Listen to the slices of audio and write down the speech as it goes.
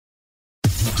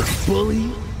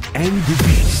Bully and the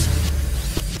Beast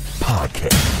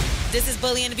podcast. This is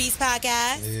Bully and the Beast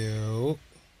podcast. Yo,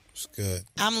 it's good.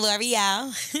 I'm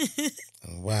L'Oreal.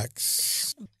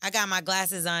 Wax. I got my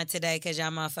glasses on today because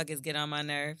y'all motherfuckers get on my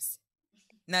nerves.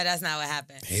 No, that's not what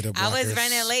happened. Hater I was blockers.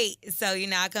 running late, so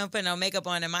I couldn't put no makeup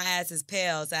on, and my ass is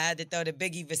pale, so I had to throw the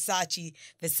Biggie Versace's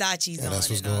Yeah, on. that's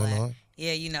what's and all going that. on.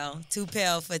 Yeah, too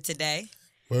pale for today.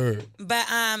 Word. But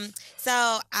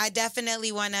so I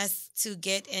definitely want us to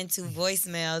get into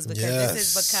voicemails because this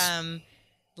has Yes. become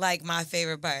like my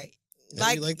favorite part.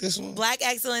 Yeah, you like this one? Black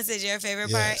excellence is your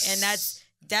favorite part, Yes. and that's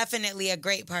definitely a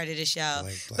great part of the show.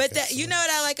 like black But you excellence. know what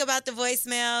I like about the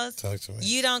voicemails? Talk to me.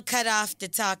 You don't cut off the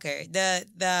talker,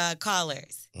 the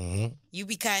callers. Mm-hmm. You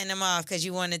be cutting them off because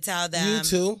you want to tell them. You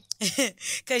too.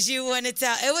 Because you want to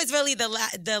tell. It was really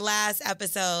the last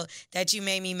episode that you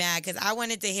made me mad because I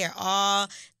wanted to hear all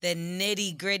the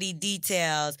nitty gritty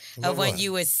details of when What?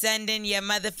 you was sending your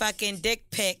motherfucking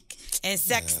dick pic and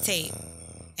sex tape.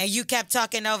 And you kept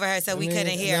talking over her so we couldn't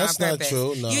hear that's on purpose. not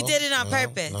true. No, you did it on no,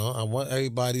 purpose. No, I want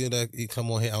everybody that you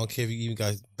come on here. I don't care if you even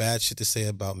got bad shit to say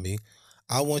about me.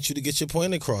 I want you to get your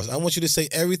point across. I want you to say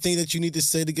everything that you need to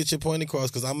say to get your point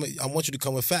across because I want you to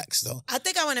come with facts, though. I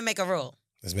think I want to make a rule.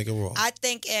 Let's make a rule. I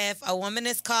think if a woman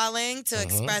is calling to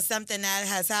express something that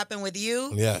has happened with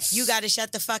you, Yes. you got to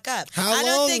shut the fuck up. How I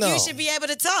don't long, think though? you should be able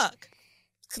to talk.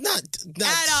 Not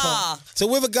At all.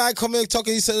 So if a guy come in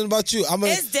talking something about you, I'm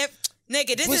gonna. It's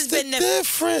nigga, this What's has the been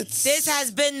difference? This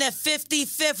has been the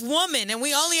 55th woman, and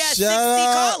we only had 60 Shut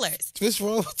up. callers. What's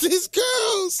wrong with these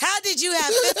girls? How did you have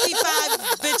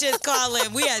 55 bitches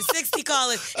calling? We had 60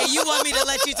 callers, and you want me to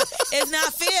let you It's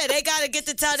not fair. They got to get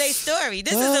to tell their story.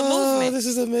 This is a movement. This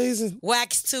is amazing.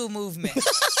 Wax 2 movement.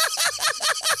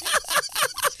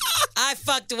 I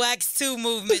fucked Wax 2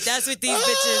 movement. That's what these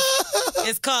bitches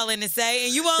is calling to say,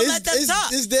 and you won't let them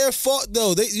talk. It's their fault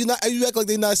though. You act like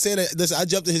they're not saying that. Listen, I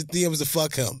jumped in his DMs to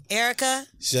fuck him. Erica,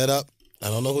 Shut up. I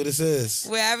don't know who this is.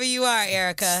 wherever you are,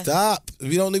 Erica. Stop.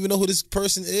 We don't even know who this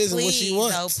person is and what she Please,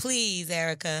 wants. please,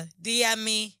 Erica. DM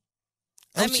me.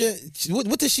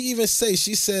 What did she even say?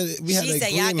 She said we had She an said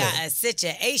agreement. y'all got a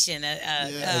situation,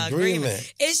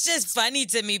 agreement. It's just funny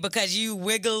to me because you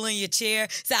wiggle in your chair.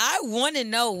 So I want to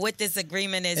know what this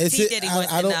agreement is. T. Diddy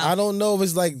wants to know. I don't know if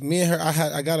it's like me and her.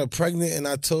 I got her pregnant and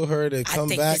I told her to come I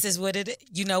think back. this is what it is.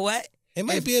 You know what? It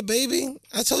might be a baby.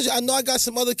 I told you, I know I got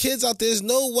some other kids out there. There's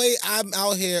no way I'm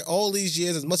out here all these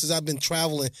years, as much as I've been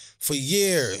traveling for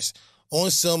years, on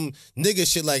some nigga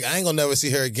shit like I ain't gonna never see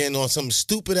her again on some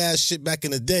stupid ass shit back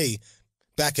in the day.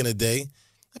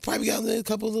 I probably got a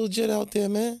couple of little jet out there,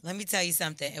 man. Let me tell you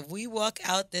something. If we walk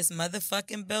out this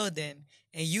motherfucking building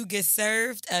and you get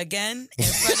served again in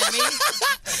front of me,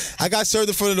 I got served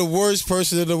in front of the worst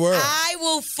person in the world. I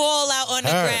will fall out on the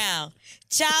Her. ground.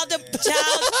 Child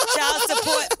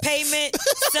support payment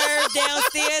served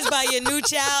downstairs by your new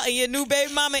child and your new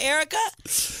baby mama, Erica.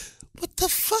 What the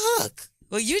fuck?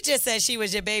 Well, you just said she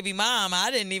was your baby mom.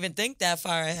 I didn't even think that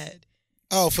far ahead.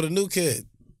 Oh, for the new kid.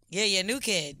 Yeah, your new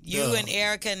kid. You Yeah. and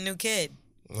Erica and new kid.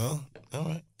 Well, all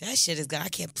right. That shit is good. I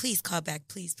can't. Please call back.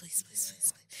 Please.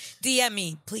 DM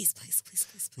me. Please.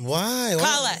 Why?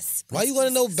 Call us. Why you want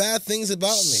to know bad things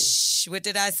about me? Shh. What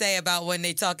did I say about when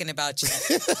they talking about you?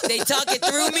 They talking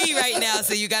through me right now,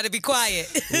 so you got to be quiet.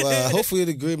 Well, hopefully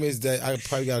the agreement is that I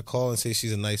probably got to call and say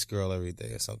she's a nice girl every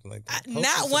day or something like that. Hopefully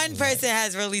Not one something person nice.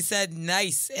 has really said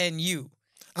nice and you.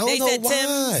 I don't They know said why.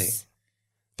 Tim's.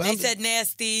 But They I'm- said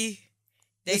nasty.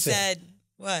 They Listen. said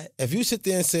what? if you sit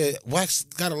there and say, Wax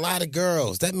got a lot of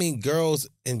girls, that means girls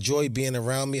enjoy being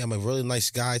around me. I'm a really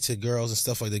nice guy to girls and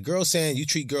stuff like that. Girls saying you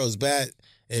treat girls bad,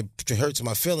 it hurts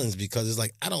my feelings because it's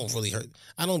like, I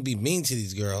don't be mean to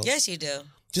these girls. Yes, you do.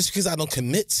 Just because I don't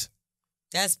commit.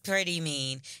 That's pretty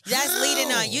mean. That's How?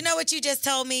 leading on. You know what you just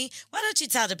told me? Why don't you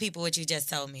tell the people what you just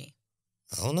told me?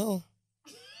 I don't know.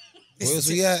 Where's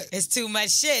we at? It's too much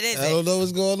shit, isn't I it? don't know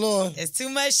what's going on. It's too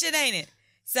much shit, ain't it?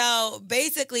 So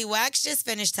basically, Wax just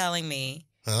finished telling me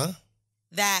Huh?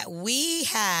 that we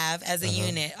have, as a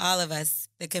unit, all of us,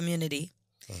 the community,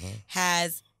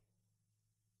 has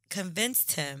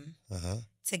convinced him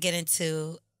to get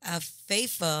into a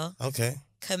faithful, Okay.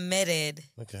 committed,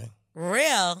 Okay.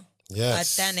 real, Yes.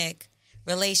 authentic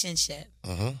relationship,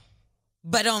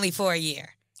 but only for a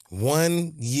year.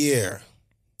 1 year.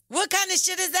 What kind of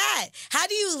shit is that? How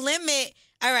do you limit?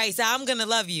 All right, so I'm gonna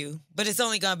love you, but it's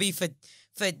only gonna be for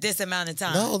this amount of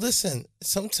time. No, listen.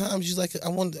 Sometimes you like. I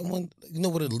want. You know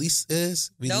what a lease is?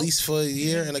 We Nope. lease for a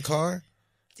year in a car.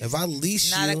 If I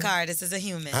lease Not you, a car. This is a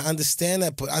human. I understand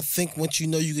that, but I think once you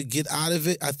know you could get out of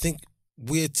it, I think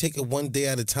we'll take it one day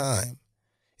at a time.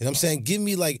 You know what I'm saying? Give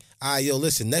me like, all right, yo,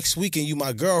 listen, next weekend you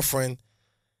my girlfriend,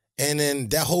 and then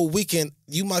that whole weekend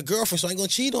you my girlfriend, so I ain't gonna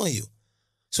cheat on you.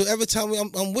 So every time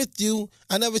I'm with you,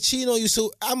 I never cheat on you.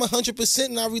 So I'm 100%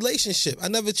 in our relationship. I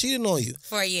never cheated on you.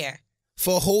 For a year.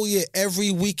 For a whole year, every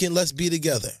weekend, let's be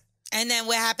together. And then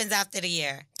what happens after the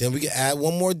year? Then we can add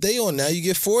one more day on. Now you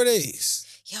get 4 days.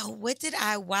 Yo, what did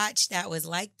I watch that was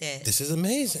like this? This is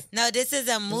amazing. No, this is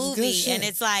a movie, and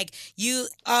it's like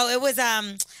it was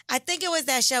I think it was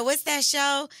that show. What's that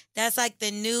show? That's like the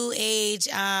new age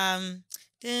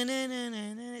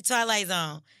Twilight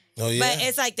Zone. Oh yeah. But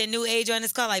it's like the new age one.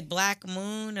 It's called like Black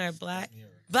Moon or Black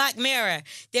Mirror.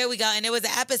 There we go. And it was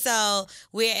an episode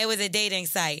where it was a dating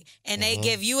site. And they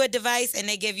give you a device and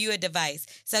they give you a device.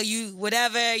 So you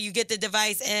get the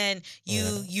device and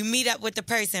you meet up with the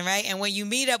person, right? And when you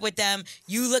meet up with them,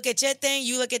 you look at your thing,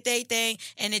 you look at their thing,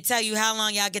 and it tell you how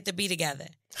long y'all get to be together.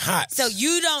 Hot. So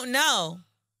you don't know.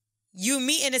 You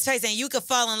meet in this person and you could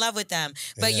fall in love with them.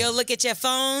 But you'll look at your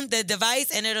phone, the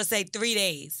device, and it'll say 3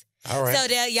 days. All right.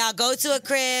 So y'all go to a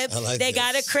crib. They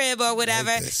got a crib or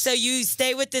whatever. So you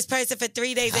stay with this person for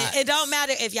 3 days. It don't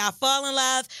matter if y'all fall in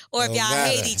love or if y'all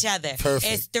hate each other.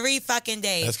 Perfect. It's 3 fucking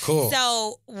days. That's cool.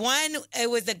 So it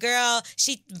was a girl.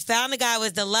 She found a guy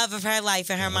was the love of her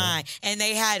life in her mind, and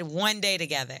they had 1 day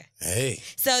together. Hey.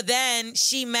 So then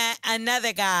she met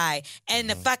another guy, and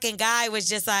the fucking guy was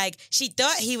just like, she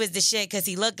thought he was the shit because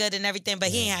he looked good and everything, but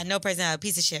he ain't had no personality,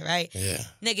 piece of shit, right? Yeah.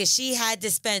 Nigga, she had to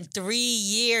spend 3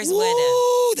 years with him.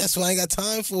 Woo, that's what I ain't got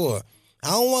time for.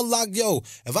 I don't want to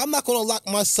if I'm not going to lock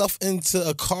myself into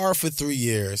a car for 3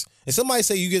 years, and somebody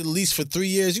say you get a lease for 3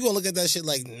 years, you going to look at that shit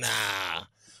like, nah.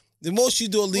 The most you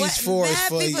do a lease for is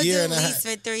for a year and a half.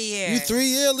 Lease for 3 years. You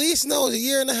 3-year lease? No, it's a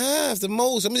year and a half, the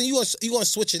most. I mean, you gonna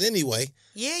switch it anyway.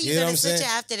 Yeah, you're going to switch it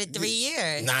after the 3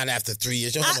 years. Not after 3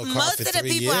 years. You don't have no car most for of the 3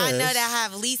 people years. I know that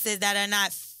have leases that are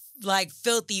not like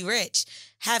filthy rich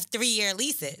have 3-year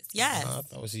leases. Yes. I thought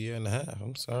it was a year and a half.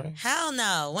 I'm sorry. Hell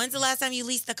no. When's the last time you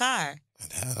leased a car?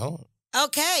 I don't.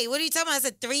 Okay, what are you talking about? It's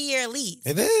a 3-year lease.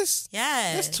 It is?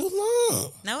 Yes. That's too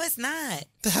long. No, it's not.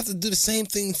 To have to do the same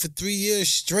thing for 3 years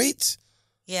straight?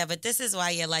 Yeah, but this is why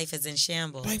your life is in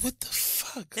shambles. Like, what the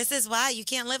fuck? This is why you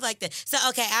can't live like this. So,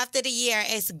 okay, after the year,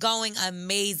 it's going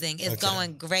amazing. It's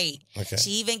going great. Okay.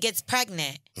 She even gets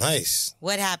pregnant. Nice.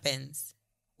 What happens?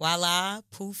 Voila,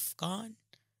 poof, gone.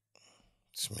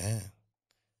 Man.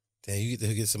 Damn, you get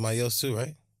to get somebody else too,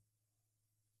 right?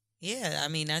 Yeah, I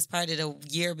mean, that's part of the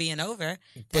year being over.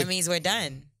 But, that means we're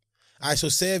done. All right, so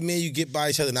say if me and you get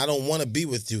by each other and I don't want to be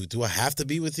with you, do I have to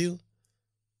be with you?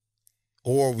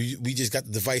 Or we just got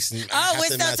the device and we're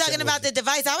still talking about the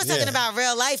device. I was talking about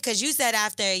real life because you said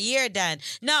after a year done.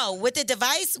 No, with the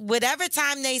device, whatever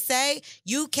time they say,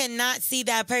 you cannot see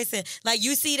that person. Like,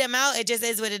 you see them out, it just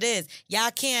is what it is.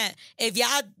 Y'all can't, if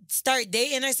y'all start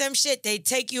dating or some shit, they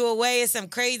take you away or some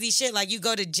crazy shit, like you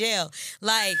go to jail.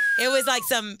 Like, it was like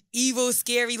some evil,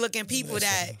 scary looking people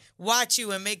that watch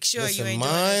you and make sure you ain't doing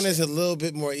mine that is shit. a little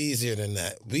bit more easier than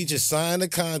that. We just signed a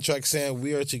contract saying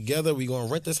we are together. We're going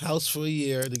to rent this house for a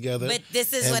year together. But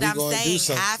this is what I'm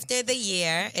saying. After the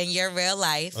year in your real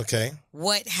life, okay,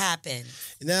 what happened?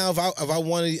 Now, if I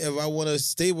want to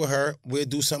stay with her, we'll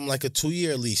do something like a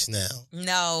 2-year lease now.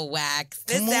 No, Wax.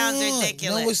 This Come sounds on.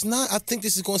 ridiculous. No, it's not. I think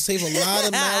this is going to save a lot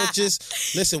of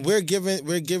marriages. Listen, we're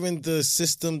giving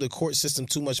the court system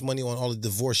too much money on all the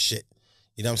divorce shit.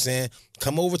 You know what I'm saying?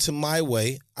 Come over to my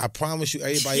way. I promise you,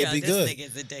 everybody will be good. This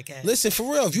nigga's a dickhead. Listen,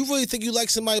 for real, if you really think you like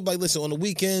somebody, like, listen, on the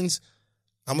weekends,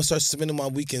 I'm going to start spending my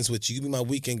weekends with you. You be my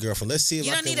weekend girlfriend. Let's see if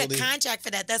you I don't can need a contract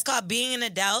for that. That's called being an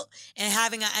adult and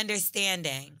having an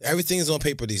understanding. Everything is on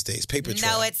paper these days. Paper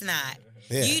trail. No, it's not.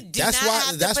 Yeah. You do not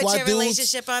have to put your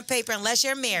relationship on paper unless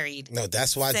you're married. No,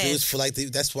 that's why dudes feel like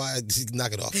that's why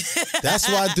knock it off. That's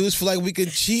why dudes feel like we can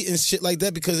cheat and shit like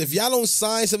that, because if y'all don't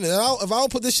sign something, if I don't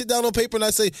put this shit down on paper and I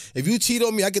say, if you cheat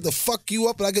on me, I get to fuck you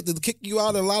up and I get to kick you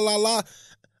out and la la la,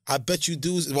 I bet you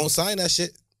dudes won't sign that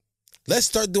shit. Let's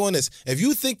start doing this. If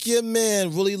you think your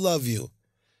man really love you,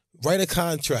 write a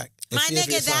contract. My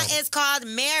nigga, that is called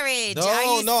marriage.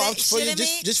 No,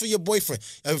 just for your boyfriend.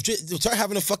 Start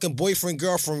having a fucking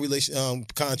boyfriend-girlfriend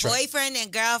contract. Boyfriend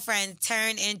and girlfriend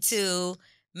turn into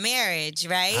marriage,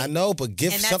 right? I know, but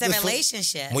give something. And that's a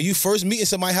relationship. When you first meet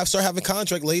somebody, start having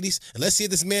contract, ladies. And let's see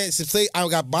if this man, say I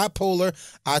got bipolar,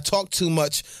 I talk too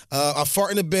much, I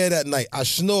fart in the bed at night, I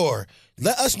snore.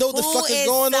 Let us know what the fuck is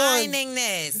going on. Who is signing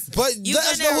this? But let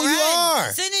us know who you are.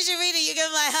 As soon as you read it, you're going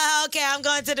to be like, oh, okay, I'm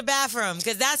going to the bathroom.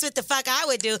 Because that's what the fuck I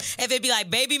would do if it be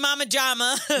like baby mama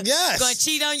drama. Yes. Going to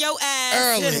cheat on your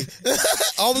ass.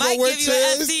 Early. Might give you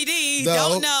an STD. No.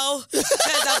 Don't know.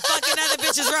 Because I'm fucking other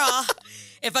bitches raw.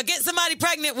 if I get somebody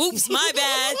pregnant, whoops, my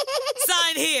bad.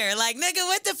 Sign here. Like, nigga,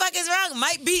 what the fuck is wrong?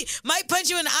 Might punch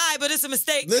you in the eye, but it's a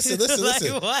mistake. Listen.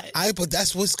 Like, what? But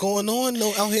that's what's going on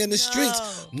out here in the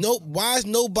streets. No, why is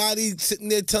nobody sitting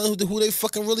there telling who they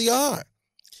fucking really are?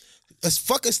 It's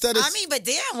fuck instead of... I mean, but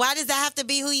damn, why does that have to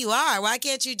be who you are? Why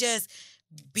can't you just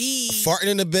be... Farting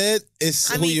in the bed is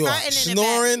who you are.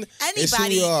 Snoring is who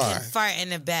you are. Anybody can fart in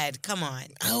the bed. Come on.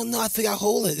 I don't know. I think I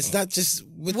hold it. It's not just...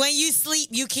 When you sleep,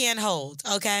 you can't hold,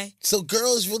 okay? So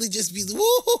girls really just be...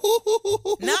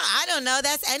 No, I don't know.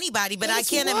 That's anybody. But I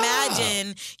can't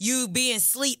imagine you being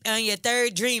asleep on your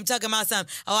third dream talking about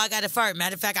something. Oh, I got to fart.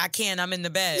 Matter of fact, I can't. I'm in the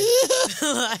bed.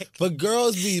 But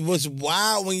girls be... What's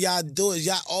wild when y'all do it,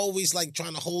 y'all always like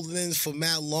trying to hold it in for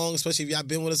mad long, especially if y'all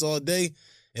been with us all day.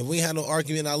 And we had no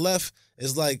argument and I left,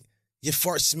 it's like, your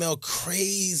fart smell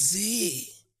crazy.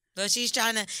 But if she's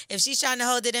trying to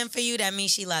hold it in for you, that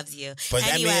means she loves you. But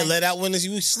anyway, that means let out when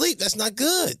you sleep. That's not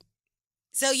good.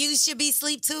 So you should be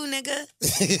sleep too, nigga.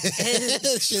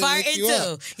 Farting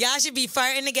too. Y'all should be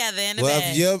farting together in the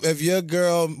bed. If your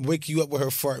girl wake you up with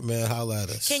her fart, man, holla at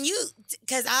us. Can you,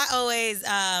 because I always,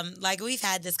 like we've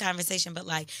had this conversation, but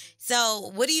like, so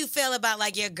what do you feel about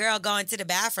like your girl going to the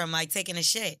bathroom, like taking a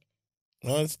shit?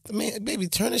 I mean, baby,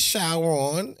 turn the shower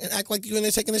on and act like you in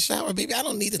there taking a shower. Baby, I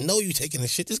don't need to know you taking a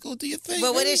shit. Just go do your thing.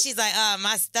 But what if she's like,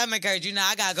 my stomach hurts,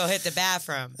 I gotta go hit the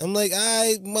bathroom. I'm like, all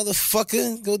right,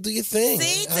 motherfucker, go do your thing.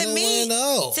 See, to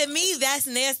me, that's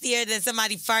nastier than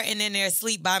somebody farting in their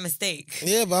sleep by mistake.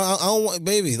 Yeah, but I don't want,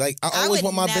 baby, like, I always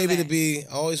want my baby to be,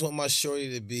 I always want my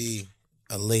shorty to be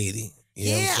a lady.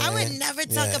 You know I would never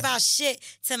talk about shit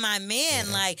to my man.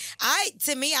 Yeah. Like,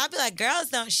 to me, I'd be like, girls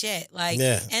don't shit. Like,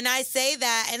 and I say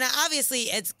that, and obviously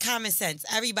it's common sense.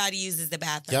 Everybody uses the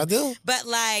bathroom. Y'all do? But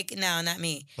like, no, not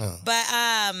me. Oh. But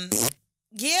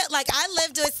yeah, like I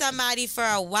lived with somebody for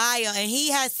a while, and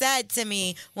he has said to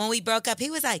me when we broke up,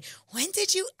 he was like, when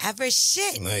did you ever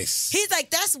shit? Nice. He's like,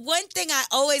 that's one thing I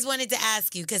always wanted to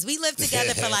ask you, because we lived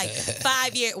together for like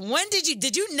 5 years. When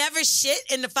did you never shit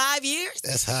in the 5 years?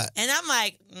 That's hot. And I'm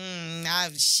like,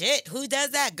 shit, who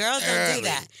does that? Girls don't do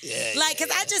that. Yeah, like,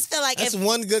 because I just feel like that's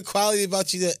one good quality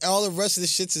about you, that all the rest of the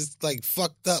shits is like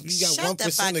fucked up. You got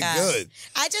 1% of good.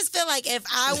 I just feel like if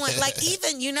I want, like,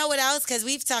 even, you know what else? Because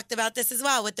we've talked about this as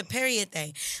well with the period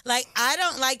thing. Like, I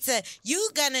don't like to, you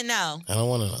gonna know. I don't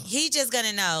want to know. He just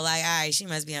gonna know, like, all right, she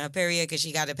must be on her period because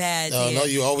she got a pad. No,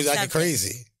 you always acting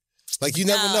crazy. Like, you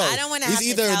never know. I don't want to have to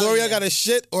either tell L'Oreal you. got a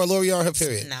shit or L'Oreal on her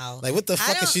period. No. Like, what the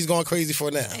fuck is she going crazy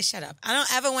for now? Hey, shut up. I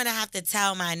don't ever want to have to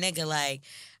tell my nigga, like,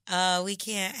 we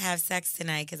can't have sex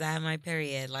tonight because I have my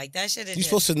period. Like, that shit is You're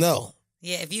supposed to know.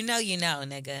 Yeah, if you know, you know,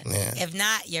 nigga. Yeah. If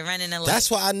not, you're running a light. That's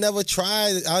why I never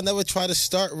try to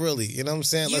start, really. You know what I'm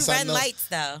saying? You run lights,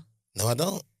 though. No, I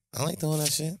don't. I like doing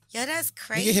that shit. Yo, that's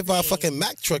crazy. You get hit by a fucking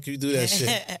Mack truck, you do that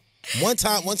shit. One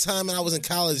time, when I was in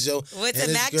college, yo. What's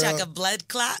a Mack truck? A blood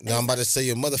clot? No, I'm about to say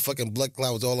your motherfucking blood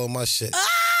clot was all on my shit.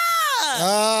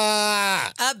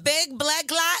 A big blood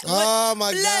clot? Oh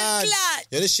my blood God. Clot.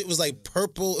 Yo, this shit was like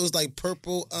purple. It was like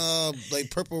purple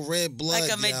red blood.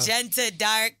 Like a magenta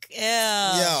dark. Ew.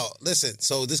 Yo, listen.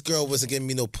 So this girl wasn't giving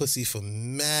me no pussy for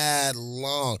mad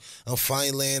long. I'm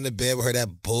finally laying in the bed with her,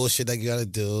 that bullshit that you gotta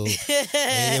do.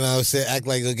 And, you know what I'm saying? Act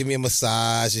like, give me a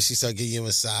massage. And she started giving you a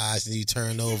massage. And you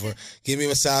turn over. Give me a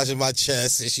massage in my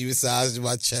chest. And she massaged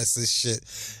my chest and shit.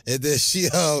 And then she,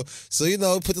 so, you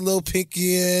know, put the little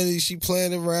pinky in. And she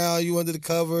playing around. You under the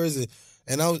covers.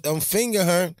 And I'm fingering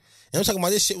her. And I'm talking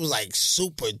about this shit was like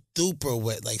super duper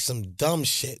wet. Like some dumb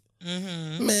shit.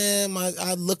 Mm-hmm. Man,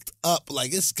 I looked up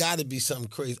like it's got to be something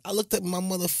crazy. I looked at my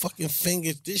motherfucking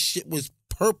fingers. This shit was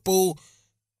purple,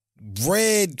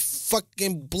 red,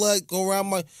 fucking blood go around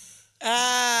my.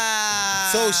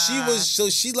 So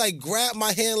she like grabbed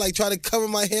my hand, like tried to cover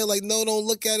my hand, like no, don't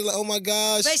look at it, like oh my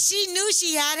gosh. But she knew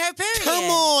she had her period. Come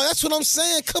on, that's what I'm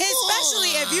saying. Come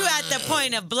Especially on. if you at the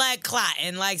point of blood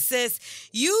clotting, like sis,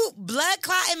 you blood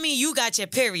clotting me, you got your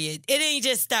period. It ain't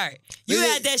just start. You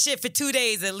had that shit for 2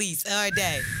 days at least, or a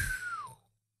day.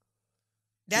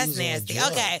 That's nasty.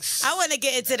 Okay, I want to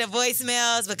get into the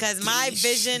voicemails because my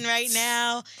vision right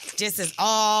now just is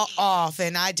all off,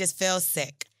 and I just feel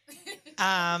sick.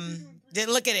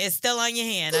 Look at it. It's still on your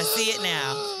hand. I see it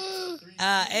now.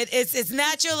 It's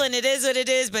natural and it is what it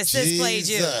is, but sis played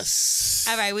you. All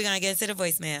right, we're going to get into the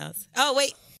voicemails. Oh,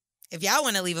 wait. If y'all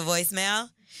want to leave a voicemail,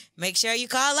 make sure you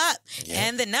call up. Yep.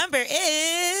 And the number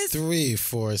is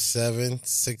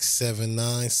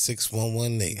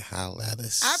 347-679-6118. Holla at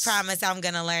us. I promise I'm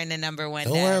going to learn the number one day.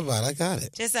 Don't worry about it. I got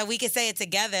it. Just so we can say it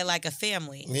together like a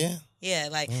family. Yeah. Yeah,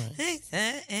 like, All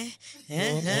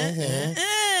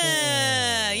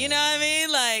you know what I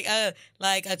mean? Like a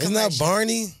Isn't that commercial.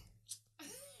 Barney?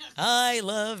 I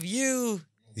love you.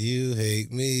 You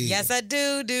hate me. Yes, I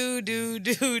do. I'm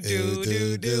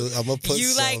gonna put You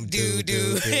some like do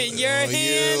in your on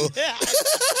hand. you.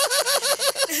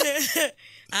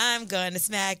 I'm gonna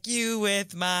smack you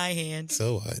with my hand.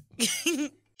 So what?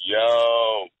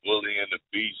 Yo, Bully and the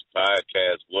Beast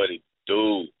podcast. What it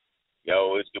do?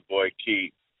 Yo, it's your boy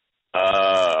Keith.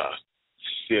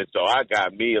 Shit. So I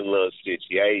got me a little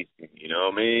situation. You know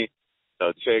what I mean?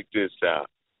 So check this out.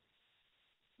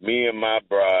 Me and my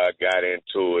bride got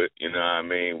into it. You know what I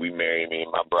mean? We married. Me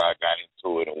and my bride got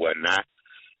into it and whatnot.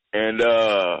 And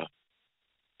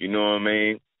you know what I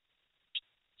mean?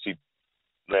 She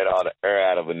let all the air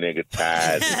out of a nigga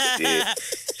tires and shit.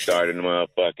 Started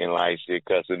motherfucking like shit,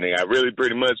 cussing nigga. I really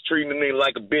pretty much treating the nigga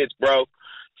like a bitch, bro.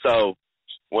 So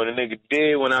what a nigga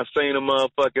did when I seen a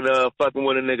motherfucking fucking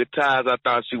with a nigga tires, I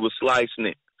thought she was slicing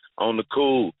it on the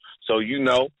cool. So you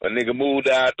know, a nigga moved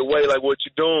out the way like, what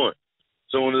you doing?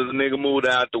 Soon as a nigga moved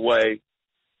out the way,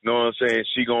 you know what I'm saying,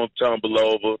 she gonna tumble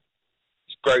over,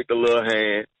 scrape the little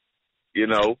hand, you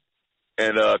know,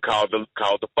 and call the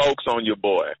folks on your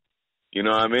boy. You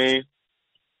know what I mean?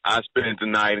 I spent the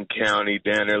night in county,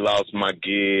 down there lost my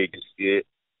gig and shit.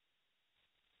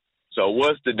 So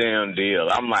what's the damn deal?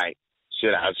 I'm like,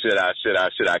 should I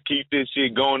keep this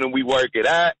shit going and we work it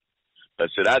out? Or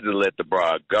should I just let the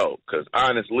broad go? Because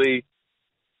honestly,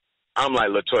 I'm like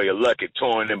LaToya Luckett,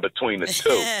 torn in between the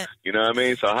two. You know what I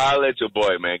mean? So holla at your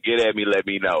boy, man. Get at me, let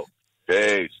me know.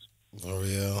 Peace. For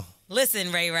real.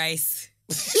 Listen, Ray Rice.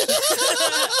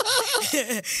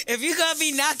 If you gonna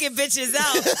be knocking bitches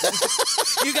out,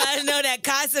 you gotta know that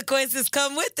consequences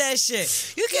come with that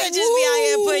shit. You can't just be out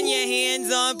here putting your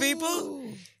hands on people.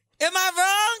 Am I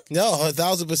wrong? No,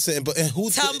 1,000%. But and who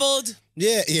Tumbled,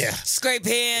 Yeah. scrape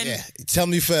hand. Yeah. Tell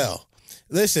me fell.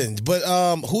 Listen, but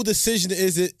who decision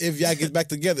is it if y'all get back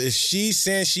together? Is she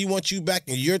saying she wants you back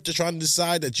and you're trying to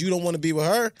decide that you don't want to be with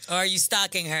her? Or are you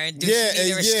stalking her and do she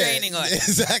need a restraining order?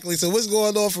 Exactly. So what's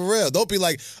going on for real? Don't be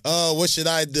like, what should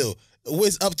I do?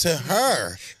 It's up to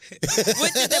her.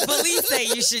 What did the police say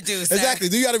you should do, sir? Exactly.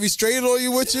 Do you got a restraining order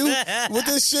with you? With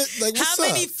this shit? Like, what's How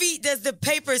many up? feet does the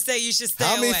paper say you should stay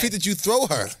away? How many feet did you throw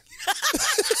her?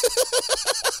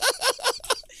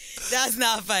 That's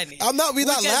not funny. We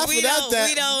not laughing at that.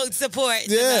 We don't support.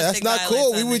 Yeah, that's not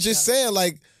cool. We were just saying. saying,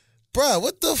 like, bruh,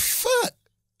 what the fuck?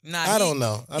 Nah, I don't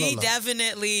know. He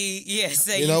definitely,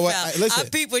 say You you, know what? fell. Listen. I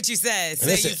peep what you said. Say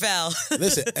Listen. you fell.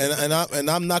 Listen, and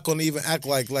I'm not gonna even act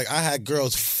like I had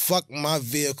girls fuck my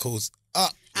vehicles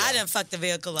up. I done fucked the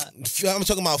vehicle up. I'm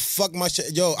talking about fuck my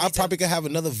shit. Yo, I probably could have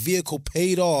another vehicle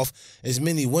paid off, as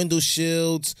many window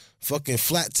shields, fucking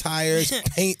flat tires,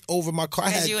 paint over my car.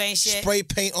 I 'Cause had you ain't shit. spray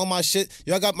paint on my shit.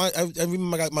 Yo, I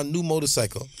remember I got my new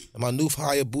motorcycle, my new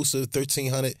Hayabusa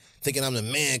 1300, thinking I'm the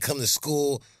man, come to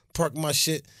school, park my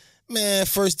shit. Man,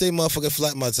 first day motherfucker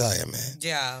flat my tire, man.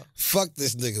 Yeah. Fuck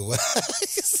this nigga.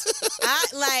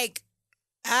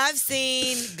 I've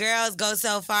seen girls go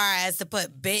so far as to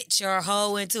put bitch or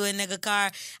hoe into a nigga car.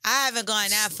 I haven't gone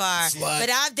that far, Slut. but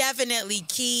I've definitely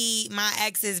keyed my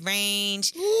ex's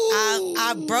range.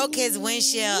 I broke his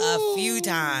windshield a few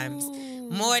times,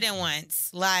 more than once.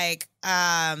 Like,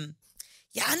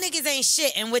 y'all niggas ain't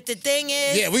shit. And what the thing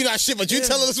is, Yeah, we not shit, but you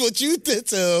telling us what you did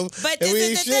to him. but and we this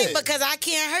ain't is the thing, shit. because I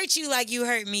can't hurt you like you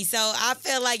hurt me. So I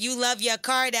feel like you love your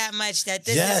car that much that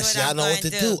this is Yes, what y'all I'm know going what to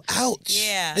do. Ouch.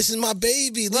 Yeah. This is my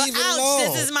baby. Well, Leave it ouch,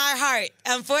 alone. this is my heart.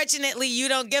 Unfortunately, you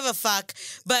don't give a fuck,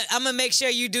 but I'm going to make sure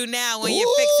you do now when you're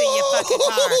fixing your fucking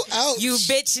car. Ouch. You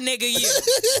bitch nigga,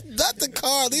 you. Not the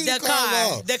car. Leave the, The car car.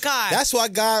 alone. The car. That's why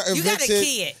God invented. You got to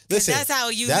key it. 'Cause Listen, that's how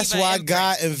you That's leave an why imprint.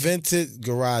 God invented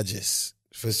garages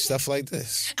for stuff like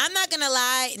this. I'm not going to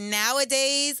lie.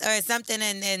 Nowadays, or something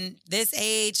in this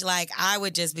age, like, I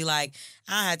would just be like,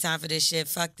 I don't have time for this shit.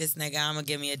 Fuck this nigga. I'm going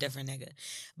to give me a different nigga.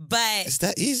 But, It's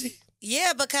that easy.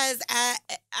 yeah, because I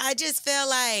just feel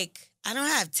like I don't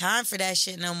have time for that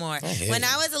shit no more. When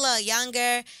I was a little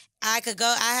younger, I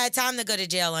had time to go to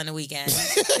jail on the weekend.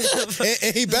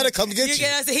 And he better come get you.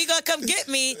 Get what I'm saying? He gonna come get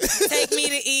me, take me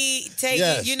to eat,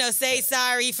 Yes. say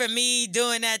sorry for me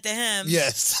doing that to him.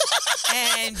 Yes.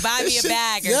 And buy me a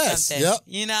bag or Yes, something. yep.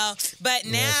 You know? But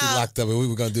Man, she now, locked up. What we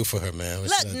were gonna do for her, man? What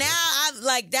she look, gonna now I'm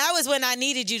like, that was when I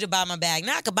needed you to buy my bag.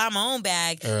 Now I could buy my own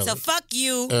bag. Early. So fuck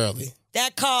you, do? Early.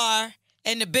 that car,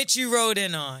 and the bitch you rode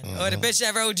in on, or the bitch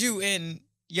that rode you in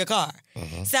your car.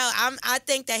 So I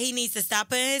think that he needs to stop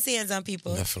putting his hands on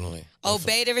people. Definitely.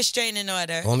 Obey the restraining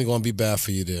order. Only gonna be bad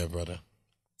for you there, brother.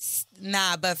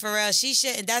 Nah, but for real, she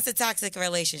shouldn't. That's a toxic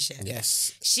relationship.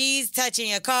 Yes. She's touching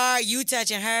your car, you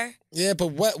touching her. Yeah, but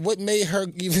what made her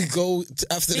even go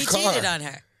after the car? He cheated on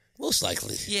her. Most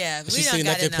likely. Yeah, She we don't seen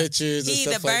got to know. pictures and He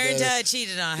either stuff like burned that. her or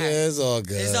cheated on her. Yeah, it's all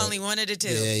good. There's only one of the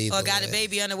two. Yeah, or got way. a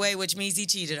baby on the way, which means he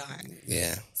cheated on her.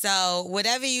 Yeah. So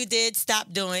whatever you did,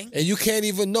 stop doing. And you can't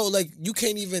even know, like, you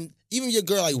can't even your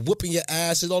girl, like, whooping your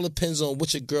ass, it all depends on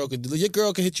what your girl could do. Your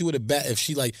girl can hit you with a bat if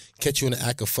she, like, catch you in the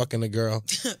act of fucking a girl.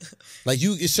 Like,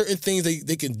 it's certain things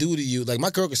they can do to you. Like, my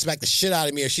girl can smack the shit out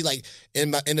of me if she, like,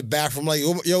 in the bathroom, like,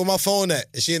 yo, where my phone at?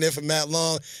 And she in there for mad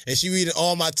long, and she reading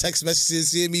all my text messages,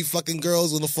 seeing me fucking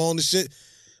girls on the phone and shit.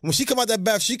 When she come out that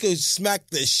bath, she could smack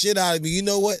the shit out of me. You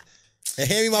know what? And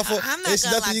hand me my phone. I'm not There's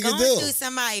gonna nothing lie. you can Going do. through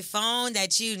somebody's phone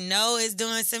that you know is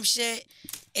doing some shit,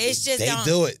 it's just They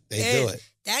do it. They do it.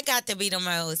 That got to be the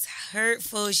most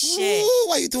hurtful shit. Ooh,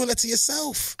 why you doing that to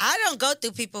yourself? I don't go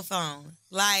through people's phone.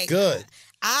 Like, Good.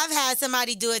 I've had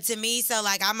somebody do it to me, so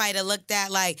like I might have looked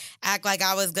at act like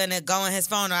I was gonna go on his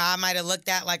phone, or I might have looked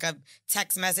at like a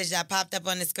text message that popped up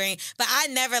on the screen. But I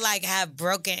never have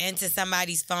broken into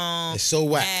somebody's phone. It's so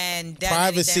whack. And done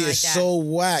Privacy anything like is that. so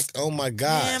whack. Oh my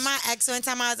god. Man, my ex, one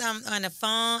time I was on the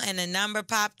phone and the number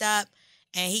popped up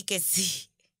and he could see.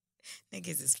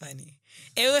 Niggas is funny.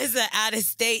 It was an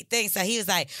out-of-state thing. So he was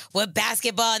like, what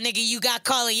basketball nigga you got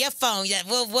calling your phone? Yeah,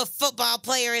 what football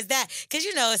player is that? Because,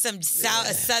 it's some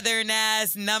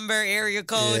southern-ass number area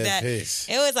code peace.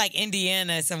 It was like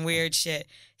Indiana, some weird shit.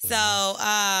 So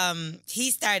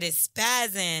he started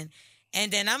spazzing.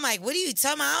 And then I'm like, what are you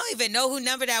talking about? I don't even know who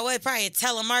number that was. Probably a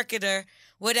telemarketer,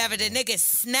 whatever. The nigga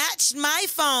snatched my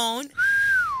phone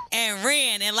and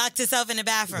ran and locked himself in the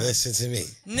bathroom. Listen to me.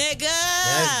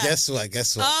 Nigga. Guess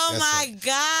what? Oh, my God.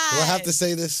 Do I have to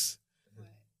say this?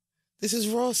 This is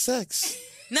raw sex.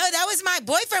 No, that was my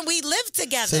boyfriend. We lived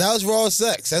together. So that was raw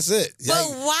sex. That's it. But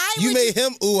why you would made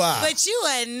him ooh-ah. But you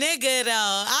a nigga, though.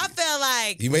 I feel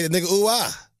like... You made a nigga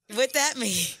ooh-ah. What that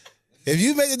mean? If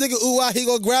you make a nigga ooh-ah, he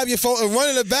gonna grab your phone and run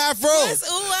in the bathroom. What's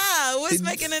ooh-ah? What's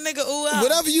making a nigga ooh-ah?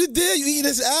 Whatever you did, you eating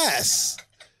his ass.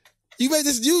 You made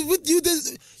this...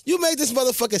 You made this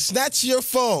motherfucker snatch your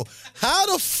phone. How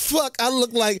the fuck I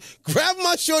look like grab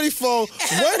my shorty phone,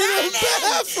 run in the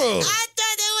bathroom? I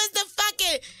thought it was the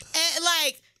fucking,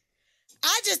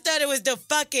 I just thought it was the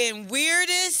fucking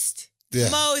weirdest,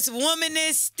 most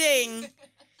womanist thing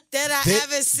that I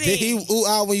ever seen. Did he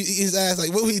ooh-ah when you eat his ass?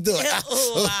 Like, what was he doing?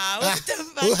 Ooh-ah, what the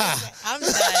fuck is that? I'm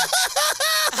done.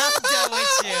 I'm done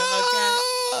with you, okay?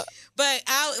 But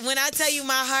when I tell you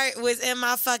my heart was in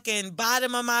my fucking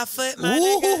bottom of my foot, my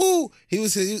nigga. He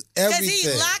was everything. Because he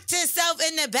locked himself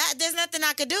in the back. There's nothing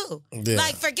I could do. Yeah.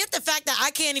 Like, forget the fact that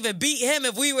I can't even beat him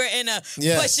if we were in a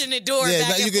pushing the door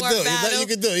back and forth battle. Nothing you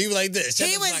could do. He was like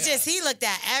this. He looked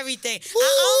at everything.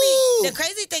 The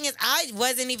crazy thing is I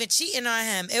wasn't even cheating on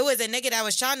him. It was a nigga that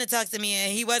was trying to talk to me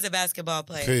and he was a basketball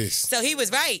player. Peace. So he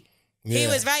was right. Yeah. He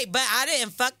was right, but I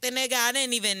didn't fuck the nigga. I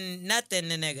didn't even nothing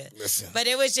the nigga. Listen. But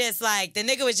it was just like, the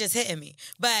nigga was just hitting me.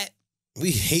 But we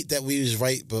hate that we was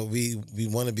right, but we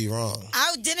want to be wrong.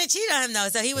 I didn't cheat on him though,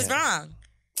 so he was wrong.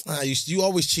 You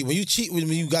always cheat. When you cheat, when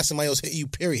you got somebody else hit you,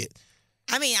 period.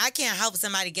 I mean, I can't help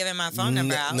somebody giving my phone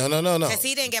number out. No. Because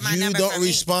he didn't get my number You from don't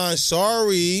respond. me.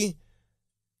 Sorry.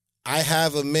 I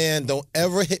have a man. Don't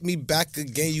ever hit me back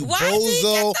again, you Why did he get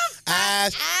bozo the fuck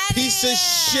ass outta piece of here?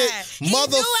 shit He knew I had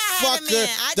a motherfucker. man.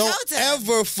 I Don't told him.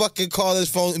 ever fucking call his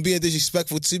phone and be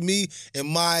disrespectful to me and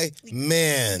my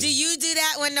man. Do you do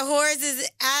that when the whores is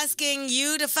asking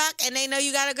you to fuck and they know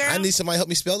you got a girl? I need somebody to help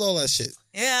me spell all that shit.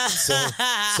 Yeah. So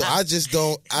I just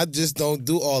don't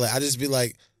do all that. I just be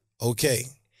like, okay.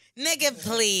 Nigga,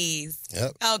 please.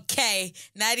 Yep. Okay.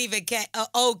 Not even K.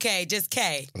 Okay, just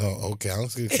K. No, okay. I don't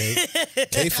see K.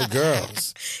 K for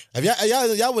girls.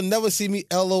 If y'all would never see me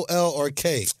LOL or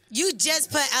K. You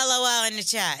just put LOL in the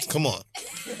chat. Come on.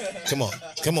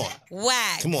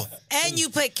 Whack. Come on. And you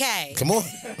put K. Come on.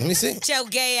 Let me see. With your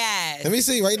gay ass. Let me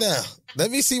see right now.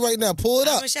 Pull it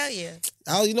I'm up. going to show you.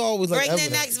 I always like Bring the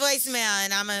evidence. next voicemail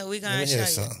and we're going Let me to show hear you.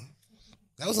 something.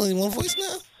 That was only one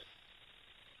voicemail?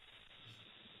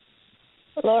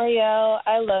 L'Oreal,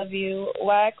 I love you.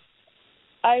 Wax,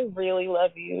 I really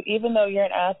love you. Even though you're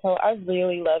an asshole, I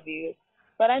really love you.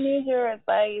 But I need your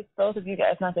advice, both of you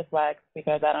guys, not just Wax,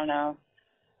 because I don't know.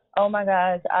 Oh my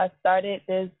gosh, I started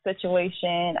this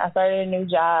situation. I started a new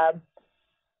job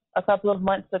a couple of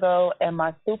months ago, and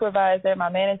my supervisor, my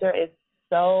manager, is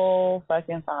so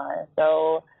fucking fine.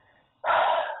 So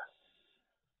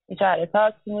he tried to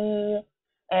talk to me,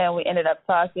 and we ended up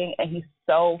talking, and he's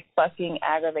so fucking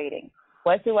aggravating.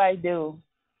 What do I do?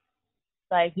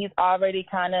 Like, he's already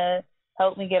kind of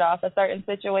helped me get off of certain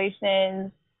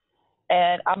situations,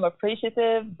 and I'm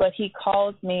appreciative, but he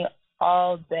calls me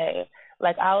all day.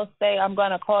 Like, I'll say, I'm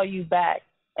going to call you back,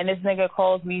 and this nigga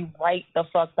calls me right the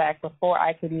fuck back before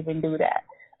I could even do that.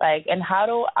 Like, and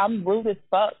I'm rude as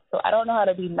fuck, so I don't know how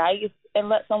to be nice and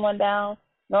let someone down.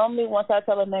 Normally, once I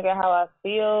tell a nigga how I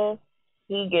feel,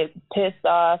 he gets pissed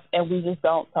off, and we just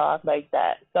don't talk like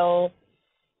that. So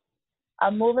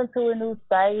I'm moving to a new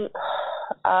site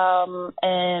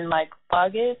in, like,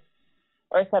 August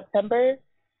or September.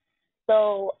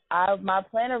 So my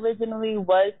plan originally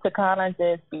was to kind of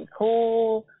just be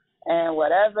cool and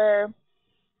whatever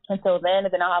until then,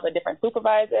 and then I'll have a different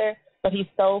supervisor. But he's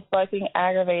so fucking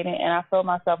aggravating, and I feel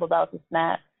myself about to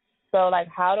snap. So, like,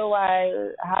 how do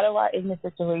I end the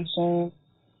situation?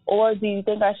 Or do you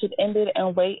think I should end it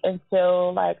and wait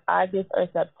until, like, August or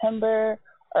September,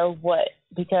 or what?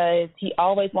 Because he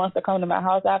always wants to come to my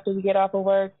house after we get off of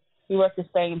work. We work the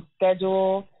same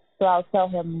schedule, so I'll tell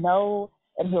him no,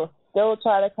 and he'll still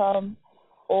try to come.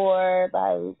 Or,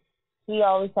 like, he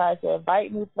always tries to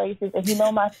invite me places, and he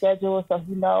know my schedule, so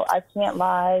he know I can't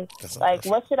lie. Like,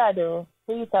 what should I do?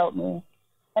 Please help me.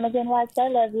 And again, Wax, I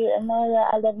love you. And Maria,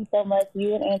 I love you so much.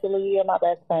 You and Angela, you're my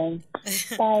best friends.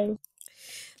 Bye.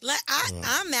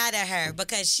 I'm mad at her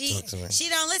because she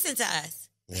don't listen to us.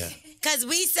 Yeah. Because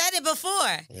we said it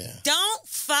before. Yeah. Don't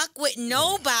fuck with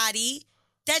nobody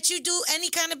that you do any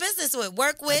kind of business with,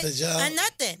 work with, or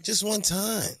nothing. Just one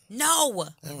time. No.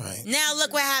 All right. Now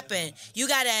look what happened. You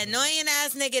got an annoying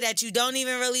ass nigga that you don't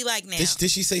even really like now.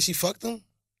 Did she say she fucked him?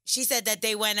 She said that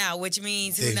they went out, which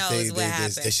means who knows what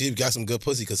happened. She got some good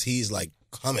pussy because he's like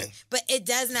coming. But it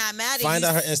does not matter. Find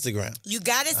out her Instagram. You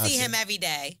got to see him every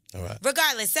day. All right.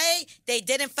 Regardless, say they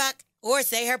didn't fuck or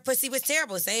say her pussy was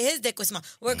terrible. Say his dick was small.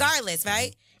 Regardless,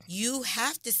 right? You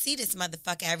have to see this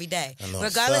motherfucker every day.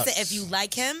 Regardless of if you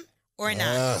like him or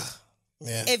not.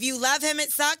 Yeah. If you love him,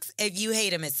 it sucks. If you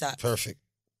hate him, it sucks. Perfect.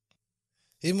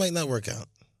 It might not work out.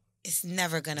 It's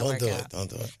never going to work out. Don't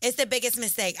do it. It's the biggest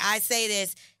mistake. I say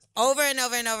this over and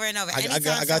over and over and over. I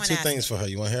got two things for her.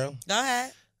 You want to hear them? Go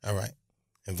ahead. All right.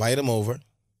 Invite him over.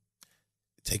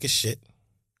 Take a shit.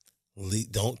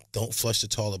 Don't flush the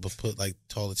toilet, but put like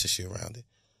toilet tissue around it.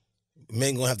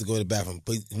 Men gonna have to go to the bathroom,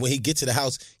 but when he get to the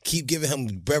house, keep giving him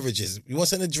beverages. You want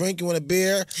something to drink? You want a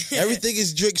beer? Everything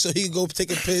is drink, so he can go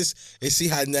take a piss and see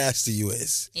how nasty you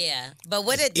is. Yeah, but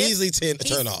what it easily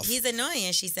turn off. He's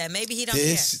annoying. She said maybe he don't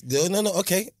care. No.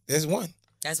 Okay, there's one.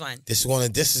 That's one. This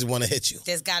is one to hit you.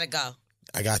 This gotta go.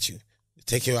 I got you.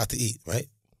 Take her out to eat, right?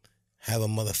 Have a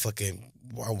motherfucking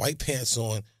white pants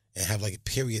on and have like a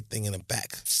period thing in the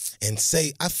back. And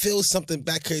say, I feel something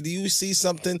back here. Do you see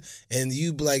something? And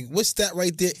you be like, what's that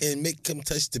right there? And make him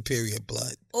touch the period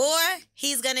blood. Or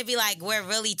he's going to be like, we're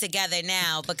really together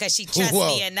now because she trusts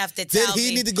me enough to tell me. Then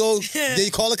he need to go, they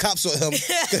call the cops on him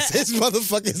because his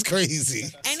motherfucker is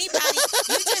crazy. Anybody,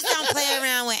 you just don't play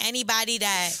around with anybody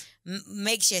that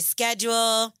makes your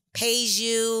schedule, pays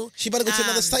you. She better go to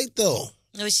another site though.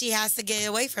 She has to get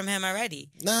away from him already.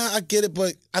 Nah, I get it,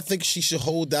 but I think she should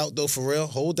hold out, though, for real.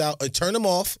 Hold out and turn him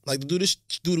off. Like, do this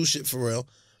doodle shit for real.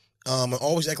 And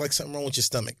always act like something wrong with your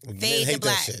stomach. Men hate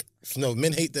that shit. No,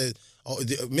 men hate that.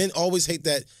 Men always hate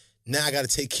that. Now I got to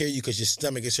take care of you because your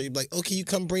stomach is hurt. You be like, okay, you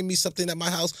come bring me something at my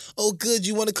house. Oh, good.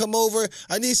 You want to come over?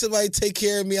 I need somebody to take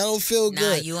care of me. I don't feel good.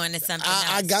 Nah, you wanted something else.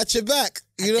 I got your back.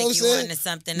 You know what I'm saying? You wanted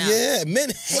something else. Yeah, men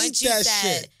hate that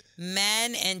shit.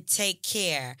 Men and take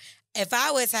care. If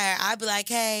I was her, I'd be like,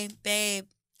 hey, babe,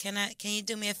 can you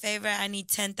do me a favor? I need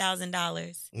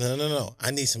 $10,000. No.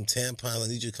 I need some tampons. I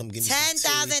need you to come give me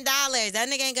 $10,000. That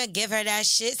nigga ain't gonna give her that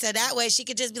shit. So that way she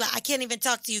could just be like, I can't even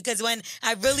talk to you because when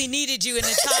I really needed you in the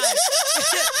time.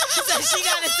 So she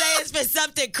gotta say it's for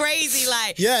something crazy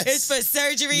like it's for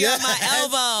surgery on my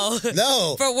elbow.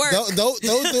 No. For work.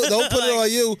 Don't put it on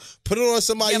you. Put it on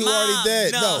somebody who already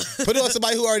dead. No. Put it on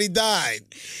somebody who already died.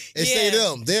 And say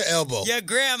them, their elbow. Your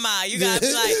grandma. You gotta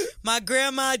be like, my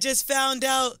grandma just found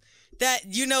out that,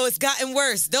 it's gotten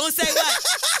worse. Don't say what.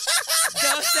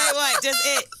 Don't say what. Just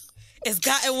it. It's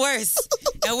gotten worse.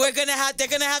 And they're gonna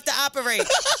have to operate.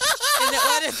 In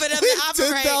order for them to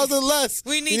operate. 10,000 less.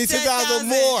 We need 10,000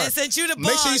 more. And since you the boss.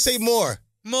 Make sure you say more.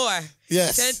 More.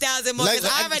 Yes. 10,000 more. Because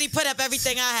I already put up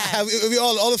everything I have.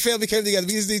 All the family came together.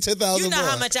 We just need 10,000 more. You know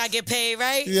how much I get paid,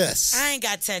 right? Yes. I ain't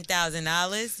got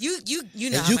 $10,000. You know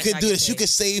if how you much could I do get this, paid. you could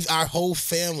save our whole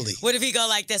family. What if he go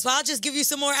like this? Well, I'll just give you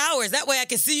some more hours. That way I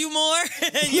can see you more.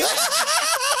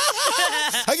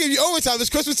 I give you overtime. It's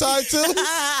Christmas time too.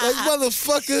 Like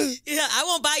motherfucker. Yeah, I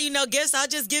won't buy you no gifts. I'll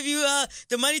just give you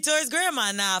the money towards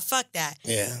grandma. Nah, fuck that.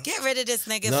 Yeah. Get rid of this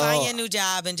nigga. Find your new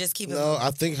job and just keep it moving.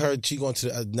 I think she going to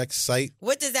the next site. site.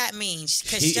 What does that mean?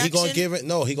 He gonna give it.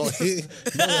 No,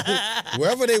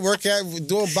 wherever they work at,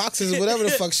 doing boxes or whatever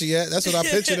the fuck she at. That's what I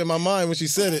pictured in my mind when she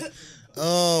said it.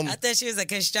 I thought she was a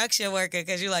construction worker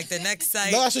because you like the next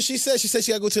site. No, that's what she said. She said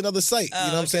she gotta go to another site. You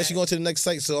know what I'm saying? She going to the next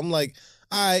site. So I'm like,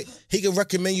 all right, he can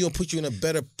recommend you and put you in a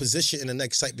better position in the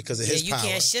next site because of his power. You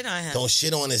can't shit on him. Don't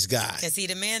shit on this guy. Because he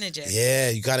the manager.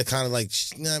 Yeah, you got to kind of like,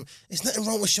 it's nothing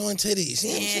wrong with showing titties.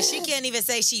 You know she can't even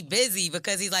say she busy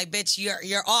because he's like, bitch,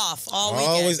 you're off all weekend.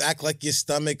 Always act like your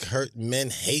stomach hurt. Men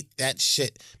hate that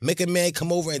shit. Make a man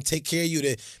come over and take care of you.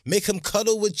 To make him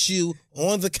cuddle with you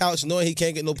on the couch knowing he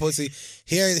can't get no pussy.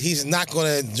 Here, he's not going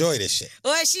to enjoy this shit.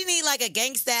 Or she need like a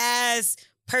gangsta ass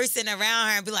person around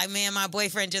her and be like, man, my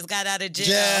boyfriend just got out of jail.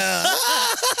 Yeah.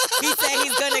 He said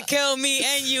he's going to kill me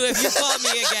and you if you call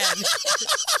me again.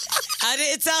 I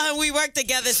didn't tell him we work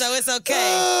together, so it's okay.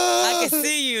 I can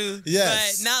see you,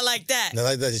 yes. but not like that. Not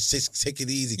like that. Just take it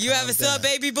easy. You ever saw a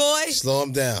baby boy? Slow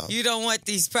him down. You don't want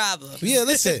these problems. Yeah,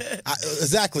 listen.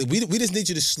 Exactly. We just need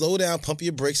you to slow down, pump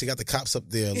your brakes. They got the cops up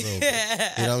there a little bit.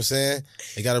 You know what I'm saying?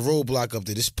 They got a roadblock up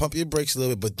there. Just pump your brakes a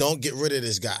little bit, but don't get rid of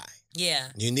this guy. Yeah.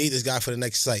 You need this guy for the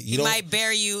next site. He might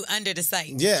bury you under the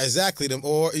site. Yeah, exactly. The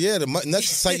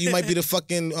next site you might be the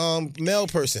fucking male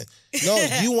person. No,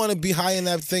 you want to be high in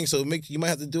that thing, so you might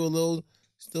have to do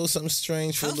still something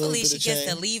strange for a little bit of change. Hopefully she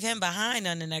gets to leave him behind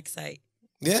on the next site.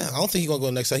 Yeah, I don't think he's going to go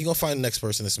to the next site. He's going to find the next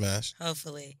person to smash.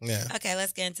 Hopefully. Yeah. Okay,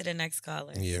 let's get into the next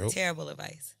caller. Yeah. Terrible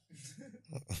advice.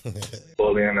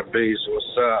 Bully and the Beast,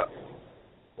 what's up?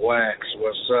 Wax,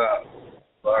 what's up?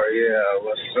 L'Oreal,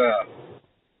 what's up?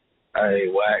 Hey,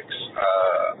 Wax,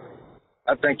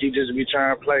 I think you just be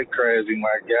trying to play crazy,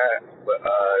 my guy. But,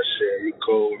 shit, you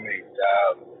cool with me,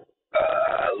 dog.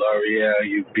 L'Oreal,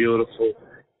 you beautiful.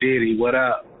 Diddy, what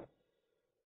up?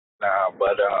 Nah,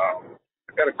 but, I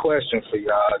got a question for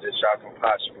y'all that y'all can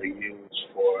possibly use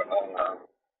for,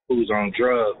 who's on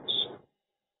drugs.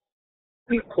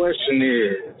 And the question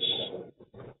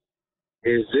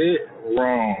is it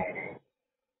wrong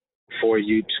for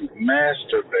you to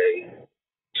masturbate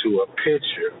to a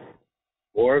picture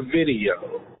or a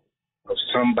video of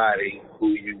somebody who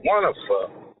you want to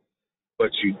fuck,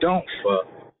 but you don't fuck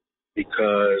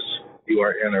because you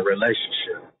are in a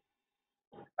relationship?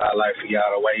 I'd like for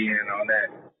y'all to weigh in on that.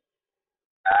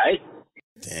 All right?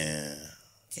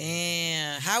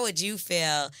 Damn. How would you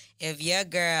feel if your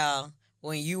girl,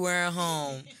 when you weren't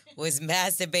home, was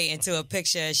masturbating to a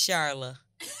picture of Charla?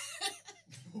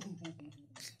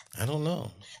 I don't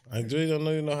know. I really don't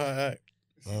even know how to act.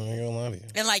 I ain't gonna lie to you.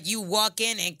 And like you walk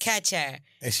in and catch her.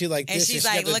 And she like this. And she's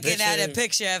like looking at a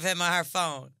picture of him on her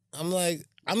phone. I'm like,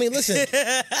 I mean, listen,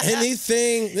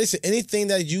 anything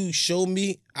that you show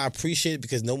me, I appreciate it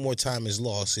because no more time is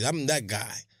lost. See, I'm that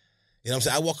guy. You know what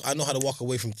I'm saying? I know how to walk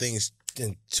away from things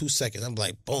in 2 seconds. I'm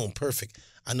like, boom, perfect.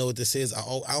 I know what this is. I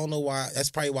don't know why. That's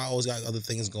probably why I always got other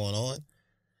things going on.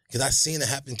 Because I've seen it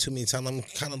happen too many times. I'm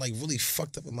kind of like really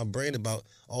fucked up in my brain about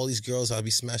all these girls I'll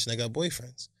be smashing that got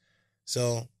boyfriends.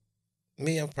 So,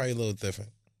 me, I'm probably a little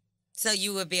different. So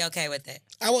you would be okay with it?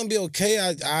 I wouldn't be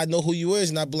okay. I know who you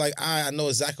is, and I'd be like, I know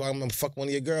exactly I'm going to fuck one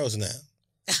of your girls now.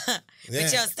 Yeah.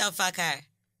 But you'll still fuck her?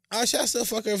 I shall still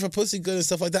fuck her for pussy good and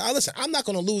stuff like that. Listen, I'm not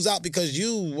going to lose out because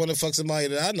you want to fuck somebody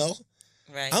that I know.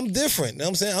 Right. I'm different. You know what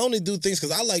I'm saying? I only do things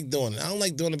because I like doing it. I don't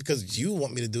like doing it because you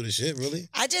want me to do the shit, really.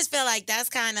 I just feel like that's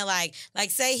kind of like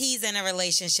say he's in a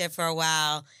relationship for a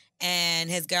while and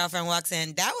his girlfriend walks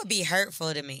in, that would be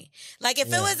hurtful to me. Like if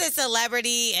it was a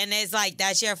celebrity and it's like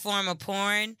that's your form of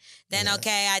porn, then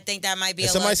okay, I think that might be a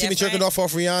little different. Somebody see me jerking off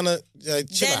Rihanna, then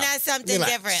that's something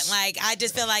different. Like I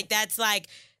just feel like that's like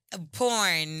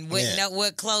porn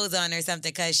with clothes on or something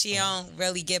because she don't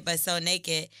really get but so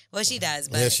naked. Well, she does.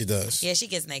 But yeah, she does. Yeah, she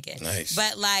gets naked. Nice.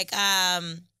 But like that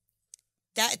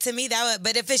to me that would.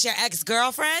 But if it's your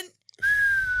ex-girlfriend,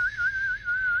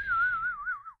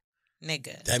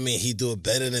 nigga, that mean he do it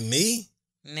better than me,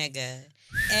 nigga,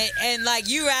 and like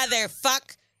you rather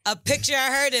fuck a picture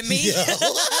of her than me.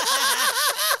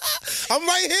 I'm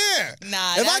right here.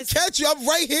 Nah, if I catch you, I'm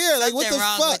right here. Like, what the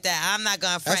wrong fuck? With that. I'm not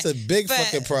going to front. That's a big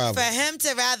fucking problem. For him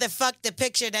to rather fuck the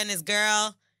picture than his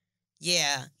girl,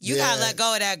 yeah. You got to let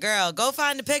go of that girl. Go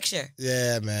find the picture.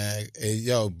 Yeah, man. Hey,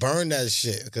 yo, burn that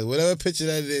shit. Because whatever picture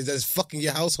that is, that's fucking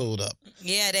your household up.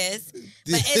 Yeah, it is.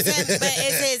 But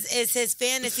it's his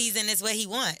fantasies and it's what he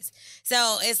wants.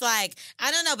 So it's like,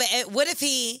 I don't know, but what if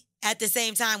he, at the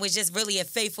same time, was just really a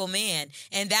faithful man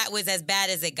and that was as bad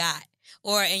as it got?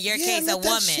 Or in your case, a woman.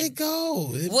 That shit go.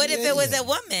 What if it was a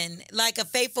woman, like a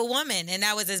faithful woman, and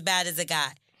that was as bad as it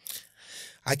got?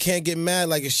 I can't get mad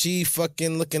like if she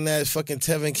fucking looking at fucking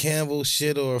Tevin Campbell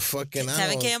shit or fucking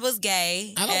Tevin Campbell's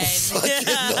gay. I don't fucking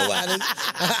know.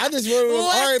 I just remember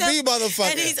R&B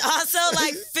motherfucker. And he's also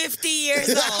like 50 years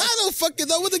old. I don't fucking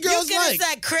know what the girls You could have like.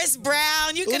 said Chris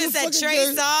Brown. You could have said Trey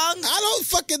girls? Songz. I don't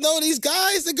fucking know these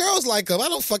guys. The girls like them. I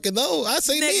don't fucking know. I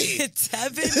say me.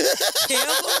 Tevin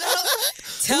Campbell, though?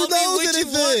 Tell me what you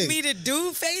want me to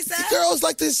do, face The ass. girls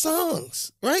like these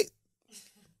songs, right?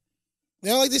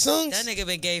 Y'all like these songs? That nigga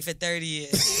been gay for 30 years.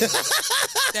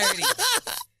 30.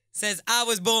 Since I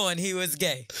was born, he was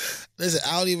gay. Listen,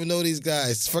 I don't even know these guys.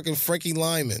 It's fucking Frankie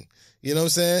Lyman. You know what I'm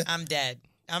saying? I'm dead.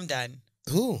 I'm done.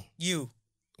 Who? You.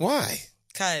 Why?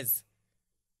 Cuz.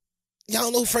 Y'all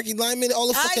don't know who Frankie Lyman? All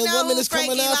the fucking I know women who is coming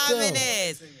Frankie after Lyman him.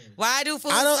 is. Why do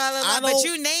fools I fall don't- in I love? But don't-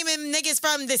 you naming niggas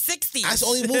from the 60s. That's the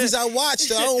only movies I watch.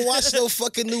 Though. I don't watch no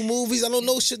fucking new movies. I don't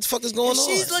know shit the fuck is going on.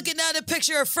 She's looking at a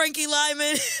picture of Frankie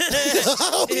Lyman.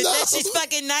 Oh, no. That she's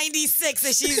fucking 96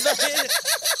 and she's fucking...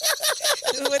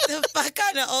 What the fuck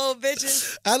kind of old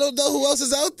bitches? I don't know who else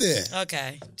is out there.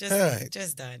 Okay. All right.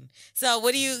 Just done. So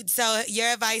so your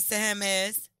advice to him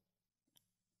is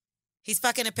he's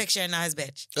fucking a picture and not his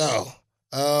bitch.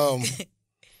 Oh.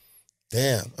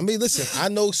 Damn. I mean, listen, I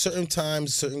know certain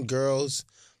times, certain girls,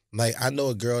 like I know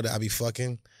a girl that I be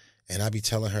fucking and I be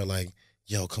telling her like,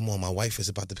 yo, come on, my wife is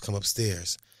about to come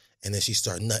upstairs. And then she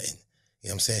start nutting. You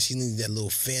know what I'm saying? She needs that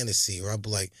little fantasy where I be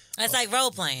like, That's like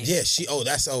role playing. yeah,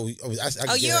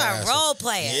 You're a role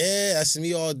player. Yeah, that's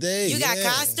me all day. You got yeah.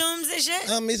 costumes and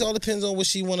shit? I mean, it all depends on what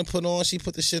she want to put on. She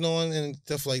put the shit on and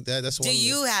stuff like that. That's Do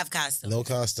you have costumes? No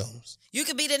costumes. You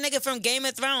could be the nigga from Game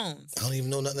of Thrones. I don't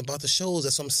even know nothing about the shows.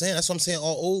 That's what I'm saying. That's what I'm saying.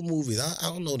 All old movies. I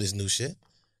don't know this new shit.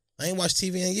 I ain't watched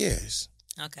TV in years.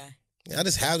 Okay. I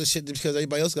just have the shit because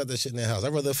everybody else got that shit in their house.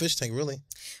 I'd rather a fish tank, really.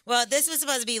 Well, this was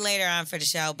supposed to be later on for the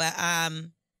show, but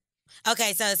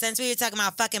okay, so since we were talking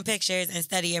about fucking pictures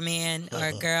instead of your man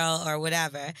or girl or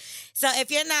whatever, so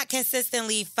if you're not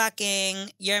consistently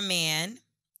fucking your man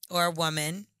or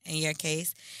woman, in your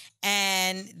case,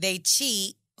 and they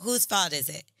cheat, whose fault is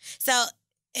it? So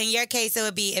in your case, it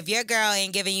would be if your girl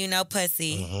ain't giving you no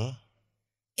pussy,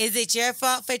 is it your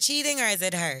fault for cheating or is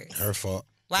it hers? Her fault.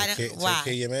 Why? Take Why?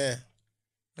 care of your man.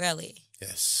 Really?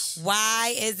 Yes.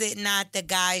 Why is it not the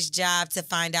guy's job to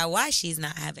find out why she's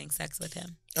not having sex with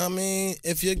him? I mean,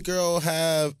 if your girl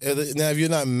if you're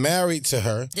not married to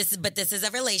her. This is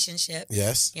a relationship.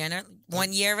 Yes. You're in a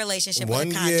 1 year relationship 1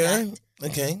 with a year. contract.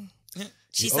 Okay.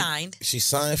 She signed. She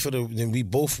signed for then we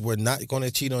both were not going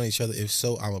to cheat on each other. If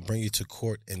so, I'm going to bring you to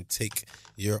court and take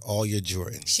all your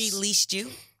Jordans. She leased you?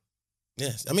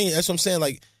 Yes. I mean, that's what I'm saying.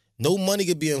 Like, no money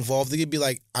could be involved. It could be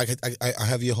like, I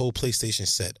have your whole PlayStation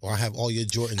set, or I have all your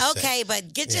Jordans set. Okay,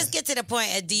 but just get to the point.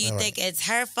 Do you think it's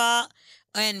her fault?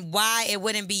 And why it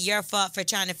wouldn't be your fault for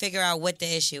trying to figure out what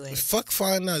the issue is? Fuck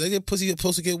find out. They get pussy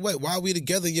supposed to get wet. Why are we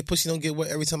together and your pussy don't get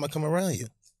wet every time I come around you?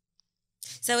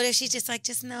 So what if she's just like,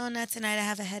 no, not tonight. I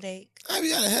have a headache. We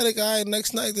got a headache. All right,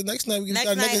 next night we Next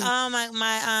got night,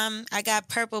 I got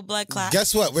purple blood clots.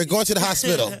 Guess what? We're going to the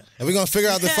hospital and we're gonna figure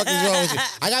out the fuck is wrong with you.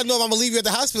 I gotta know if I'm gonna leave you at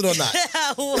the hospital or not.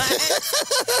 What?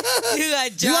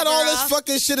 You got all this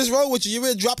fucking shit is wrong with you. You're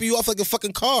really dropping you off like a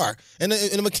fucking car in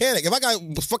a mechanic. If I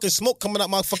got fucking smoke coming out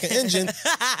my fucking engine,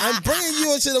 I'm bringing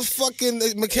you into the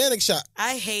fucking mechanic shop.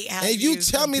 I hate how. And if you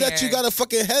tell me that you got a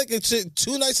fucking headache and shit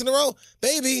 2 nights in a row,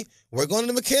 baby, we're going to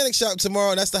the mechanic shop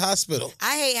tomorrow, and that's the hospital.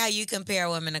 I hate how you compare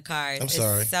women to cars. I'm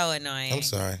sorry. It's so annoying. I'm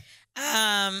sorry.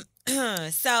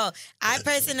 So I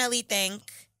personally think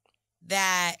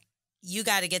that you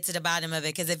got to get to the bottom of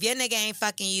it, because if your nigga ain't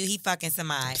fucking you, he fucking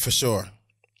somebody. For sure.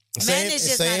 Men is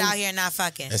just not out here not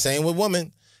fucking. And same with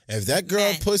women. If that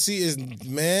girl pussy is,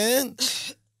 man,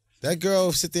 that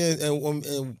girl sit there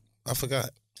and I forgot.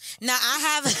 Now I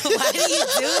have. Why do you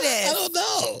do this? I don't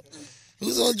know.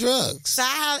 Who's on drugs? So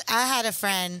I had a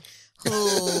friend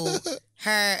who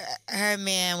her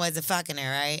man wasn't fucking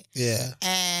her, right? Yeah.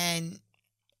 And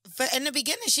in the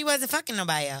beginning, she wasn't fucking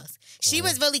nobody else. She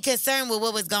was really concerned with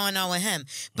what was going on with him.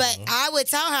 But I would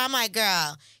tell her, I'm like,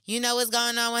 girl, you know what's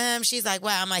going on with him? She's like,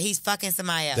 well, I'm like, he's fucking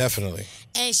somebody else. Definitely.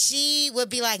 And she would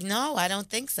be like, no, I don't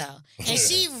think so. And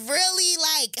she really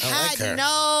had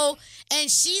her. and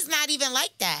she's not even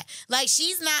like that. Like,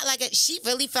 she's not like, she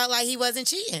really felt like he wasn't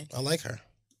cheating. I like her.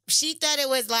 She thought it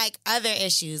was like other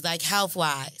issues, like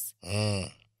health-wise.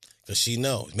 Because she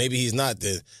knows. Maybe he's not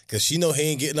there. Because she know he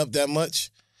ain't getting up that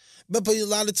much. But a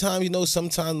lot of times,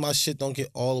 sometimes my shit don't get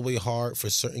all the way hard for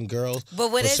certain girls.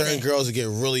 But what is certain it? girls, it get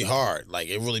really hard. Like,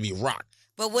 it really be rock.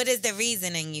 But what is the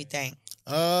reasoning, you think?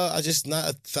 I just not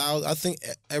 1,000. I think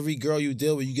every girl you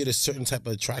deal with, you get a certain type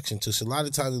of attraction to. So a lot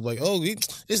of times it's like, oh,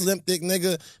 this limp dick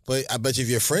nigga. But I bet you if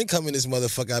your friend come in this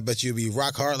motherfucker, I bet you'll be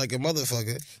rock hard like a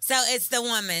motherfucker. So it's the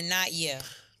woman, not you.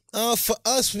 For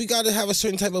us, we got to have a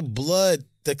certain type of blood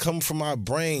that come from our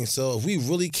brain. So if we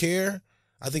really care,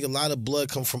 I think a lot of blood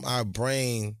comes from our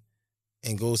brain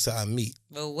and goes to our meat.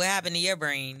 But what happened to your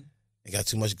brain? I got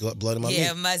too much blood in my meat.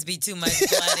 Yeah, it must be too much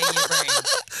blood in your brain.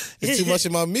 It's too much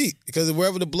in my meat because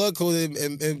wherever the blood goes,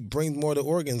 it brings more of the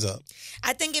organs up.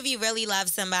 I think if you really love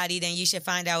somebody, then you should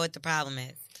find out what the problem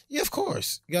is. Yeah, of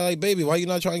course. You're like, baby, why you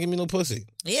not trying to give me no pussy?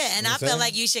 Yeah, and You know I what I'm feel saying?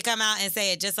 like you should come out and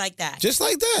say it just like that. Just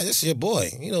like that. It's your boy.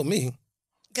 You know me.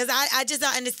 Because I just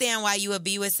don't understand why you would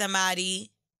be with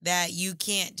somebody that you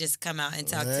can't just come out and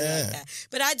talk to like that.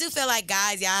 But I do feel like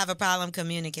guys, y'all have a problem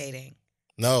communicating.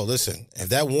 No, listen. If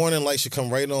that warning light should come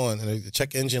right on and the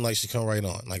check engine light should come right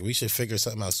on, like we should figure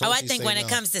something out. I think when it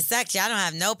comes to sex, y'all don't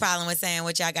have no problem with saying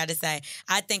what y'all got to say.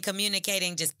 I think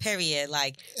communicating just period.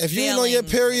 Like if you ain't on your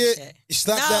period, and shit. you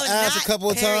slap that ass a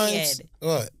couple of times. Period.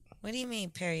 What? What do you mean,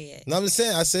 period? No, I'm just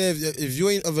saying. I said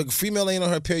if a female ain't on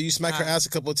her period, you smack her ass a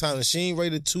couple of times and she ain't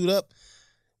ready to toot up.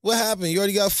 What happened? You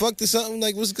already got fucked or something?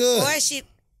 Like, what's good? Or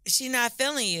she not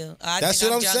feeling you. That's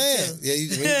what I'm saying. Too.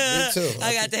 Yeah, me too.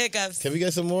 I got the hiccups. Can we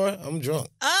get some more? I'm drunk.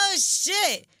 Oh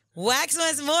shit! Wax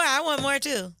wants more. I want more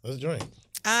too. Let's drink.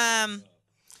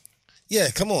 Yeah,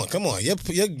 come on.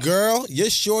 Your girl, your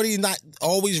shorty, not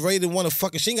always ready to want to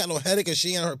fuck. She ain't got no headache, or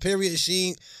she ain't on her period. She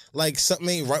ain't like something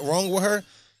ain't wrong with her.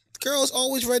 Girl's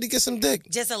always ready to get some dick.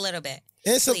 Just a little bit.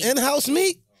 And some in-house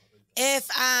meat. If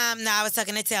no, I was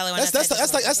talking to Taylor. When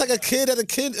That's like a kid at a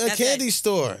candy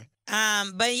store.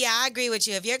 But yeah, I agree with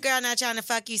you. If your girl not trying to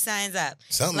fuck you, signs up.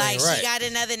 Something like ain't right. she got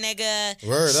another nigga.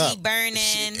 Word up. She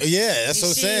burning. Yeah, that's what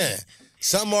I'm saying.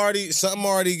 Something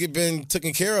already been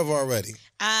taken care of already.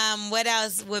 What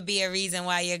else would be a reason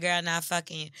why your girl not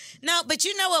fucking you? No, but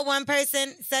you know what one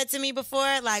person said to me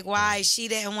before? Like why she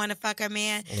didn't want to fuck her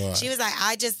man? Right. She was like,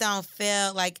 I just don't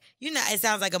feel like, you know, it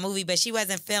sounds like a movie, but she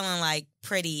wasn't feeling like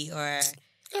pretty or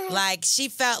like she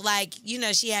felt like, you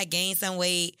know, she had gained some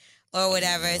weight or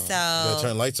whatever. So You gotta turn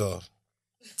the lights off.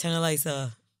 Turn the lights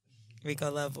off.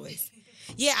 Rico Love voice.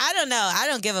 Yeah, I don't know. I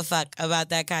don't give a fuck about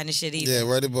that kind of shit either. Yeah,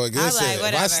 right, boy. Listen, like, if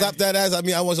whatever. I slap that ass, I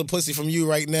mean, I want some pussy from you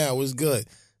right now. It was good.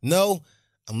 No,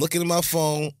 I'm looking at my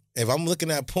phone. If I'm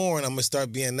looking at porn, I'm going to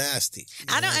start being nasty.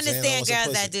 I don't understand girls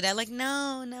pussy. that do that. Like,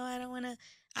 no, I don't want to.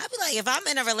 I'd be like, if I'm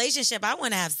in a relationship, I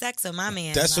want to have sex with my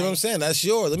man. That's like, what I'm saying. That's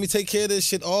yours. Let me take care of this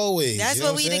shit always. That's you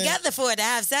know what we I'm saying? together for, to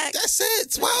have sex. That's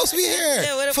it. Why else we here?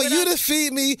 Yeah, for you to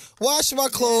feed me, wash my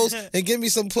clothes, and give me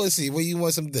some pussy when you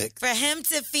want some dick. For him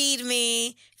to feed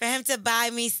me, for him to buy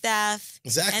me stuff.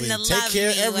 Exactly. And to Take love care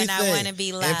of me everything. when I want to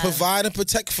be loved. And provide and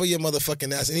protect for your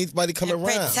motherfucking ass. Anybody come and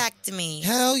around. protect me.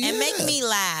 Hell yeah. And make me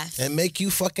laugh. And make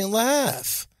you fucking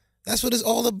laugh. That's what it's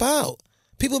all about.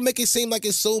 People make it seem like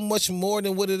it's so much more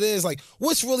than what it is. Like,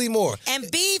 what's really more? And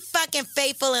be fucking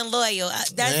faithful and loyal.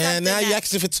 That's Man, now you're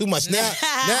asking for too much. Now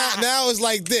it's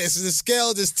like this. The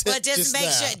scale just tipped. But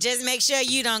just make sure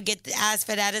you don't get asked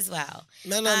for that as well.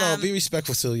 No. Be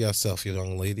respectful to yourself, you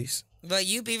young ladies. But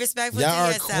you be respectful Y'all to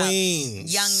are yourself.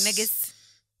 queens. Young niggas.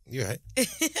 You're right.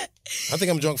 I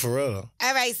think I'm drunk for real, though.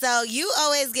 All right, so you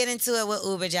always get into it with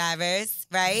Uber drivers,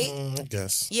 right? I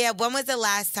guess. Yeah, when was the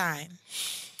last time?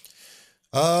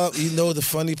 You know the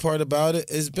funny part about it?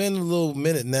 It's been a little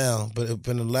minute now, but it's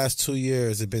been the last 2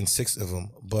 years. It's been 6 of them.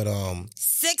 But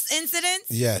 6 incidents?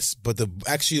 yes, but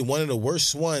actually one of the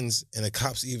worst ones, and the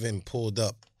cops even pulled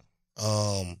up.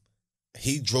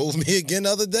 He drove me again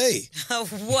the other day.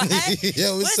 What? Yeah,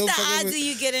 it was What's so the fucking- odds of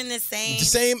you getting the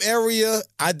same area?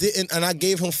 I didn't, and I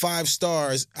gave him 5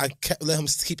 stars. I let him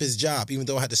keep his job, even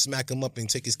though I had to smack him up and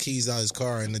take his keys out of his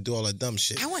car and do all that dumb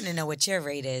shit. I want to know what your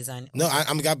rate is on. No, I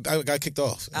got kicked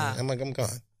off. I'm like, I'm gone.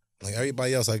 Like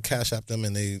everybody else, I cash app them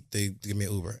and they give me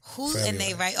an Uber. Who in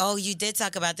they right? Oh, you did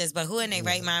talk about this, but who in their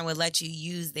right mind would let you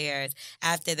use theirs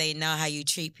after they know how you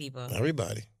treat people?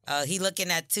 Everybody. Oh, he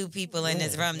looking at 2 people in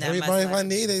his room. That Everybody, must if I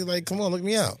need, they like, come on, look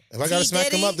me out. If I gotta smack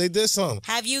them up, they did something.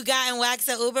 Have you gotten wax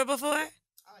at Uber before? Oh,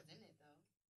 I didn't though.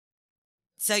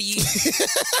 So you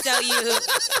governed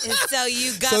So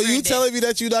you it. telling me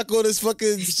that you're not going to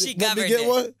fucking She let me governed get it.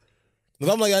 one? If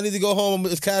I'm like, I need to go home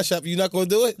with this cash app, you not going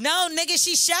to do it? No, nigga,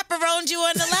 she chaperoned you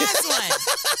on the last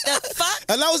one. The fuck?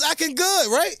 And I was acting good,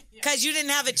 right? Because you didn't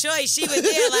have a choice. She was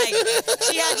there like,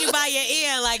 she had you by your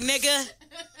ear like, nigga,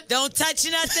 don't touch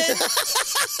nothing.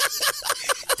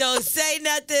 Don't say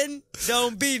nothing.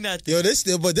 Don't be nothing. Yo,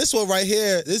 this one right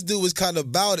here, this dude was kind of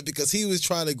about it because he was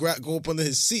trying to go up under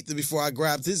his seat before I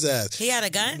grabbed his ass. He had a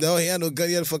gun? No, he had no gun.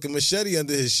 He had a fucking machete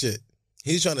under his shit.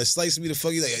 He's trying to slice me the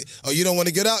fuck. He's like, oh, you don't want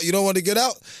to get out? You don't want to get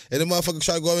out? And the motherfucker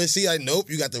try to go over and see.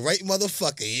 Nope, you got the right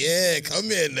motherfucker. Yeah, come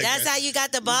in, nigga. That's how you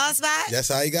got the ball spot? That's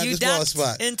how he got you this ball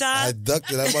spot. In time? I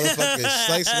ducked it. That motherfucker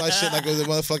sliced my shit like it was a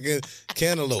motherfucking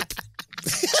cantaloupe.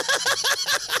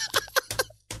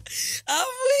 I'm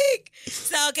weak.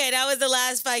 So, okay, that was the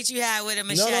last fight you had with a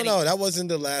machete. No. That wasn't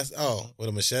the last. Oh, with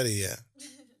a machete, yeah.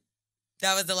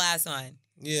 That was the last one.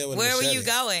 Yeah, with Where a were machete. you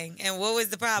going, and what was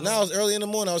the problem? No, it was early in the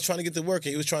morning. I was trying to get to work,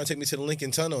 and he was trying to take me to the Lincoln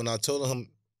Tunnel, and I told him,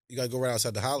 you got to go right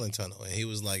outside the Holland Tunnel. And he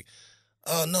was like,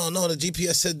 oh, no, the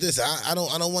GPS said this. I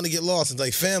don't want to get lost. It's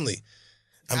like, family,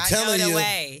 I'm telling you,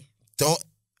 way.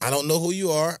 I don't know who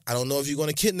you are. I don't know if you're going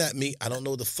to kidnap me. I don't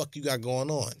know what the fuck you got going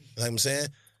on. You know what I'm saying?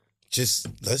 Just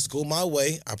let's go my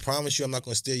way. I promise you I'm not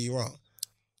going to steer you wrong.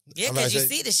 Yeah, because you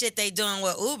see the shit they doing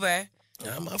with Uber.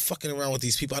 I'm not fucking around with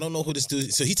these people. I don't know who this dude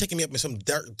is. So he taking me up in some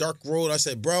dark road. I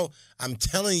said, bro, I'm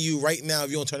telling you right now, if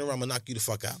you don't turn around, I'm going to knock you the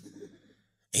fuck out. And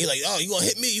he like, oh, you going to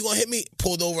hit me? You going to hit me?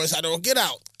 Pulled over and said, don't get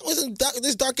out. I was in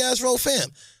this dark-ass road, fam.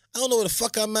 I don't know where the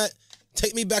fuck I'm at.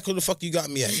 Take me back where the fuck you got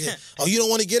me at. Yeah. Oh, you don't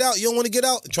want to get out? You don't want to get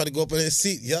out? Try to go up in his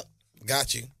seat. Yep,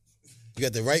 got you. You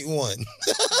got the right one.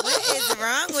 What is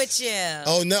wrong with you?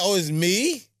 Oh, no, it's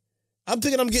me? I'm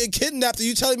thinking I'm getting kidnapped. Are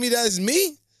you telling me that it's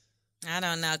me? I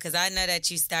don't know, because I know that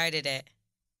you started it.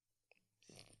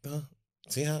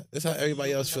 See how? That's how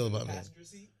everybody else feel about me.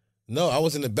 No, I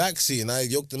was in the back seat, and I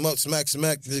yoked him up, smack,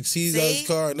 the keys out of his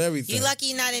car and everything. You lucky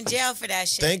you're not in jail for that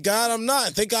shit. Thank God I'm not.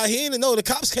 Thank God he ain't. No, the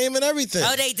cops came and everything.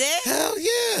 Oh, they did? Hell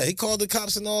yeah. He called the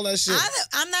cops and all that shit.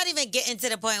 I'm not even getting to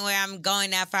the point where I'm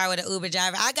going that far with an Uber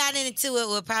driver. I got into it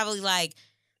with probably like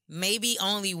maybe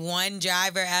only one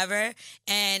driver ever,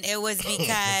 and it was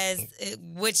because,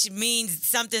 which means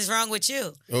something's wrong with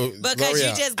you. Oh, because L'Oreal,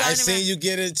 you just going I seen you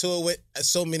get into it with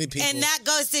so many people. And that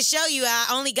goes to show you, I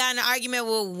only got in an argument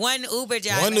with one Uber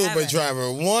driver. One Uber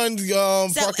driver, one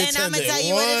park attendant, and I'm gonna tell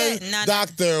you one what it is. No.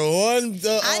 doctor, one.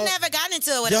 I never got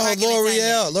into it with a parking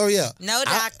attendant. L'Oreal. No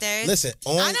doctors. Listen,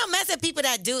 I don't mess with people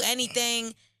that do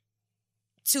anything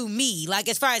to me. Like,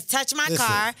 as far as touch my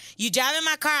car, you driving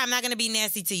my car, I'm not going to be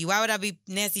nasty to you. Why would I be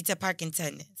nasty to park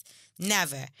attendants?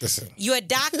 Never. Listen. You a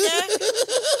doctor?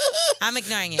 I'm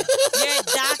ignoring it. You're a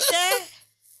doctor,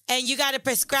 and you got to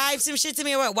prescribe some shit to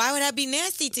me or what? Why would I be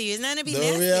nasty to you? It's not to be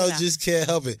nasty L'Oreal about. just can't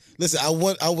help it. Listen, I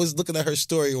was looking at her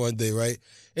story one day, right?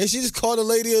 And she just called a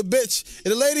lady a bitch.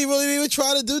 And the lady really didn't even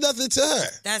try to do nothing to her.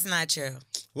 That's not true.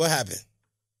 What happened?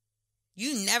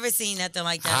 You never seen nothing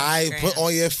like that. I put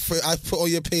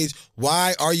on your page,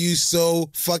 why are you so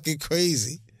fucking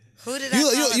crazy? Who did I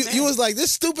call you was like,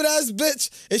 this stupid ass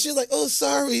bitch. And she was like, oh,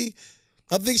 sorry.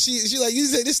 I think she like, you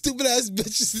said this stupid ass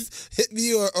bitch hit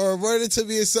me or run into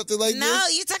me or something like this. No,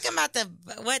 you talking about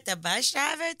the bus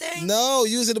driver thing? No,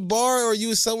 you was in a bar or you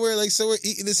was somewhere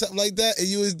eating or something like that, and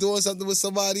you was doing something with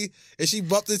somebody and she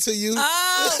bumped into you.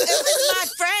 Oh, it was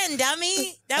my friend,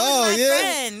 dummy. That was my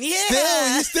friend.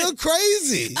 Yeah. You're still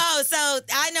crazy. Oh, so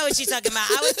I know what you're talking about.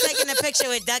 I was taking a picture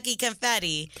with Ducky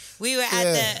Confetti. We were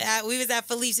at we was at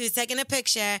Philippe's. We was taking a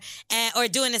picture or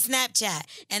doing a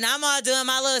Snapchat, and I'm all doing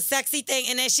my little sexy thing,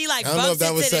 and then she like bumps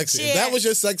into the chair. That was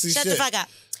your sexy shit. Shut the fuck up.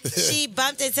 She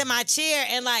bumped into my chair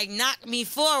and like knocked me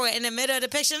forward in the middle of the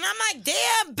picture. And I'm like,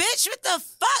 damn, bitch, what the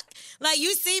fuck? Like,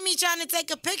 you see me trying to take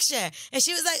a picture. And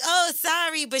she was like, oh,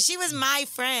 sorry. But she was my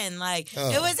friend. Like,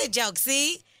 it was a joke.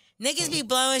 See? Niggas be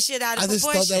blowing shit out of proportion.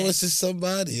 I just thought that was just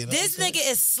somebody. You know this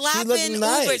nigga is slapping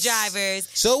Uber drivers.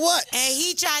 So what? And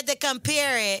he tried to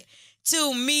compare it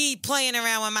to me playing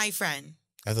around with my friend.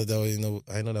 I thought that was,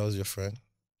 I know that was your friend.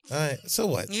 All right, so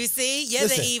what? You see? You're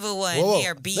the evil one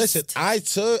here, beast. Listen, I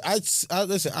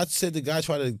said the guy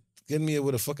tried to get me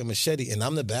with a fucking machete and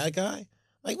I'm the bad guy?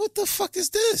 Like, what the fuck is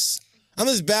this? I'm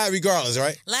just bad regardless,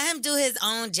 right? Let him do his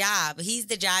own job. He's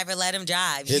the driver. Let him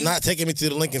drive. He's not taking me to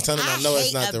the Lincoln Tunnel. I know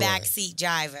it's not the right. I hate a backseat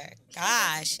driver.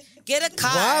 Gosh. Get a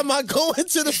car. Why am I going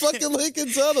to the fucking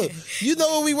Lincoln Tunnel? You know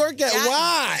where we work at.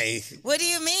 Why? What do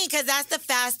you mean? Because that's the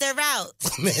faster route.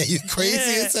 Man, you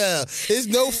crazy as hell. There's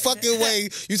no fucking way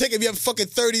you taking me up fucking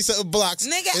 30-something blocks.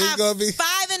 Nigga, at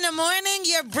 5 in the morning,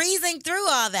 you're breezing through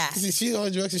all that. She's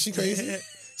on drugs. Is she crazy?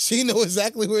 She know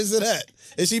exactly where's it at.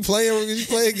 Is she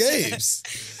playing games?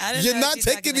 You're not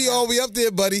taking me all the way up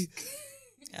there, buddy.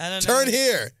 I don't know. Turn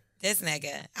here. This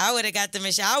nigga. I would have got the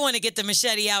machete. I want to get the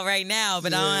machete out right now,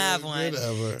 but I don't have one.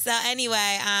 Whatever. So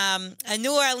anyway, a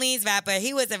New Orleans rapper,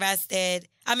 he was arrested.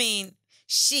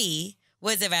 She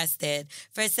was arrested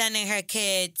for sending her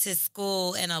kid to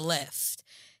school in a Lyft.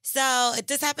 So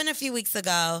this happened a few weeks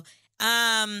ago.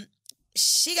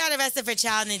 She got arrested for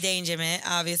child endangerment,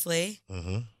 obviously.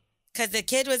 Mm-hmm. Because the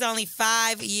kid was only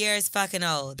 5 years fucking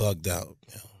old. Bugged out.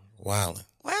 Wildin'.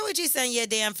 Why would you send your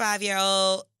damn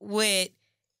 5-year-old with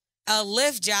a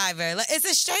Lyft driver? Like, it's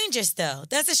a stranger still.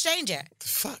 That's a stranger. The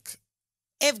fuck?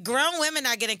 If grown women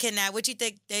are getting kidnapped, what you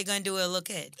think they're going to do with a little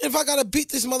kid? If I gotta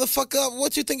beat this motherfucker up,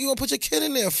 what you think you gonna put your kid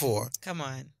in there for? Come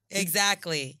on.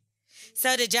 Exactly.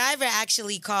 So the driver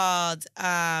actually called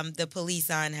the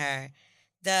police on her.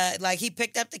 He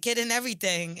picked up the kid and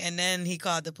everything, and then he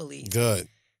called the police. Good.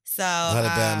 So Not a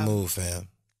bad move, fam.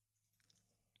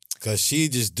 Because she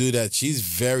just do that. She's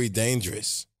very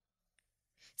dangerous.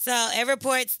 So it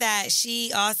reports that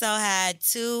she also had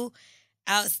 2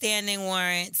 outstanding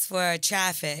warrants for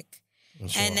traffic. Sure.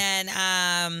 And then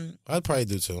I'd probably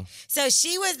do too. so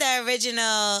she was the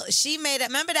original. She made it.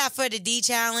 Remember that for the D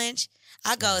challenge?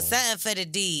 I go something for the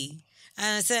D.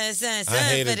 Something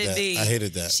for the D. I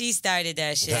hated that. She started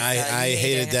that shit. I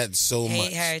hated that so much.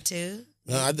 Hate her too.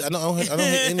 No, I don't hate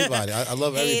anybody. I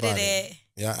love Hated everybody. it.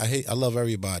 Yeah, I love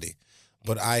everybody.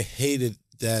 But I hated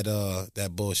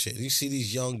that bullshit. You see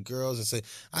these young girls and say,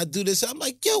 I do this. I'm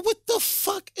like, yo, what the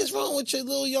fuck is wrong with your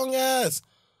little young ass?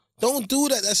 Don't do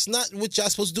that. That's not what y'all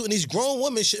supposed to do. And these grown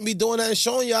women shouldn't be doing that and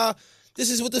showing y'all this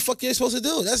is what the fuck you're supposed to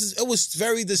do. It was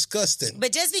very disgusting.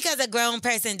 But just because a grown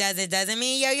person does it doesn't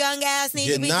mean your young ass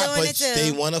needs to be doing it too.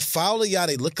 They want to follow y'all.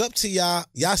 They look up to y'all.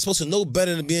 Y'all supposed to know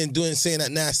better than saying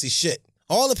that nasty shit.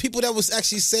 All the people that was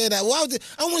actually saying that, I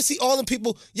want to see all the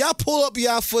people. Y'all pull up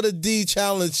y'all for the D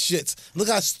challenge shits. Look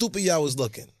how stupid y'all was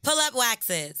looking. Pull up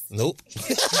waxes. Nope.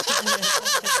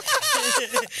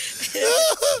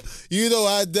 You know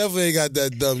I definitely ain't got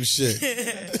that dumb shit.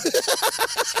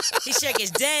 He shook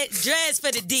his dreads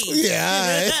for the D. Yeah, all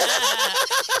right.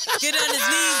 Get on his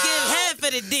knees, give head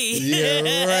for the D.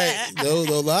 Yeah, right. No,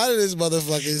 a lot of these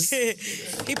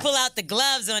motherfuckers. He pull out the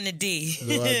gloves on the D.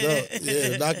 No, I don't.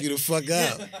 Yeah, knock you the fuck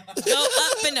out. Go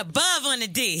up and above on the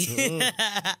D. Mm-hmm.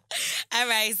 All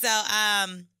right,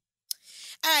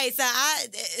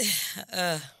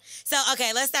 so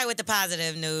okay, let's start with the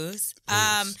positive news.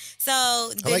 I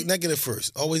like negative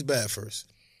first. Always bad first.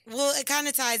 Well, it kind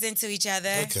of ties into each other.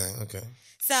 Okay.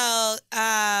 So,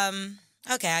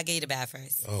 okay, I'll get you the bad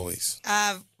first. Always.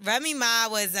 Remy Ma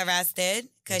was arrested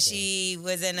because she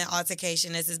was in an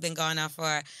altercation. This has been going on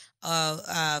for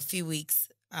a few weeks.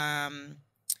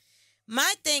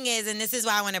 My thing is, and this is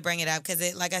why I want to bring it up,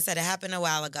 because like I said, it happened a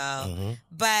while ago,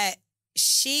 but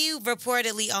she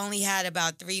reportedly only had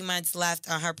about 3 months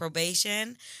left on her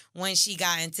probation when she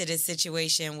got into this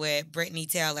situation with Brittany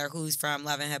Taylor, who's from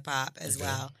Love and Hip Hop as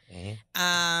well.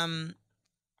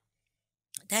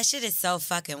 That shit is so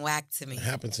fucking whack to me. It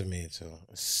happened to me too.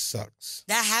 It sucks.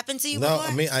 That happened to you No,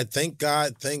 before? I mean, I thank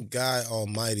God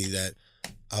Almighty that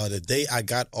the day I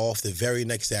got off, the very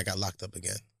next day I got locked up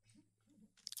again.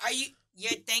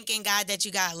 You're thanking God that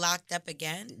you got locked up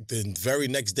again? The very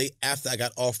next day after I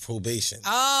got off probation.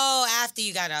 Oh, after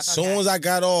you got off. As soon as I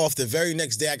got off, the very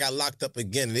next day I got locked up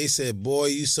again. And they said, boy,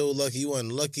 you so lucky. You one of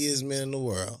the luckiest men in the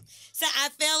world. So I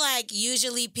feel like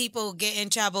usually people get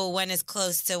in trouble when it's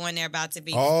close to when they're about to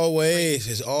be Always.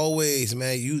 It's always,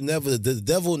 man. The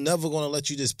devil never going to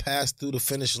let you just pass through the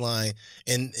finish line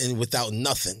and without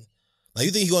nothing. Like,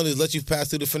 you think he's going to let you pass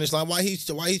through the finish line? Why he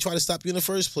try to stop you in the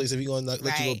first place if he's going to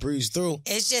let you go breeze through?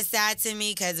 It's just sad to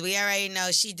me because we already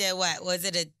know she did what? Was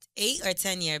it an 8 or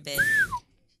 10-year bid?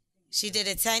 She did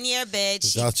a 10-year bid.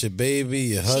 Without your baby,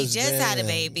 your husband. She just had a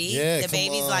baby. Yeah, the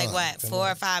baby's like what,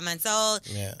 4 or 5 months old.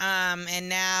 Yeah. And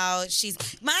now she's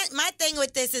my thing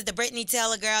with this is the Brittany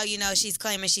Taylor girl. You know, she's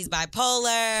claiming she's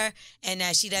bipolar and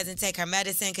that she doesn't take her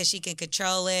medicine because she can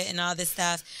control it and all this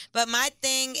stuff. But my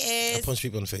thing is, I punch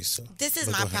people in the face too. This is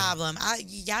my problem.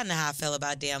 Y'all know how I feel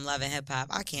about damn Love and Hip Hop.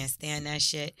 I can't stand that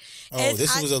shit. Oh,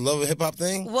 this was a Love and Hip Hop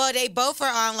thing? Well, they both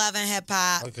are on Love and Hip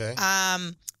Hop. Okay.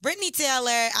 Brittany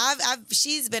Taylor,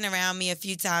 she's been around me a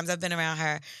few times. I've been around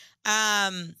her.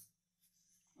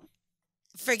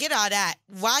 Forget all that.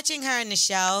 Watching her in the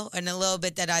show, and a little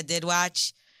bit that I did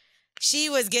watch, she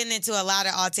was getting into a lot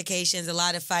of altercations, a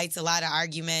lot of fights, a lot of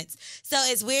arguments. So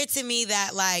it's weird to me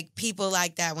that, like, people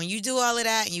like that, when you do all of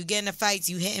that and you get into fights,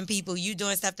 you hitting people, you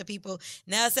doing stuff to people,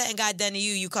 now something got done to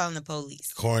you, you calling the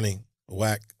police. Corny,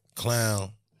 whack,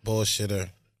 clown,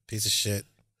 bullshitter, piece of shit.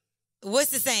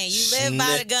 What's the saying? You live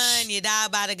by the gun, you die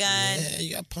by the gun. Yeah,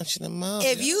 you got punched in the mouth.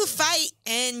 If you fight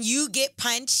and you get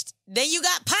punched, then you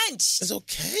got punched. It's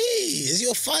okay. Is you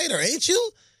a fighter, ain't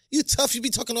you? You tough. You be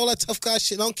talking all that tough guy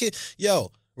shit. I don't care.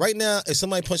 Yo, right now, if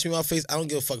somebody punch me in my face, I don't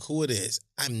give a fuck who it is.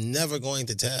 I'm never going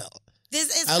to tell.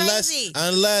 This is crazy.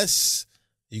 Unless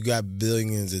you got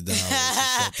billions of dollars or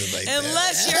something like that.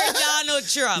 Unless you're Donald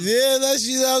Trump. Yeah, unless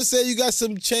you know what I'm saying, you got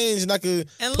some change and I could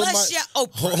Unless you're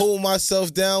Oprah. hold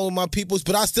myself down with my peoples,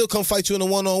 but I still come fight you in a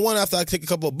one-on-one after I take a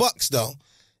couple of bucks, though.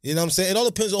 You know what I'm saying? It all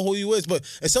depends on who you is. But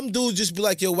if some dude just be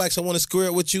like, yo, Wax, I want to square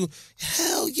it with you,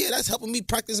 hell yeah, that's helping me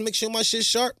practice and make sure my shit's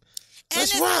sharp.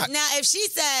 Let's rock. Now, if she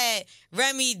said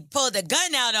Remy pulled a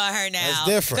gun out on her now, that's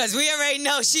different. Because we already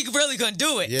know she really gonna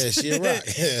do it. Yeah, she a rock.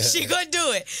 Yeah. She gonna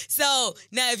do it. So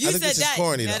now, if you said that,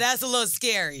 corny, now though. that's a little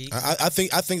scary. I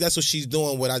think that's what she's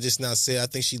doing. What I just now said. I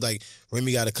think she like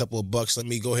Remy got a couple of bucks. Let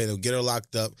me go ahead and get her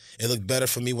locked up. It look better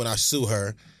for me when I sue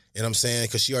her. You know what I'm saying?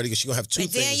 Because she gonna have two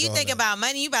but things. Then you think about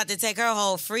money, you about to take her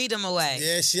whole freedom away.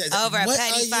 Yeah, she over a petty What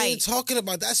are you fight. talking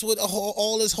about? That's what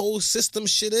all this whole system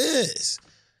shit is.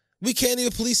 We can't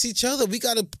even police each other. We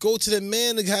gotta go to the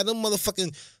man to have them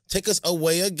motherfucking take us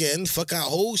away again, fuck our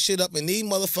whole shit up, and these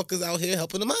motherfuckers out here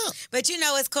helping them out. But you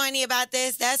know what's corny about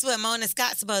this? That's what Mona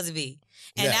Scott's supposed to be.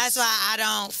 And Yes. that's why I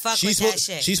don't fuck with that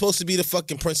shit. She's supposed to be the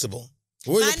fucking principal.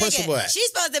 Where's My the principal nigga, at? she's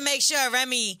supposed to make sure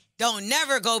Remy don't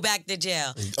never go back to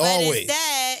jail. Always. But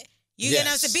instead, you get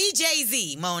them Yes. to be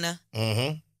Jay-Z, Mona.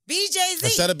 Mm-hmm. Be Jay-Z.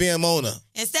 Instead of being Mona.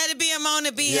 Instead of being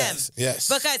Mona, be Yes, him. yes.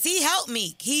 Because he helped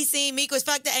Meek. He seen Meek was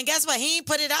fucked up. And guess what? He ain't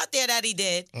put it out there that he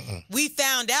did. We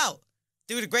found out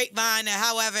through the grapevine or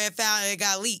however it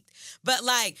got leaked. But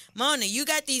like, Mona, you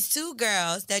got these two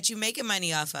girls that you making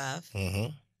money off of.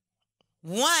 Mm-hmm.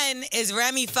 One is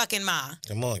Remy fucking Ma.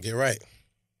 Come on, get right.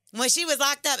 When she was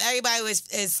locked up, everybody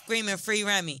is screaming free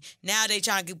Remy. Now they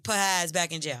trying to put her ass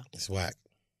back in jail. It's whack.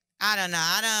 I don't know.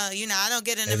 I don't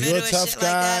get in the If middle you're a of tough shit guy,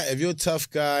 like that. if you're a tough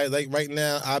guy, like right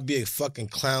now, I'd be a fucking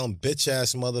clown, bitch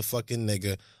ass motherfucking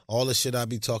nigga. All the shit I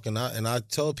be talking out, and I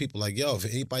tell people like, yo, if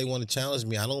anybody want to challenge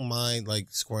me, I don't mind like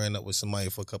squaring up with somebody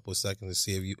for a couple of seconds to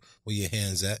see if you where your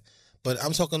hands at. But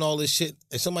I'm talking all this shit.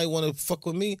 If somebody want to fuck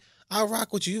with me, I'll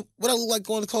rock with you. What I look like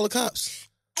going to call the cops?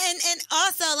 And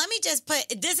also, let me just put,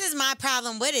 this is my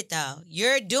problem with it, though.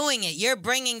 You're doing it. You're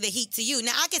bringing the heat to you.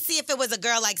 Now, I could see if it was a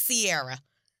girl like Sierra,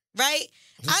 right?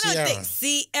 I don't Sierra? think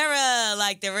Sierra,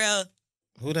 like the real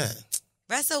Who that?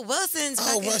 Russell Wilson's Oh,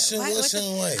 fucking Russell wife.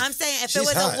 Wilson wife. I'm saying if She's it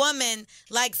was hot. a woman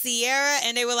like Sierra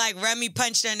and they were like, Remy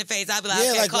punched her in the face, I'd be like,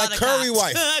 Yeah, okay, call like the Curry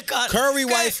cops. wife. Curry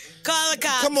wife. Call the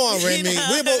cops. Come on, Remy.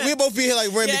 You know? We both be here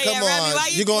like Remy. Yeah, come yeah, on, Remy, why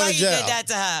you going why to jail? You did that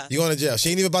to her? You going to jail?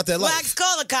 She ain't even about that life. Wax,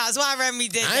 call the cops. Why Remy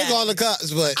did that? I ain't calling the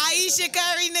cops, but Aisha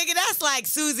Curry, nigga, that's like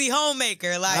Susie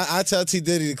Homemaker. Like, I tell T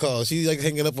Diddy to call. She like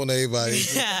hanging up on everybody.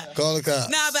 Call the cops.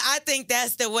 nah, but I think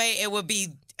that's the way it would be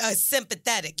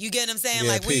sympathetic. You get what I'm saying?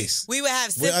 Yeah, like peace. we would have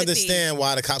We sympathy. understand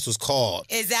why the cops was called.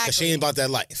 'Cause Exactly. she ain't about that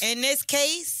life. In this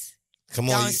case, Come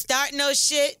on, don't start no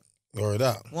shit. word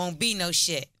up. Won't be no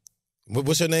shit.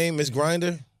 What's her name? Miss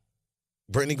Grinder?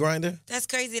 Brittany Grinder? That's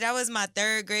crazy. That was my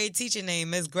third grade teacher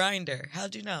name, Miss Grinder.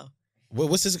 How'd you know?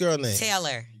 What's this girl name?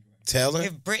 Taylor. Taylor?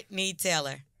 If Brittany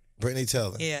Taylor. Brittany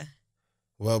Taylor. Yeah.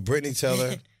 Well, Brittany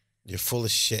Taylor, you're full of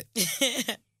shit.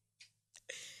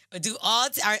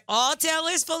 Are all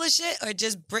Taylors full of shit or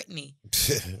just Brittany?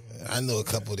 I know a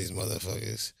couple of these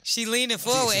motherfuckers. She leaning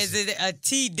forward. Is it a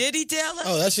T Diddy Taylor?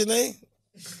 Oh, that's your name?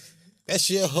 That's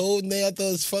your whole name? I thought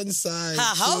it was fun side. Her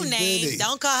whole T. name. Diddy.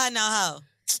 Don't call her no hoe.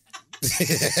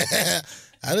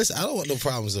 I don't want no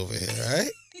problems over here, all right?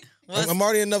 What's- I'm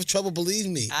already in enough trouble, believe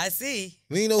me. I see.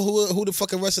 We ain't know who the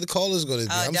fucking rest of the callers going to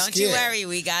be. Oh, I'm don't scared. you worry.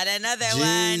 We got another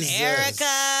one. Jesus.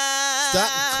 Erica.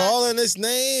 Stop calling this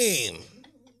name.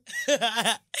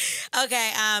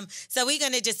 Okay, so we're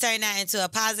going to just turn that into a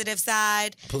positive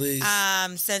side. Please.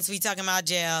 Since we talking about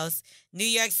jails. New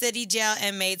York City jail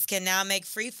inmates can now make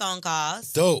free phone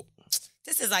calls. Dope.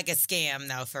 This is like a scam,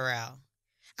 though, for real.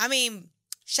 I mean,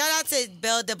 shout out to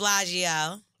Bill de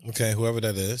Blasio, Okay, whoever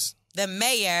that is. the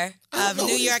mayor I don't of know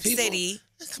New who these York people- City.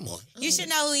 Come on. You should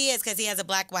know who he is because he has a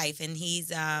black wife and he's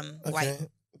white.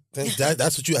 Then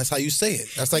that's how you say it.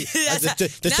 That's like That's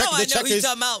the how- now I know who you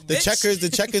talking about, the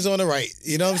bitch. checkers on the right.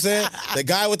 You know what I'm saying? The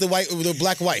guy with the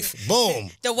black wife. Boom.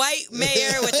 The white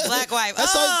mayor with the black wife.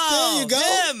 That's there you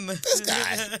go. Him. This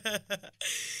guy.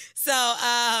 So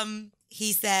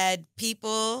he said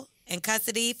people in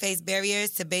custody face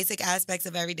barriers to basic aspects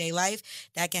of everyday life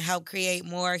that can help create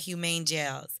more humane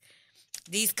jails.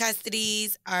 These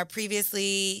custodies are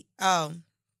previously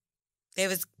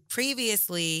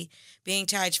being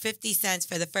charged 50 cents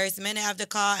for the first minute of the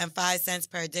call and 5 cents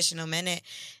per additional minute.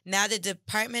 Now the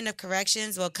Department of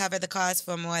Corrections will cover the cost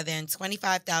for more than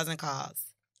 25,000 calls.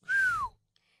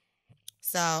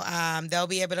 So they'll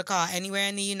be able to call anywhere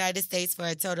in the United States for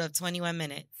a total of 21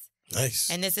 minutes. Nice.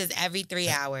 And this is every 3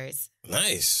 hours.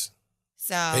 Nice.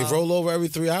 So They roll over every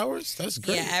 3 hours? That's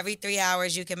great. Yeah, every 3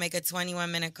 hours you can make a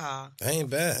 21-minute call. That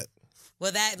ain't bad.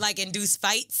 Will that like induce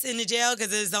fights in the jail because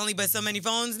there's only but so many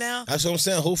phones now? That's what I'm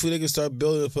saying. Hopefully they can start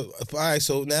building up. All right,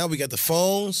 so now we got the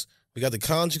phones, we got the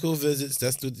conjugal visits.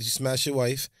 That's what you smash your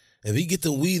wife. If we get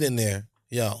the weed in there,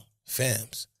 yo,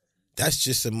 fams, that's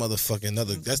just a motherfucking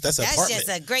another. That's apartment. Just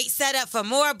a great setup for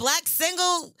more black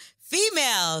single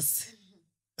females.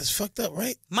 That's fucked up,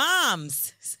 right?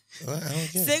 Moms. I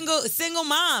don't get it. Single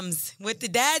moms with the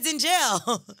dads in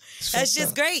jail. That's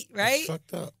just great, right? It's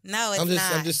fucked up. No, it's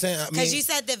not. I'm just saying. Because you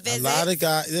said the visit. A lot of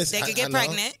guys. They could get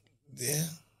pregnant. Yeah.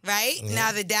 Right? Yeah.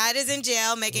 Now the dad is in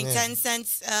jail making 10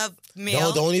 cents a meal.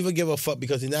 No, don't even give a fuck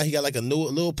because now he got like a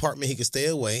little apartment he can stay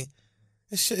away.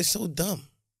 This shit is so dumb.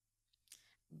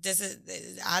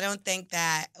 I don't think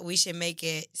that we should make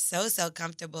it so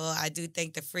comfortable. I do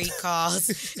think the free calls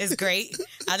is great.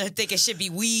 I don't think it should be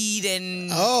weed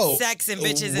and sex and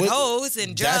bitches and hoes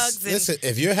and drugs. Listen,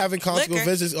 if you're having conjugal liquor.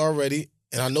 visits already,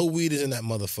 and I know weed is in that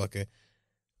motherfucker,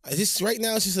 right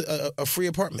now it's just a free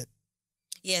apartment.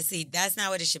 Yeah, see, that's not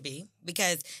what it should be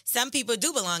because some people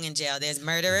do belong in jail. There's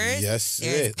murderers. Yes, it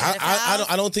is.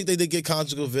 I don't think they get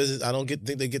conjugal visits. I don't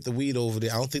think they get the weed over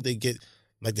there. I don't think they get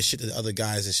like the shit that the other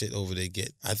guys and shit over there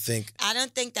get. I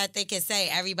don't think that they can say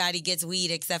everybody gets weed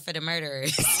except for the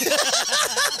murderers.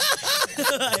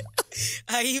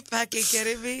 Are you fucking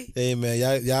kidding me? Hey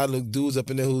man, y'all look dudes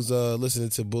up in there who's listening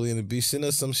to Bully and the Beast. Send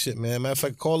us some shit, man. Matter of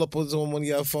fact, call up on one of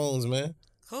y'all phones, man.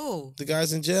 Who? The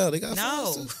guys in jail. They got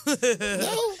phones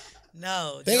too.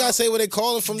 No. They gotta say where they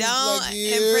calling from. Don't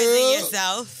imprison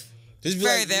yourself. Just be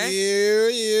further. Like,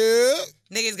 yeah.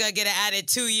 Niggas gonna get an added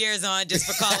 2 years on just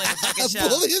for calling the fucking show.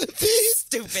 Bully and the Beast.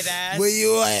 Stupid ass. Where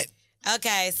you at?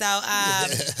 Okay, so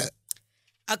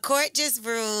a court just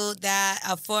ruled that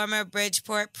a former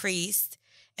Bridgeport priest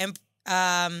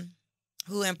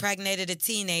who impregnated a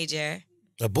teenager.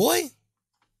 A boy?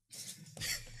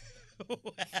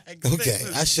 Okay,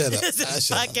 I shut up. This is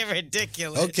fucking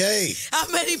ridiculous. Okay. How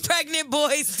many pregnant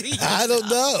boys do you I don't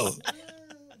know.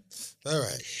 All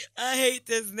right. I hate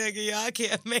this nigga, y'all. I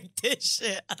can't make this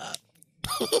shit up.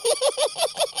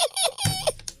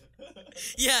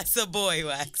 Yes, a boy,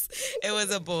 Wax. It was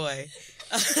a boy.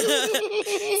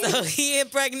 So he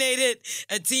impregnated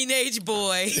a teenage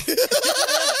boy.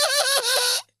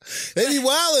 They be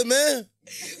wildin', man.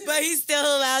 But he's still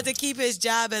allowed to keep his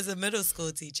job as a middle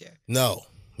school teacher. No,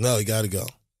 he gotta go.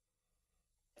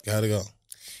 Gotta go.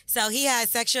 So he had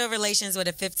sexual relations with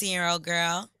a 15-year-old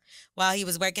girl while he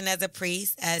was working as a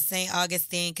priest at St.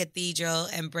 Augustine Cathedral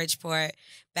in Bridgeport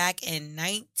back in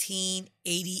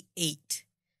 1988.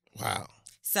 Wow.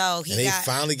 So they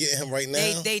finally getting him right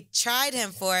now? They tried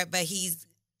him for it, but he's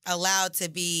allowed to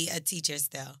be a teacher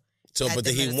still. So, but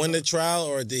did he win the trial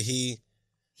or did he...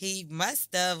 He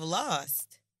must have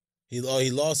lost. He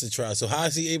lost the trial. So how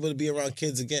is he able to be around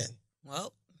kids again?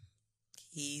 Well,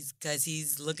 because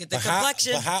he's look at the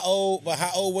complexion. But how old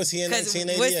was he in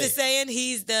 1988? What's the saying?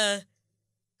 He's the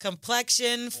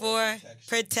complexion for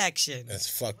protection. That's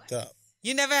fucked up.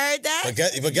 You never heard that?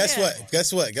 But guess what?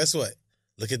 Guess what?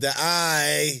 Look at that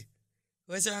eye.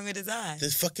 What's wrong with his eye? The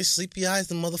fucking sleepy eyes,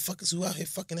 the motherfuckers who out here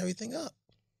fucking everything up.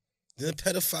 The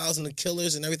pedophiles and the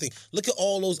killers and everything. Look at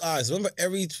all those eyes. Remember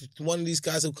every one of these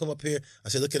guys who come up here, I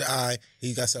said, look at the eye.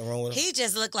 He got something wrong with him. He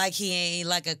just looked like he ain't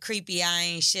like a creepy eye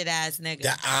ain't shit ass nigga.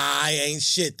 The eye ain't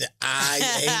shit. The eye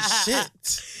ain't shit.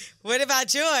 What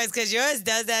about yours? Because yours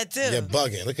does that too. You're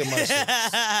bugging. Look at my shit.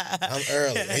 I'm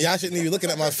early. And y'all shouldn't even be looking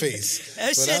at my face.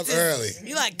 But I'm early.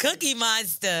 You like Cookie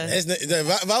Monster.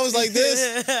 If I was like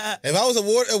this, if I was a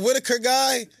Whitaker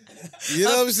guy, you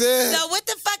know what I'm saying? So what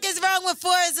the fuck is wrong with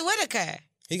Forrest Whitaker?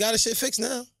 He got his shit fixed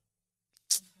now.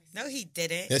 No, he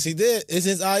didn't. Yes, he did. Is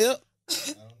his eye up?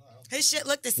 His shit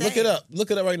looked the same. Look it up. Look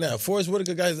it up right now. Forrest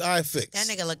Whitaker got his eye fixed. That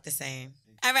nigga looked the same.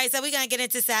 All right, so we're going to get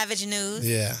into savage news.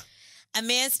 Yeah. A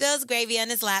man spills gravy on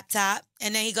his laptop,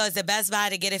 and then he goes to Best Buy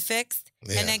to get it fixed,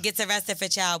 and then gets arrested for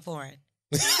child porn.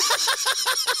 The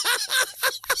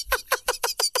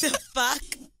fuck?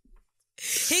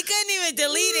 He couldn't even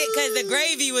delete it because the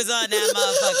gravy was on that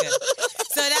motherfucker.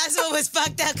 So that's what was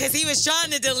fucked up because he was trying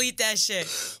to delete that shit.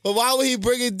 But why would he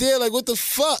bring it there? Like, what the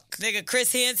fuck? Nigga,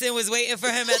 Chris Hansen was waiting for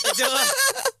him at the door.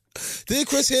 Did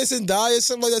Chris Hansen die or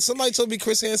something like that? Somebody told me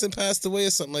Chris Hansen passed away or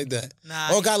something like that.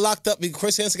 Nah. Or got locked up.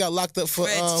 Chris Hansen got locked up for...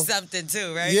 something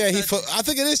too, right? Yeah, I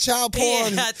think it is child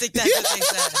porn. Yeah, I think that's what they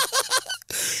said.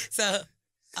 So...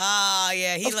 Oh,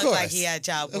 yeah, he looked like he had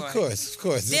child porn. Of course.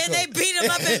 Then they beat him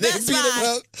up in Best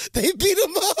Buy. They beat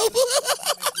him up.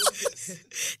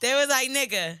 They was like,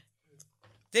 nigga,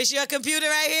 this your computer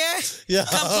right here? Yeah.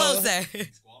 Come closer.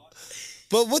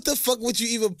 But what the fuck would you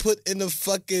even put in the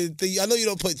fucking thing? I know you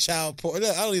don't put child porn.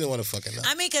 I don't even want to fucking know.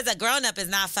 I mean, because a grown-up is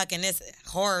not fucking this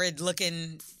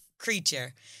horrid-looking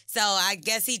creature. So I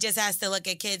guess he just has to look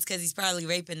at kids because he's probably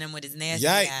raping them with his nasty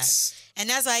ass. And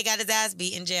that's why he got his ass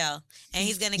beat in jail. And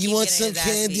he's going to keep You want getting some his ass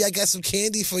candy? beat. I got some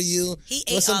candy for you. He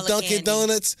Want ate some all the Dunkin' candy.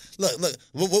 Donuts? Look.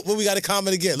 What we got to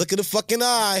comment again? Look at the fucking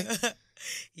eye.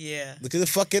 Yeah. Look at the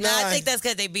fucking eye. I think that's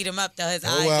because they beat him up, though. His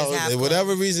eye well, just half whatever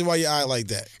closed. reason why your eye like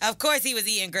that. Of course he was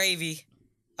eating gravy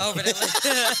over the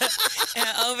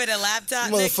over the laptop.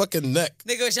 Motherfucking neck.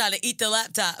 Nigga was trying to eat the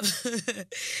laptop.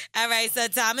 All right, so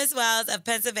Thomas Wells of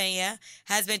Pennsylvania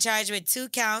has been charged with 2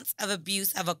 counts of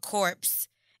abuse of a corpse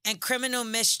and criminal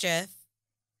mischief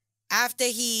after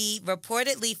he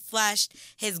reportedly flushed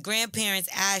his grandparents'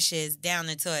 ashes down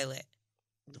the toilet.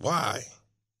 Why?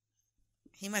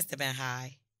 He must have been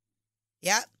high.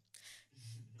 Yep.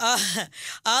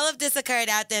 All of this occurred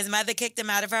after his mother kicked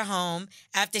him out of her home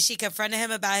after she confronted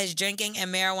him about his drinking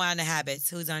and marijuana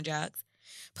habits. Who's on drugs?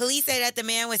 Police say that the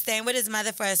man was staying with his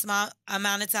mother for a small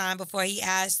amount of time before she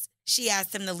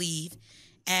asked him to leave,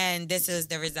 and this was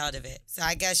the result of it. So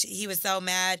I guess he was so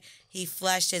mad he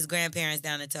flushed his grandparents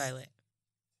down the toilet.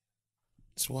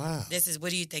 It's wild. What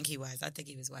do you think he was? I think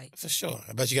he was white. For sure.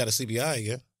 I bet you got a sleepy eye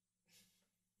again.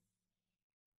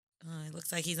 Oh, it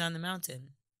looks like he's on the mountain.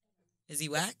 Is he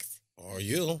wax? Or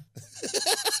you.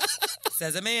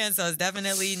 Says a man, so it's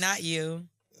definitely not you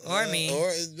or me. Or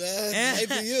it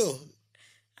might be you.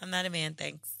 I'm not a man,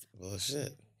 thanks. Well,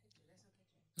 shit.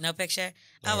 No picture?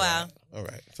 Oh, wow. All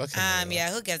right. Fuck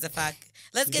Yeah, who gives a fuck?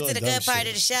 Let's You get to doing the good dumb part shit.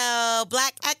 of the show.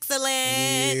 Black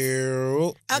excellence.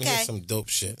 Yeah. Okay. Some dope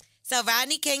shit. So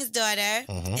Rodney King's daughter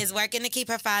is working to keep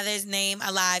her father's name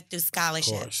alive through Of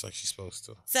scholarship. course, like she's supposed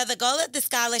to. So the goal of the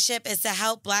scholarship is to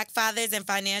help Black fathers in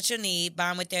financial need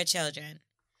bond with their children.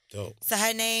 Dope. So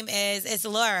her name it's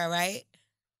Laura, right?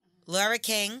 Laura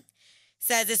King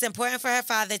says it's important for her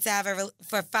father to have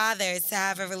for fathers to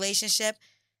have a relationship.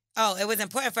 Oh, it was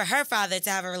important for her father to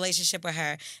have a relationship with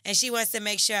her, and she wants to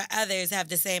make sure others have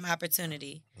the same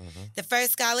opportunity. The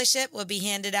first scholarship will be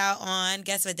handed out on,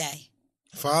 guess what day?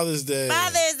 Father's Day.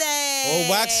 Father's Day.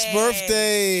 Oh, Wax's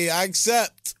birthday. I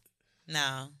accept.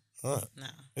 No. What? No.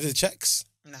 Is it checks?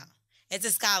 No. It's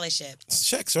a scholarship. It's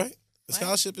checks, right? The What?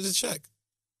 scholarship is a check.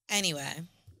 Anyway.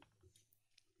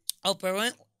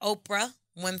 Oprah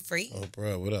Winfrey, Oh,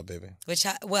 bro, what up, baby? with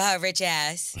her rich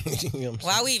ass. You know what I'm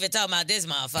Why we even talking about this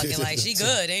motherfucker? Like, she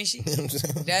good, ain't she? saying?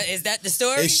 Is that the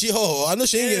story? Hey, I know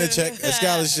she ain't getting a check, a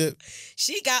scholarship.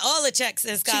 She got all the checks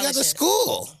and She scholarships. got the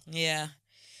school. Yeah.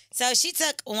 So she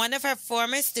took one of her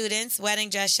former students' wedding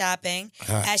dress shopping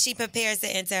as she prepares to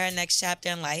enter her next chapter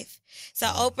in life. So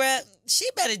Oprah, she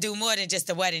better do more than just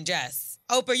a wedding dress.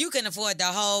 Oprah, you can afford the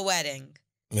whole wedding.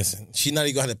 Listen, she's not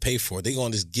even going to pay for it. They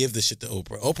going to just give the shit to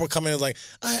Oprah. Oprah come in and like,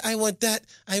 I want that,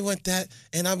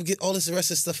 and I'm going to get all this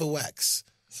rest of stuff for Wax.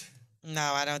 No,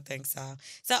 I don't think so.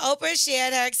 So Oprah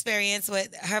shared her experience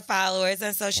with her followers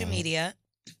on social media.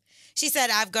 She said,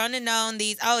 I've grown to know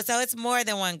these. Oh, so it's more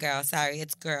than one girl. Sorry,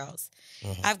 it's girls.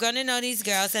 I've grown to know these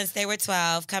girls since they were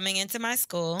 12, coming into my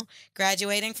school,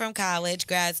 graduating from college,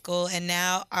 grad school, and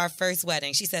now our first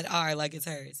wedding. She said our like it's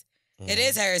hers. It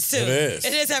is hers, too. It is.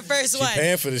 It is her first She one.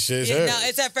 paying for this shit. It's hers. No,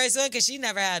 it's her first one because she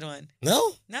never had one.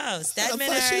 No? No, I Stedman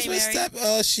thought she was already with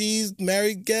married. she's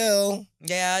married gal.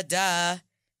 Yeah, duh.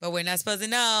 But we're not supposed to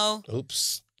know.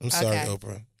 Oops. I'm sorry, Okay.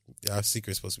 Oprah. Our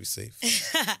secret's supposed to be safe.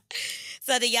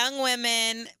 So the young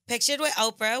women pictured with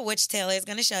Oprah, which Taylor is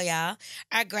going to show y'all,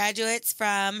 are graduates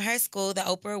from her school, the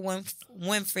Oprah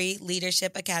Winfrey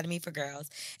Leadership Academy for Girls.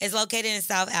 It's located in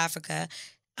South Africa.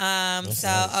 So nice.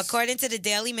 according to the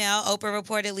Daily Mail, Oprah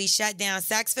reportedly shut down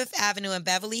Saks Fifth Avenue in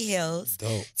Beverly Hills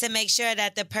Dope. to make sure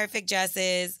that the perfect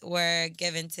dresses were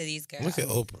given to these girls. Look at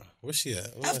Oprah. Where's she at?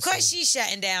 Of course she's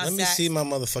shutting down Let me Saks. see my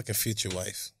motherfucking future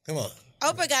wife. Come on.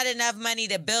 Oprah got enough money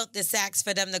to build the Saks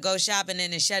for them to go shopping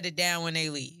in and shut it down when they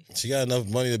leave. She got enough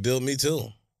money to build me, too.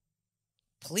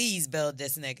 Please build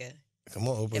this nigga. Come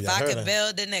on, Oprah. If Y'all I heard could her.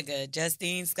 build the nigga,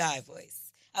 Justine Sky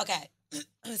Voice. Okay.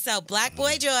 So Black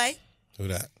Boy Joy, Who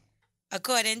that?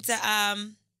 according to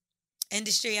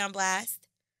Industry on Blast.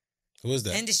 Who is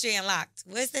that? Industry Unlocked.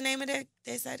 What's the name of their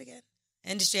site again?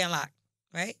 Industry Unlocked,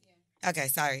 right? Yeah. Okay,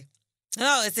 sorry.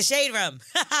 No, it's the Shade Room.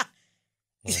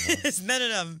 It's none of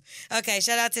them. Okay,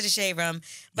 shout out to the Shade Room.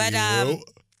 But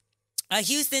a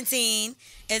Houston teen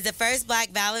is the first Black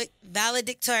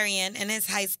valedictorian in his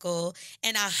high school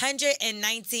in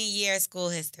 119-year school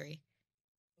history.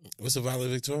 What's a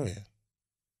valedictorian?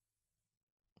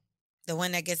 The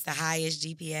one that gets the highest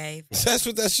GPA. That's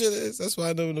what that shit is. That's why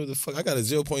I never knew the fuck. I got a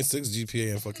 0.6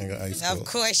 GPA in fucking high school. Of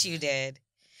course you did.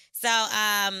 So,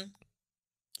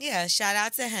 yeah, shout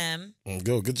out to him.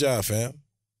 Good job, fam.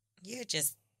 You're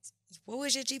just, what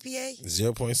was your GPA?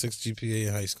 0.6 GPA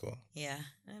in high school. Yeah,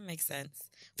 that makes sense.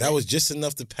 That was just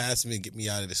enough to pass me and get me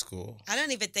out of the school. I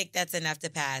don't even think that's enough to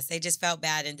pass. They just felt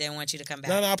bad and didn't want you to come back.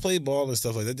 No, I played ball and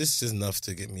stuff like that. This is just enough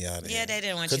to get me out of here. Yeah, they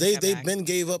didn't want you to Because come they back. been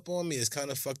gave up on me. It's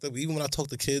kind of fucked up. Even when I talk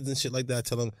to kids and shit like that, I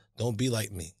tell them, don't be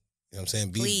like me. You know what I'm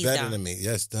saying? Be Please better don't. than me.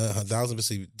 Yes,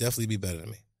 1,000%. Definitely be better than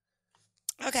me.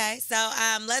 Okay, so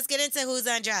let's get into who's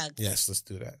on drugs. Yes, let's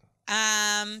do that.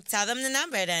 Tell them the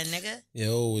number then, nigga.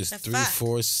 Yo, it's The fuck?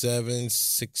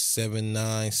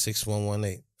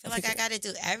 347-679-6118. I feel like I got to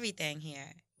do everything here.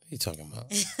 What are you talking about?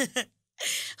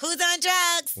 Who's on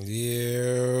drugs?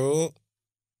 Yo.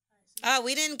 Oh,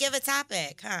 we didn't give a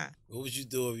topic, huh? What would you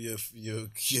do if your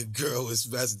girl was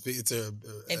masturbating to her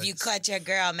If you ex? caught your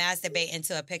girl masturbating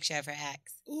to a picture of her ex.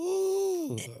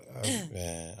 Ooh.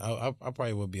 Man, I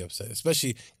probably would be upset.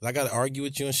 Especially, I got to argue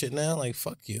with you and shit now. Like,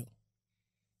 fuck you.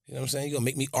 You know what I'm saying? You going to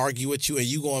make me argue with you and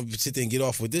you going to sit there and get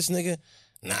off with this nigga?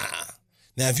 Nah.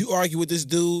 Now, if you argue with this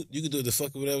dude, you can do the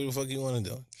fuck whatever the fuck you want to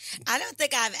do. I don't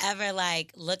think I've ever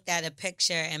looked at a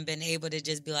picture and been able to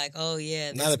just be like, oh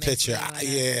yeah. Not a picture.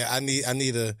 I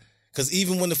need a, because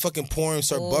even when the fucking porn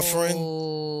start buffering.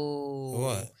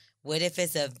 What? What if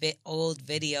it's a old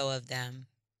video of them?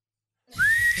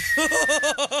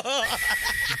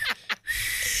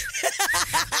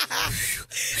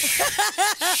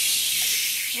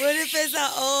 What if it's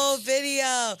an old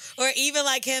video? Or even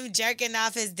him jerking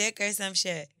off his dick or some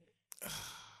shit.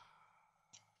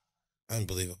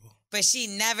 Unbelievable. But she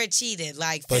never cheated,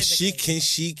 But physically. can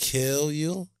she kill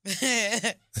you?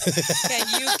 Can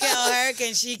you kill her?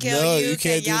 Can she kill No, you? you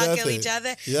can't Can do y'all kill nothing. each other?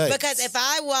 Yikes. Because if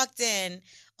I walked in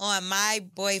on my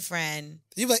boyfriend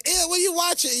You like, yeah, what you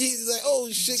watching? He's like, oh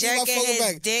shit, get my jerking phone his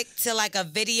back. dick to a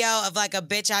video of a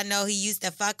bitch I know he used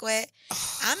to fuck with,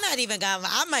 I'm not even gonna.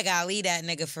 I might gotta leave that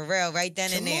nigga for real right then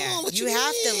and Come there. on, what you you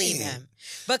have to mean? leave him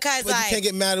because But you can't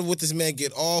get mad at what this man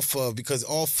get off of because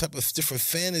all type of different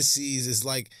fantasies is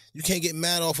you can't get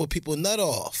mad off what people nut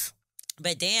off.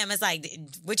 But damn, it's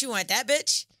what you want that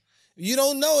bitch? You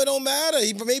don't know. It don't matter.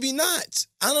 Maybe not.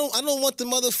 I don't want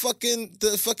the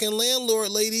fucking landlord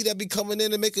lady that be coming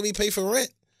in and making me pay for rent.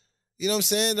 You know what I'm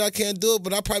saying? I can't do it,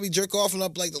 but I probably jerk off and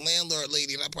I'm like the landlord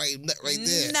lady and I probably nut right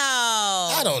there. No,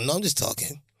 I don't know. I'm just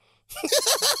talking.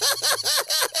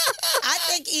 I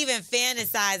think even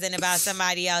fantasizing about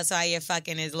somebody else while you're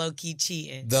fucking is low key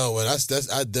cheating. No, well, that's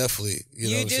I definitely. You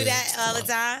know what I'm do saying? that all the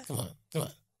time? Come on.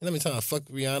 Let me tell you, I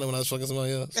fucked Rihanna when I was fucking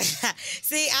somebody else.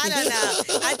 See, I don't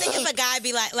know. I think if a guy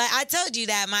be like I told you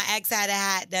that my ex had a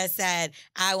hat that said,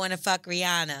 I want to fuck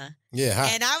Rihanna. Yeah, hot.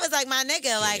 And I was like, my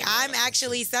nigga, I'm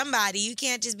actually somebody. You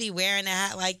can't just be wearing a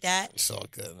hat like that. It's all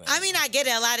good, man. I mean, I get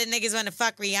it. A lot of niggas want to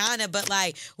fuck Rihanna, but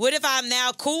what if I'm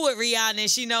now cool with Rihanna and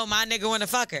she know my nigga want to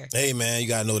fuck her? Hey, man, you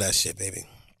gotta know that shit, baby.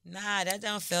 Nah, that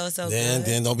don't feel so Then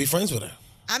good. don't be friends with her.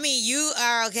 I mean, you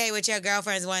are okay with your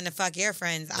girlfriends wanting to fuck your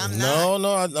friends. I'm No,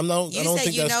 not. I'm not. You I don't said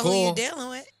think you that's know cool. who you're dealing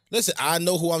with. Listen, I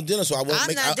know who I'm dealing, so I won't I'm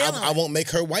make. not dealing I with. won't make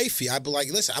her wifey. I'd be like,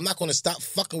 listen, I'm not going to stop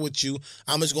fucking with you.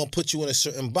 I'm just going to put you in a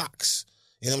certain box.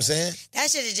 You know what I'm saying? That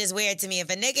shit is just weird to me.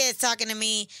 If a nigga is talking to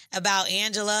me about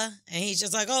Angela and he's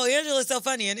just like, oh, Angela's so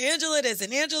funny and Angela this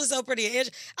and Angela's so pretty. And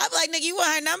I'm like, nigga, you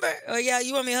want her number? Or yeah,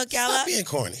 you want me to hook y'all Stop up? being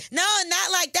corny. No,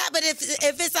 not like that. But if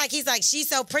it's he's like, she's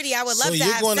so pretty, I would love So to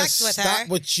you're have going to sex with stop her.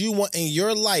 what you want in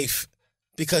your life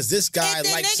because this guy If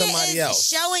the likes nigga somebody is else.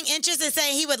 showing interest in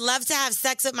saying he would love to have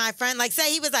sex with my friend,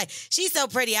 say he was like, she's so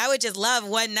pretty, I would just love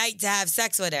one night to have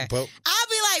sex with her. But-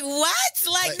 I'll be like,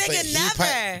 what? Nigga, he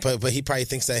never. But he probably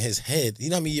thinks that in his head. You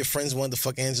know how many of your friends wanted to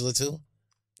fuck Angela too?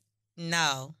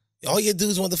 No. All your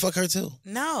dudes want to fuck her too.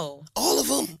 No. All of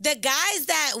them. The guys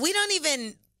that we don't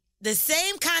even, the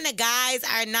same kind of guys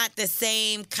are not the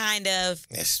same kind of,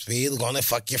 Yes, we're going to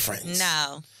fuck your friends.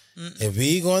 no. If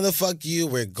we're going to fuck you,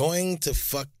 we're going to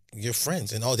fuck your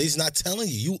friends. And he's not telling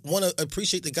you. You want to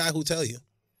appreciate the guy who tell you.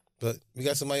 But we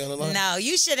got somebody on the line? No,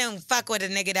 you shouldn't fuck with a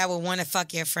nigga that would want to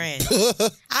fuck your friend.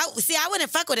 I wouldn't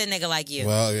fuck with a nigga like you.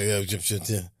 Well, yeah.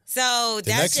 So The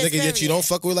that's next just nigga that you period. don't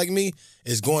fuck with like me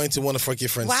is going to want to fuck your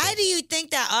friends. Why too. do you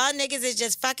think that all niggas is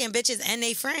just fucking bitches and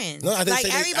they friends? No, I didn't say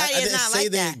everybody I is didn't not say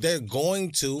like that. they're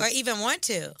going to. Or even want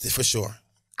to. For sure.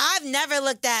 I've never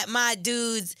looked at my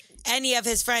dudes, any of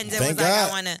his friends, and Thank was like, God.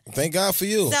 I want to. Thank God for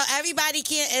you. So everybody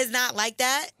is not like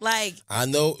that? I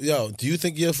know. Yo, do you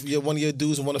think you're one of your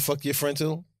dudes want to fuck your friend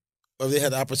too? Or if they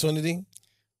had the opportunity?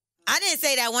 I didn't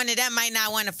say that one of them might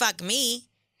not want to fuck me.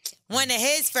 One of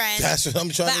his friends. That's what I'm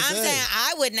trying but to say. I'm saying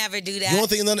I would never do that. You don't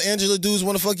think none of Angela dudes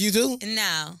want to fuck you too?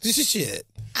 No. This is shit.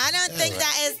 I don't think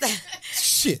that is the...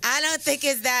 Shit. I don't think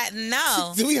it's that.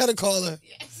 No. Do we gotta call her?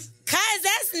 Cause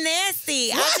that's nasty.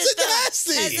 Why is it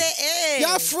nasty? Cause it is.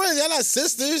 Y'all friends. Y'all not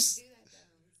sisters.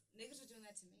 Niggas are doing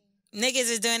that to me. Niggas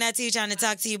is doing that to you, trying to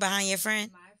talk to you behind your friend.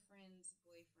 My friend's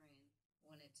boyfriend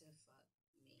wanted to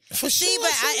fuck me. For See, sure.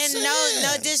 but that's what I'm no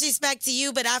saying. disrespect to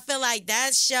you, but I feel like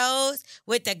that shows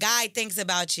what the guy thinks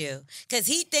about you. Cause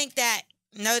he think that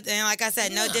and like I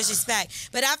said, no disrespect.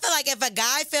 But I feel like if a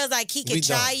guy feels like he can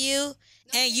try you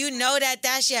and you know that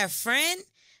that's your friend,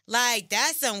 like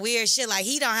that's some weird shit. Like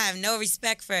he don't have no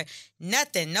respect for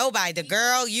nothing, nobody. The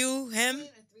girl, you, him.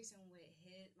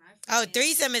 Oh,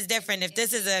 threesome is different if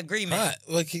this is an agreement. All right.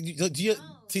 Well, T Diddy.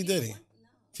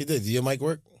 T Diddy, do your mic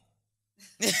work?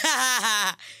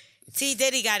 T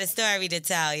Diddy got a story to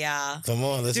tell, y'all. Come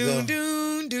on, let's go.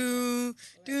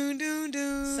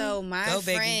 So my Go,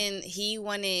 baby. friend, he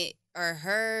wanted, or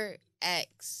her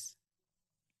ex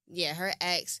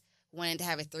wanted to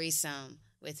have a threesome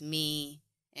with me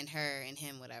and her and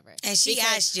him, whatever. And she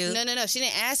asked you. No, she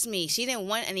didn't ask me. She didn't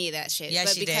want any of that shit. Yes,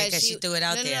 but she did, because she threw it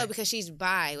out there. No, because she's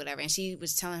bi, whatever. And she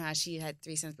was telling how she had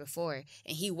threesomes before,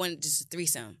 and he wanted just a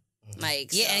threesome. Like,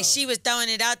 Yeah, so. and she was throwing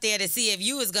it out there to see if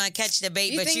you was gonna catch the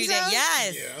bait, You but think you so? didn't.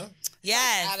 Yes, Yeah.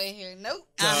 yes. Out of here. Nope.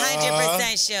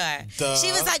 100% sure. Duh.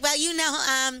 She was like, well,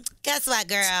 guess what,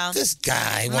 girl? This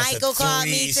guy wants Michael a called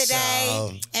me threesome.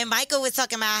 today, and Michael was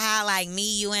talking about how, like,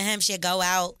 me, you, and him should go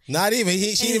out. Not even.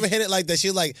 She didn't even hit it like that. She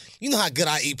was like, you know how good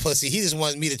I eat pussy. He just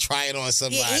wanted me to try it on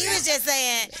somebody. He was just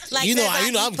saying, like, You know, I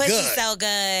you know eat I'm pussy good. so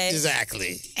good.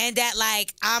 Exactly. And that,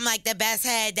 like, I'm, like, the best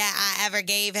head that I ever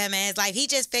gave him in his life. He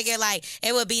just figured, like,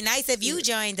 it would be nice if you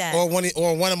joined us. Or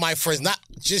one of my friends, not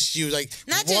just you, like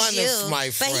Not one just you, of my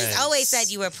but friends. he's always said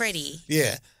you were pretty.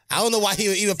 Yeah. I don't know why he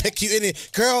would even pick you in it.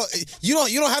 Girl, you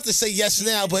don't have to say yes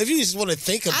now, but if you just want to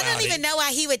think about it. I don't even know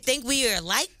why he would think we were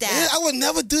like that. Yeah, I would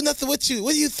never do nothing with you.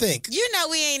 What do you think? You know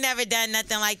we ain't never done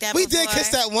nothing like that We before. did kiss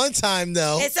that one time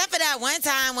though. Except for that one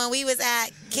time when we was at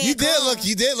Cancun. You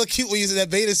did look cute when you was in that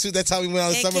beta suit that time we went on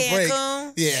In summer break.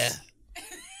 Cancun? Yeah.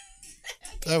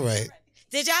 All right.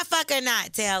 Did y'all fuck or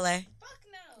not, Taylor?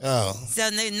 Oh. So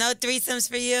no threesomes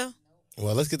for you?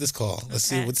 Well, let's get this call. Let's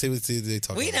see Okay. what they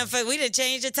talk We about. done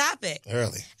changed the topic.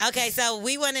 Early. Okay, so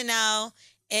we want to know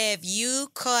if you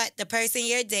caught the person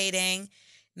you're dating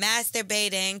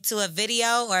masturbating to a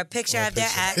video or a picture of their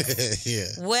ex. Yeah.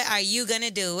 What are you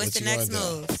gonna do? What's What the you next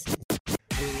gonna move?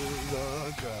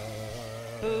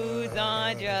 Who's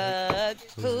on drugs?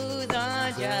 Who's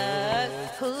on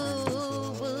drugs? Who,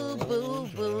 boo, boo,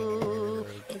 boo,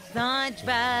 is on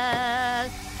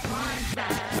drugs?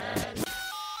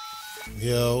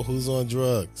 Yo, who's on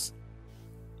drugs?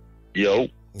 Yo,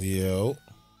 Yo.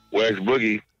 Wax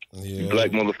Boogie, Yo.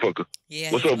 black motherfucker.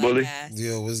 Yeah. What's he's up, like bully? that.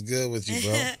 Yo, what's good with you,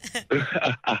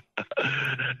 bro?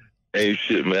 Hey,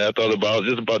 shit, man. I was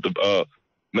just about to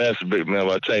masturbate, man.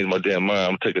 But I changed my damn mind.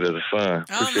 I'm taking it as a sign.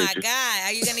 Oh Appreciate my you. God.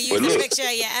 Are you gonna use But the look, picture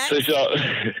of your ex? Since y'all,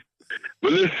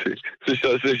 but listen,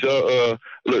 since y'all,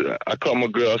 look, I called my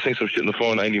girl. I seen some shit on the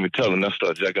phone. I ain't even tell her. And I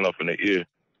started jacking off in her ear,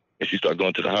 and she started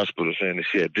going to the hospital saying that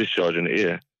she had discharge in the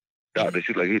ear. Doctor,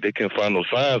 she's like, they can't find no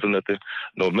signs or nothing,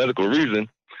 no medical reason.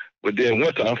 But then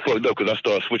one time I fucked up because I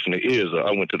started switching the ears.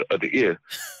 I went to the other ear.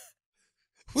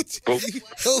 What? Bro.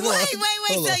 Hold on. Wait.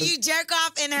 Hold So on. you jerk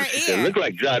off in her It ear? looked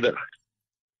like dried up.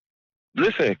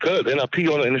 Listen, cuz, then I pee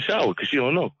on her in the shower because she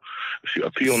don't know. I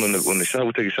pee on her when the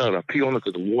shower, take a shower. I pee on her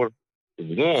because the water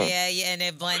is warm. Yeah, and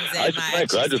it blends in. I just My prank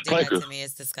ex her. I used to just do that prank her. to me.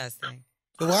 It's disgusting.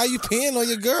 But why are you peeing on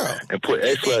your girl? And put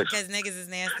X-Flash. Because niggas is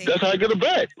nasty. That's how I get her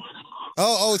back.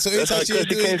 Oh, so every That's how time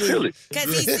she she can't feel it. Because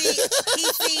he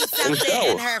sees something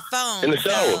shower. in her phone. In the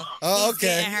shower. So Oh, he's okay.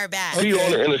 getting her back. Okay. Pee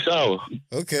on her in the shower.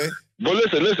 Okay. But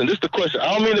listen, this is the question.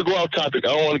 I don't mean to go off topic. I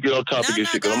don't want to get off topic No, and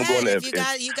shit go because I'm going ahead. to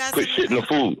If you got put shit in the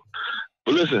food.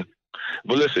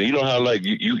 But listen, you know how like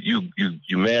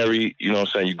you married, you know what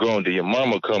I'm saying, you grown, then your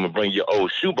mama come and bring your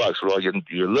old shoebox with all your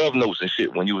love notes and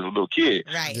shit when you was a little kid.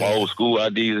 Right. My old school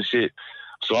IDs and shit.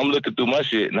 So I'm looking through my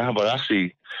shit now, but I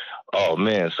see, oh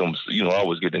man, I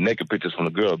was getting naked pictures from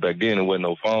the girl. Back then there wasn't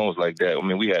no phones like that. I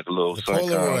mean, we had the little The sun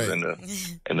Polaroid.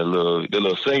 cons and the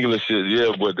little singular shit,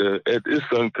 yeah, but it's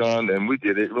sun con and we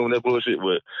did it. Remember that bullshit?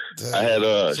 But I had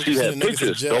So she you had seen the niggas in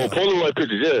pictures, the jail. whole Polaroid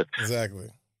pictures, yeah. Exactly.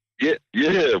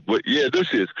 Yeah, but yeah,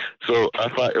 this is. So I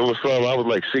thought it was from, I was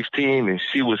like 16 and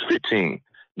she was 15.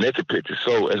 Naked pictures.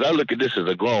 So as I look at this as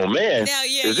a grown man, Now,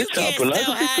 yeah, is you it child can't still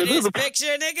pornography? have 'Cause this there's a-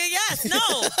 picture, nigga. Yes, no.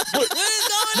 What is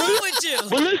going on with you?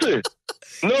 But listen,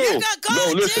 You got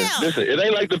called listen, jail. listen. It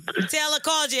ain't like the Taylor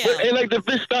called you. it ain't like the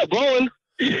bitch stopped growing.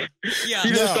 Yeah. She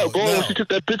didn't stop going when she took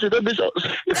that picture. That bitch.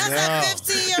 That's a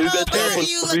 15-year-old girl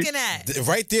you looking at.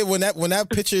 Right there, when that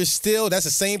picture is still, that's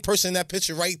the same person in that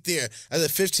picture right there. That's a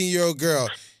 15-year-old girl.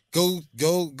 Go.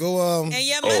 And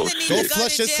your mother need to go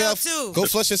flush to yourself. jail too. Go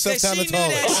flush yourself down the She knew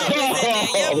that toilet. shit was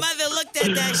in there. Your mother looked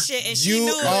at that shit and she knew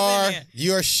it was in there.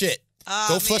 You're shit. Oh,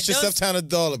 Go man, flush yourself down the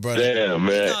toilet, brother. Damn,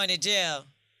 man. Going to jail.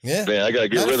 Yeah. Man, I gotta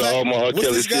get Matter rid of of all my R. fact, what's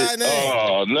Kelly this guy shit. name?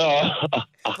 Oh no.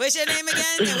 What's your name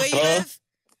again and where you live?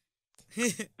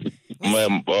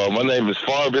 My name is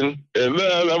Farbin, and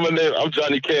I'm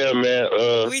Johnny Cam, man.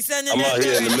 We sending I'm the out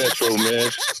here in the authorities. metro, man.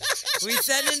 We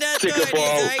sending the Ticket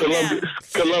authorities right now.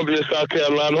 Columbia, South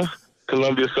Carolina.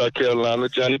 Columbia, South Carolina.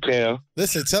 Johnny Cam.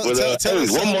 Listen, tell But, us hey, one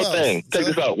something more else. thing. Check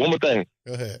this out. One more thing.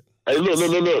 Go ahead. Hey, look.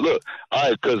 All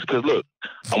right, cause look,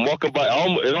 I'm walking by.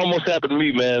 It almost happened to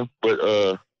me, man. But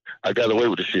I got away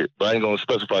with the shit. But I ain't gonna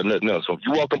specify nothing else. So if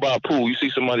you walking by a pool, you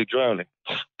see somebody drowning,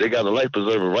 they got a life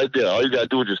preserver right there. All you gotta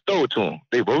do is just throw it to them.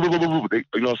 They, you know what I'm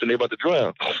saying? They about to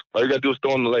drown. All you gotta do is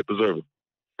throw them the life preserver.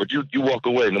 But you walk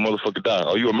away and the motherfucker die.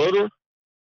 Are you a murderer?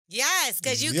 Yes,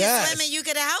 because you Yes. can swim and you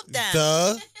could have helped them.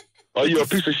 Duh. Are you a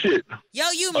piece of shit? Yo,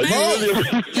 you Are you murdered. really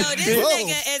a Yo, this Bro.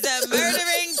 nigga is a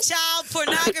murdering child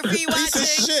pornography Piece of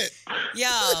watching. shit. Yo,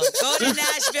 go to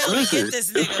Nashville and get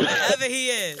this nigga, wherever he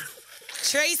is.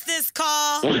 Trace this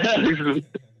call. Yo, Look,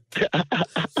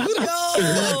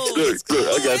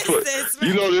 I got who is this, man?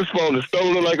 You know this phone is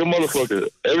stolen like a motherfucker.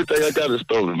 Everything I got is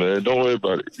stolen, man. Don't worry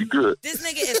about it. You good. This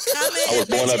nigga is coming. I was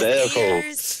born out the asshole.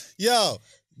 Ears. Yo,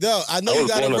 I know I you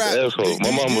was got to born out the rap. asshole.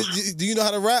 My mom was- Do you know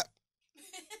how to rap?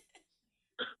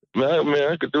 Man,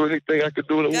 I could do anything. I could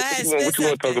do it. Go ahead, What you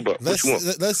want to talk about? Let's What you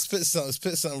want? let's spit something.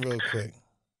 Spit something real quick.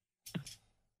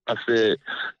 I said,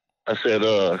 I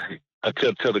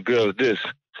tell the girls this.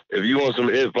 If you want some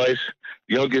advice,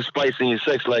 you don't get spice in your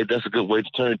sex life. That's a good way to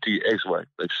turn to your ex-wife.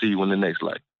 Like, see you in the next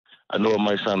life. I know it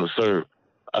might sound absurd.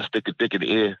 I stick a dick in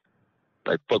the ear.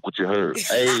 Like, fuck what you heard.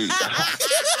 Hey. Did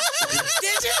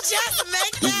you just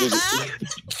make that up?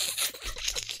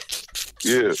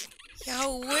 Yeah.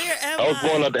 Yo, where am I was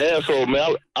born out the asshole,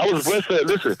 man. I was breastfed.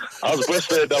 Listen, I was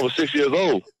breastfed that I was 6 years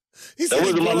old. He That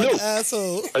wasn't my milk.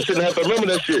 asshole. I shouldn't have to remember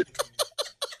that shit.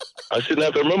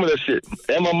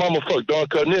 And my mama fucked Don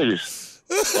Cornelius.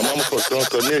 My mama fucked Don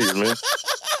Cornelius, man.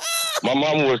 My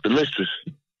mama was the mistress.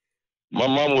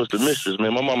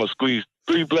 Man. My mama squeezed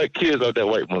 3 black kids out that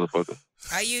white motherfucker.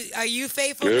 Are you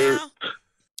faithful Yeah. now?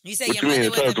 You say What your you mean, mother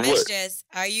in was terms a of what? mistress.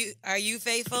 Are you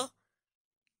faithful?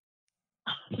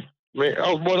 Man,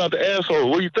 I was born out the asshole.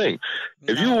 What do you think?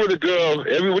 If you were the girl,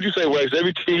 what you say, Wax?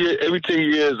 Every 10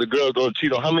 years, the girl gonna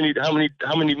cheat on how many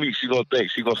meats she gonna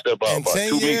think she gonna step out? In About 10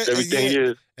 2 meats every 10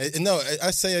 years. No,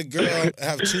 I say a girl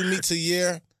have 2 meets a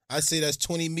year. I say that's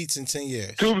 20 meets in 10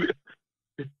 years.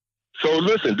 So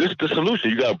listen, this is the solution.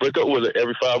 You gotta break up with her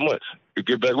every 5 months. You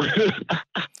get back with her.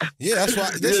 Yeah, that's why.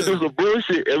 Yeah, do some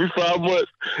bullshit every 5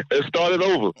 months and start it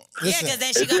over. Yeah, because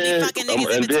then she gonna be fucking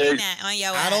niggas in between that on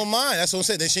your ass. I don't mind. That's what I'm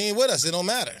saying. Then she ain't with us. It don't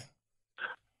matter.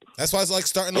 That's why it's like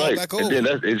starting all Right, back over. and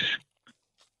then it's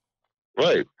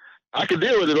right. I can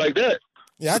deal with it like that.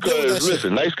 Yeah, I deal with that Because shit.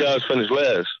 listen, nice guys finish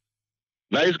last.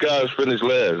 Nice guys finish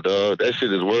last, dog. That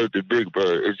shit is word to Big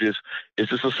Bird. It's just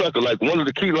a sucker. Like one of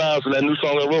the key lines in that new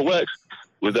song I wrote, Wax,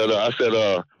 was that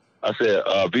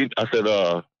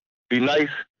be nice.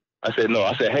 I said no.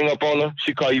 I said hang up on her.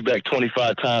 She call you back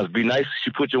 25 times. Be nice.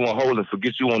 She put you on hold and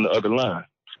forget you on the other line.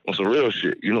 On some real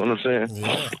shit. You know what I'm saying?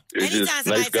 Yeah. It's Anytime just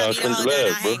nice somebody tell me guys to finish hold on, I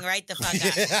last, bro. hang right the fuck up.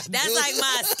 Yeah, I That's do. like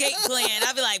my escape plan.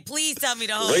 I'll be like, please tell me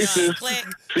to hold on. Racist. Click.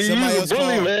 See, Somebody you else a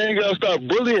bully, call. man. You gotta stop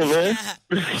bullying, man.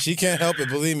 She can't help it.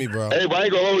 Believe me, bro. Hey, but I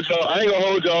ain't gonna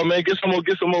hold y'all, man. Get some more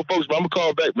folks. But I'm gonna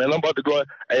call back, man. I'm about to go.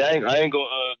 Hey, I ain't gonna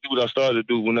do what I started to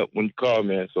do when you called,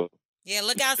 man. So Yeah,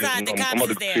 look outside. The I'm cops about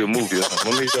is to there. see a movie. I'm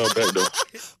gonna meet y'all back though.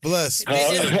 Bless.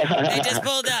 They just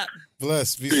pulled up.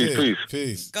 Bless. Be Peace, safe. peace.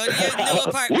 Peace. Go to your new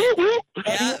apartment. Whoop, whoop.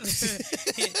 Yeah.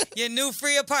 Your new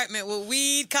free apartment with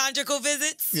weed, conjugal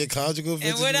visits. Yeah, conjugal And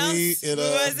visits. what else? weed, and, What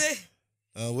was it?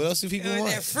 what else do people It was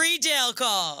want? that free jail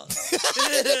call.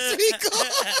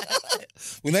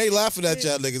 We ain't laughing at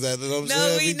y'all niggas. You know what I'm No,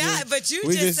 saying? we not. But you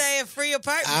we just say a free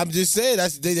apartment. I'm just saying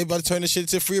they about to turn this shit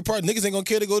into a free apartment. Niggas ain't gonna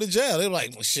care to go to jail. They're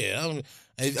like, well, shit.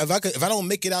 If I don't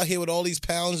make it out here with all these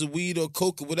pounds of weed or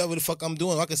coke or whatever the fuck I'm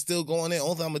doing, I can still go in there.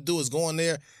 Only thing I'm gonna do is go in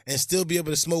there and still be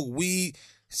able to smoke weed,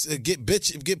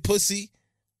 get pussy,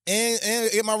 and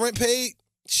get my rent paid.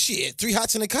 Shit, 3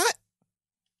 hots in a cot.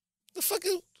 The fuck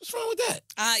is What's wrong with that?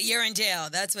 You're in jail.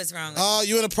 That's what's wrong with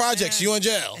You in the projects. You in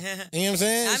jail. You know what I'm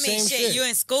saying? I mean, Same shit, you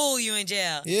in school, you in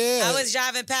jail. Yeah. I was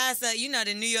driving past,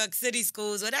 the New York City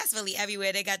schools. Well, that's really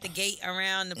everywhere. They got the gate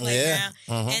around the playground.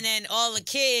 And then all the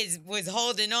kids was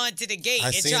holding on to the gate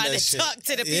and trying to talk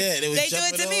to the people. Yeah, they do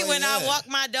it to me when I yeah. walk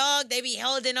my dog. They be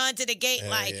holding on to the gate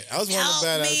like, I was one of help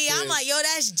them badass me. kids. I'm like, yo,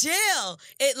 that's jail.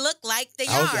 It looked like the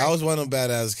yard. I was one of them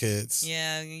badass kids.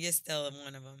 Yeah, you're still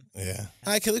one of them. Yeah.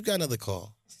 All right, we got another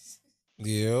call.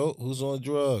 Yo, who's on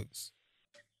drugs?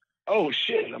 Oh,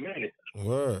 shit, I'm in it.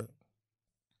 Word.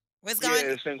 What's going on?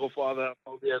 Yeah, single father. I'm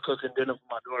over there cooking dinner for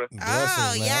my daughter.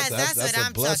 Blessings, man. yes, that's what a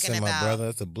I'm blessing, talking my about. brother.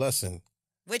 That's a blessing.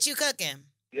 What you cooking?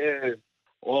 Yeah.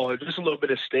 Well, just a little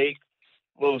bit of steak.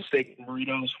 A little steak and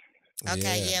burritos.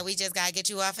 Okay, yeah, we just gotta get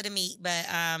you off of the meat, but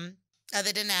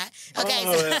other than that,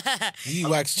 okay. You eat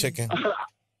wax chicken.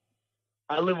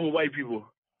 I live with white people.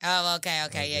 Oh, okay,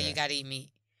 yeah, you gotta eat meat.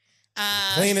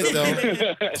 Clean it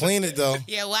though. Clean it though.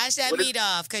 Yeah, wash that meat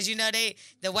off, cause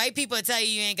the white people tell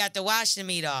you ain't got to wash the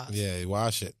meat off. Yeah, you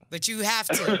wash it. But you have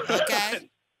to,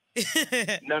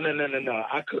 okay? No.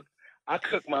 I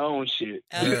cook my own shit.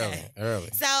 Okay. Early.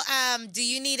 So, do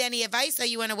you need any advice, or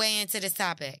you want to weigh into this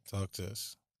topic? Talk to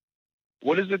us.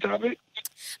 What is the topic?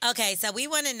 Okay, so we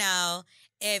want to know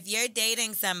if you're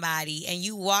dating somebody and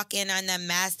you walk in on them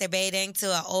masturbating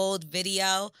to an old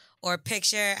video or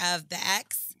picture of the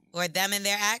ex or them and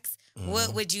their ex,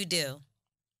 what would you do?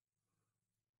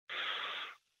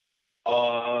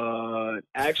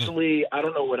 Actually, I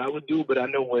don't know what I would do, but I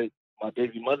know what my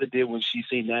baby mother did when she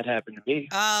seen that happen to me.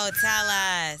 Oh, tell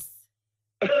us.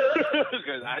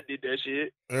 Because I did that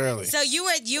shit. Early. So you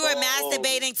were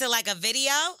masturbating to like a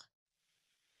video?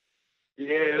 Yeah,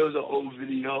 it was an old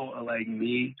video of like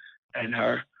me and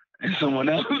her and someone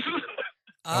else.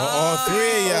 All three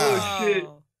of y'all. Oh, shit.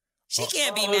 She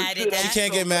can't be mad at that. She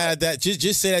can't get mad at that.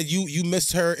 Just say that you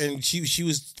missed her and she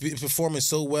was performing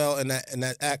so well in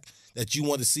that act that you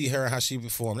wanted to see her and how she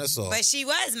performed. That's all. But she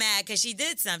was mad because she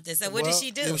did something. So what did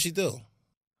she do? What did she do?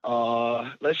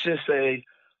 Let's just say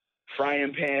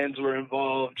frying pans were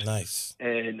involved. Nice.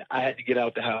 And I had to get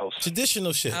out the house.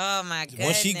 Traditional shit. Oh my goodness.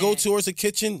 Once she go towards the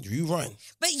kitchen, you run.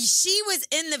 But she was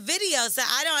in the video, so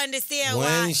I don't understand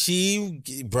why. When she,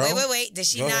 bro. Wait. Did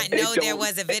she not know there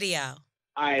was a video?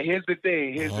 All right, here's the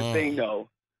thing, though.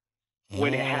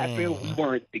 When it happened, we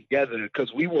weren't together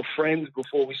because we were friends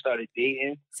before we started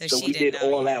dating. So we did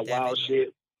all that wild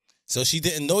shit. So she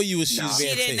didn't know you was she was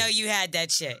being She didn't fake. know you had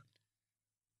that shit.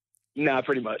 Nah,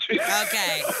 pretty much.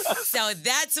 Okay. So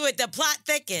that's what the plot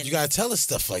thickens. You gotta tell us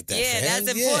stuff like that. Yeah, fam.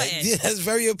 that's important. Yeah, that's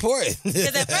very important.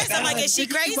 Because at first I'm like, is she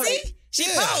crazy? She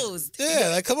posed. Yeah,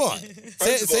 like come on.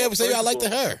 Say I like to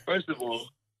her. First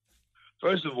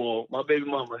of all, my baby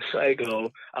mama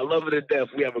psycho. I love her to death.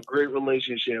 We have a great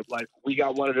relationship. Like we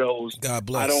got one of those. God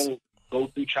bless. I don't go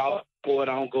through child support.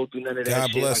 I don't go through none of that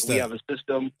God shit. bless Like that. we have a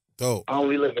system. Dope. I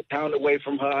only live a town away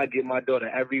from her. I get my daughter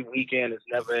every weekend. It's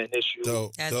never an issue.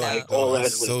 Dope. That's Dope. dope. All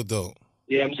That's that- so dope.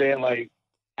 Yeah, I'm saying like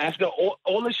after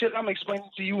all the shit I'm explaining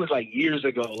to you was like years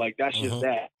ago. Like that's just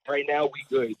that. Right now we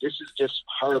good. This is just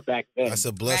her back then. That's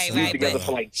a blessing. Right, together but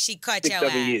for like she caught 6, your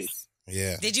 7 ass. years.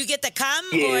 Yeah. Did you get to come,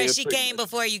 Yeah, or she pretty came much.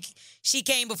 before you? She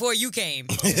came before you came.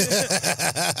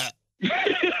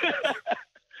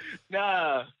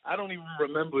 Nah, I don't even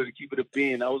remember to keep it a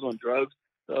bean. I was on drugs.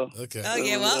 So Okay. Oh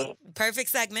yeah, well, perfect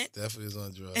segment. Definitely is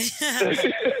on drugs.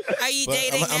 Are you But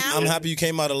dating now? I'm happy you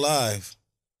came out alive.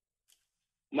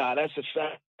 nah, that's a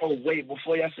fact. Oh wait,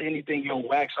 before y'all say anything, yo,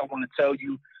 Wax, I want to tell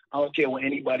you, I don't care what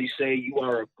anybody say. You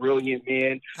are a brilliant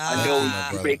man. I know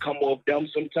my you may come off dumb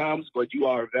sometimes, but you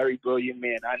are a very brilliant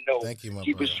man. I know. Thank you, my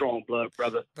Keep brother. it strong, blood,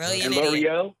 brother. Brilliant And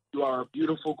idiot. L'Oreal, you are a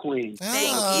beautiful queen.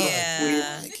 Thank you.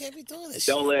 I can't be doing this.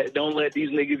 Don't let these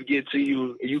niggas get to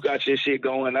you. You got your shit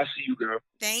going. I see you, girl.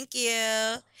 Thank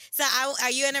you. So,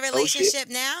 are you in a relationship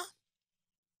now?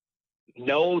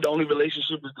 No, the only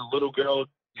relationship is the little girl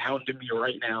hounding me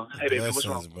right now. Hey, baby, what's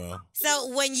wrong? Blessings, bro. So,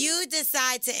 when you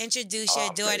decide to introduce your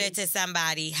daughter man. to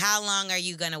somebody, how long are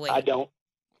you gonna wait? I don't.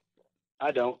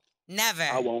 Never.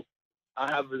 I won't. I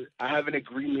have an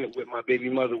agreement with my baby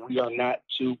mother. We are not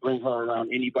to bring her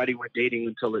around anybody we're dating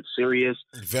until it's serious.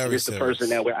 Very It's the serious. person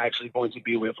that we're actually going to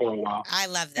be with for a while. I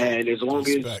love that. And as long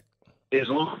Respect. as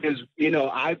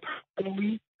I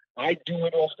personally, I do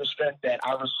it off the strength that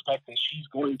I respect that she's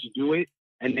going to do it.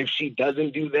 And if she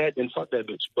doesn't do that, then fuck that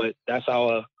bitch. But that's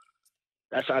our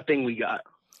thing we got.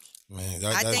 Man,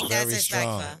 I that's think that's very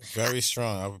strong. respectful. Very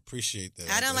strong. I appreciate that.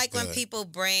 I don't That's like when good. people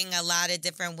bring a lot of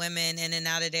different women in and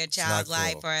out of their child's not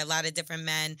life, cool. or a lot of different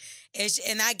men.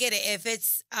 And I get it.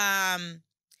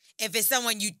 If it's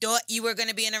someone you thought you were going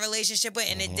to be in a relationship with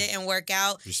and it didn't work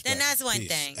out, Respect. then that's one Peace.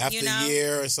 thing. After you know? a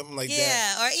year or something like that.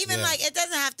 Yeah, or even like it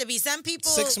doesn't have to be. Some people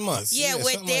 6 months. Yeah, with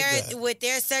something like that. with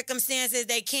their circumstances,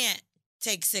 they can't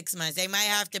take 6 months. They might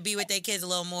have to be with their kids a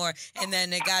little more, and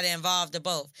then they got to involve the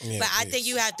both. Yeah, but I peace. think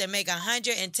you have to make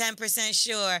 110%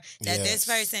 sure that this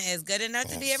person is good enough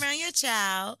to be around your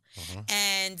child,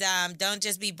 and don't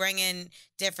just be bringing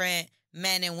different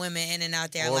men and women in and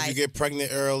out their Or life. if you get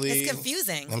pregnant early. It's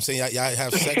confusing. I'm saying y'all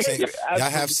have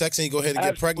sex and you go ahead and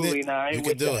get pregnant. Nah, I ain't you can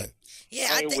with do that. it. Yeah,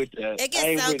 I I ain't think with that. it I gets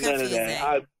ain't so with none of confusing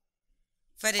that.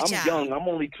 for the I'm child. young. I'm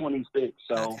only 26,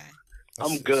 so Okay.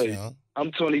 I'm good.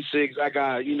 I'm 26. I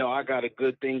got a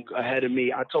good thing ahead of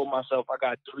me. I told myself I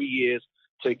got 3 years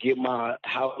to get my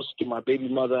house, get my baby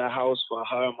mother a house for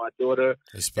her and my daughter,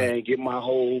 and get my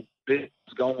whole business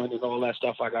going and all that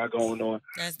stuff I got going on.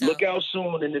 That's dope. Look out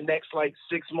soon in the next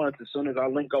 6 months. As soon as I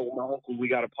link up with my uncle, we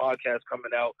got a podcast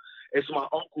coming out. It's my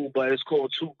uncle, but it's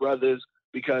called Two Brothers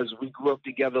because we grew up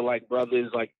together like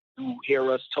brothers. Like, you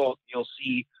hear us talk, you'll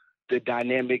see the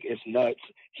dynamic is nuts.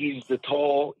 He's the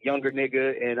tall, younger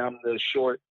nigga, and I'm the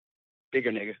short,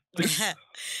 bigger nigga.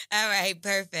 All right,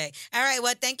 perfect. All right,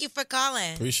 well, thank you for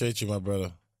calling. Appreciate you, my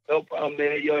brother. No problem,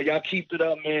 man. Yo, y'all keep it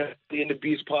up, man. The In the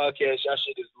Beast podcast, y'all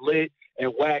shit is lit.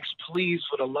 And Wax, please,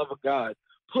 for the love of God,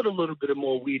 put a little bit of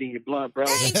more weed in your blunt, bro.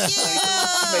 Thank you.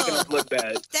 You're making us look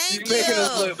bad. Thank You're making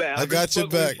us you. look bad. I got your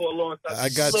back. For a long time. I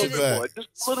got your back. More. Just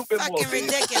a little bit more. Fucking man.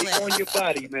 ridiculous. Stay on your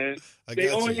body, man. I Stay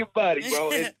got on you. your body,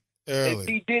 bro. And Early.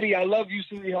 P. Diddy, I love you,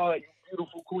 sweetheart. You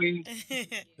beautiful queen.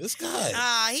 This guy.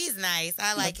 Oh, he's nice.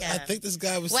 I like him. I think this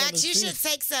guy was. Wax, you should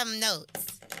take some notes.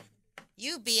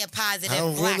 You be a positive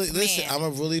I'm black really listen. man. I'm a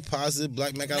really positive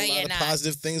black man. Got No, a lot you're of not.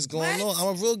 positive things going What? on.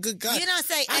 I'm a real good guy. You don't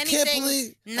say I can't anything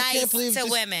believe- I nice can't believe to this-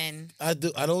 women. I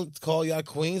do. I don't call y'all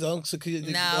queens. I don't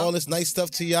No. all this nice stuff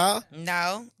to y'all.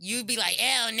 No, you be like,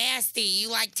 ew, nasty.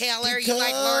 You like Taylor. You Because-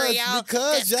 like L'Oreal.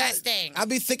 because y'all- Disgusting. I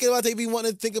be thinking about they be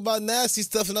wanting to think about nasty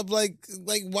stuff, and I'm like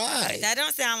why? That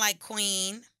don't sound like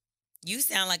queen. You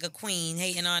sound like a queen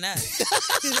hating on us.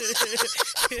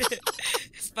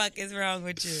 Fuck is wrong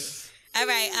with you? All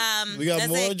right, We got let's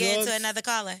more get into drugs? another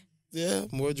caller. Yeah,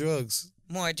 more drugs.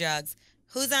 More drugs.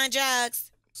 Who's on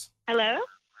drugs? Hello?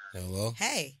 Hello.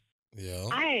 Hey, Yo.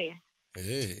 Hi.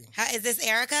 Hey. how is this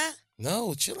Erica?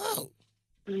 No, chill out.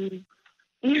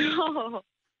 No,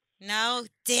 No,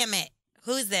 damn it.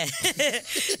 Who's this?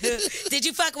 Did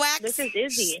you fuck Wax? this is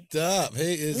Izzy. Stop.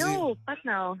 Hey, Izzy. No, fuck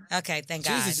no. Okay, thank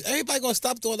God. Jesus, everybody gonna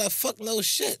stop doing that fuck no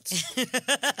shit.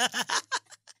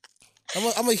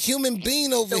 I'm a human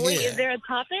being over So wait, here. is there a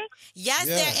topic? Yes,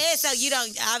 there Yes. is.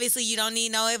 So you don't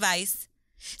need no advice.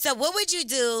 So what would you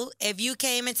do if you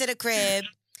came into the crib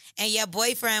and your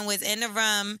boyfriend was in the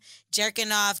room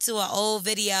jerking off to an old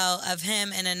video of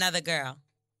him and another girl?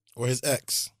 Or his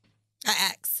ex. An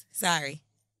ex. Sorry.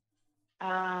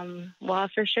 Well, I'll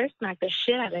for sure smack the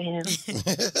shit out of him.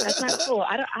 That's not cool.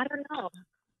 I don't know.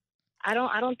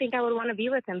 I don't think I would want to be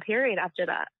with him, period, after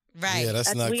that. Right. Yeah,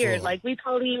 that's not weird. cool. Like, we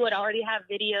totally would already have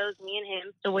videos, me and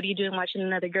him. So what are you doing watching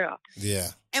another girl? Yeah.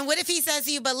 And what if he says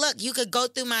to you, but look, you could go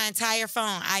through my entire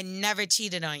phone. I never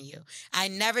cheated on you. I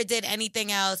never did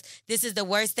anything else. This is the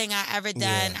worst thing I ever done.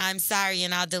 Yeah. I'm sorry,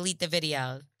 and I'll delete the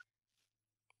video.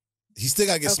 He still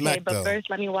gotta get Okay, smacked but though. first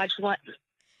let me watch one.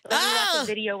 Let me watch Oh! a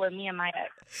video with me and my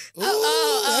ex. Ooh,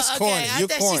 that's okay. corny. I You're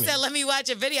thought corny. she said, let me watch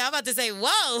a video. I'm about to say,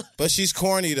 whoa. But she's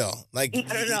corny though. Like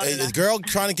No. a girl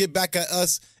trying to get back at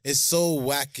us is so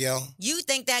whack, yo. You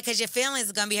think that because your feelings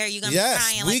is going to be hurt, you're going to be Yes,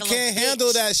 crying we like a little can't bitch.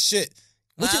 handle that shit.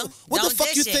 Well, what the don't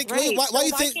fuck you dish it. think? Right. Why so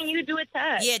you why think? can you do it to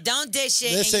us? Yeah, don't dish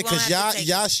it. Listen, and you won't because have to take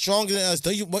y'all it. stronger than us.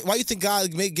 Don't you? Why you think God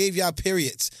gave y'all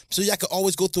periods so y'all could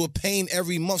always go through a pain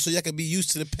every month so y'all could be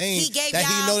used to the pain He gave that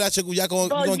y'all- He know that y'all gonna,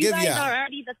 Well, gonna you give guys y'all. are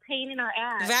already the pain in our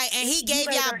ass. Right, and he You gave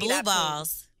guys y'all already blue that pain.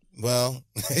 balls. Well,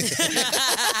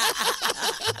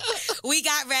 We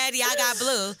got red, y'all got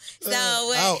blue.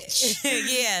 So, ouch.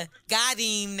 yeah, got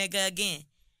him, nigga, again.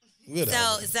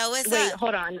 whatever. So what's Wait, up?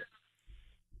 hold on.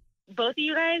 Both of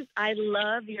you guys, I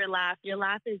love your laugh. Your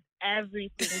laugh is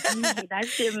everything. That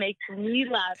shit makes me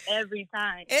laugh every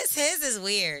time. His is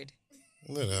weird.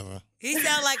 Whatever. He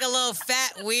sound like a little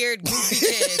fat, weird, goofy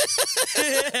kid.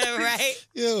 Right?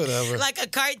 Yeah, whatever. Like a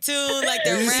cartoon, like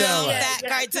the You sound round, like- fat Yeah,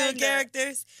 cartoon kinda.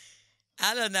 characters.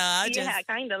 I don't know. Yeah,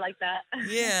 kind of like that.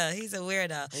 Yeah, he's a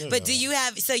weirdo. But do you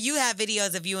have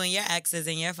videos of you and your exes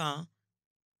in your phone?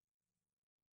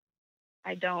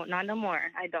 I don't. Not no more.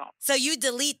 I don't. So you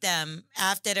delete them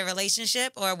after the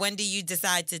relationship, or when do you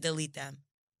decide to delete them?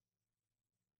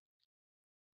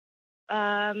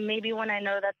 Maybe when I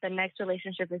know that the next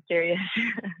relationship is serious.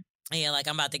 Yeah, like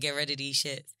I'm about to get rid of these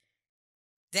shits.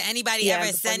 Did anybody Yeah,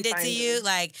 ever before send you it to find you? him.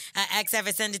 Like, an ex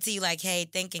ever send it to you like, hey,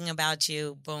 thinking about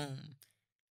you, boom.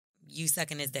 You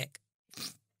sucking his dick.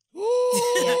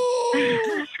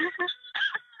 Ooh.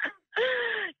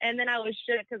 And then I was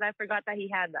shook because I forgot that he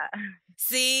had that.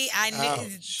 See, I knew.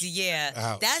 Ouch. Yeah.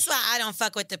 Ouch. That's why I don't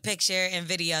fuck with the picture and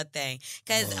video thing.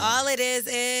 Because Oh. all it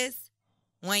is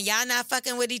when y'all not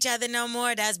fucking with each other no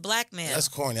more, that's blackmail. That's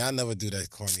corny. I never do that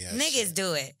corny ass Niggas shit.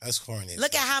 do it. That's corny.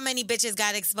 Look at how many bitches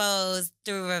got exposed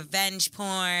through revenge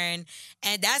porn.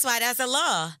 And that's why that's a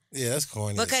law. Yeah, that's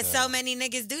corny. as Because hell. so many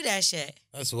niggas do that shit.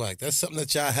 That's whack. That's something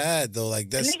that y'all had though. Like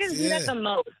that's Niggas do that the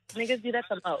most. Niggas do that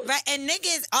the most. Right, and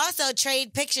niggas also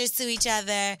trade pictures to each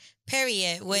other,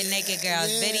 period, with naked girls.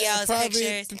 Videos,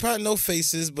 pictures. Probably no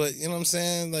faces, but you know what I'm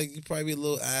saying? Like, you probably a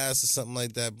little ass or something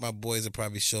like that. My boys would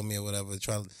probably show me or whatever,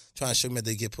 trying to show me that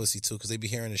they get pussy too, because they be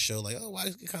hearing the show like, oh, why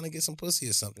you kind of get some pussy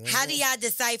or something. How do y'all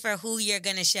decipher who you're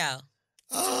going to show?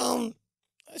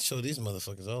 I show these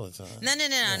motherfuckers all the time. No.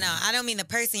 I don't mean the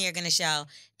person you're going to show.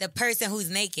 The person who's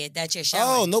naked that you're showing.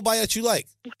 Oh, nobody that you like.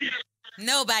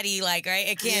 Nobody you like, right?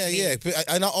 It can't be. Yeah.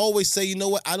 And I always say, you know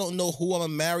what? I don't know who I'm going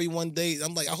to marry one day.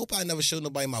 I'm like, I hope I never show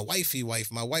nobody my wifey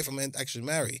wife. My wife I'm going to actually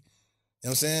marry. You know what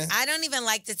I'm saying? I don't even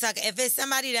like to talk. If it's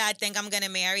somebody that I think I'm going to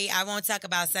marry, I won't talk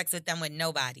about sex with them with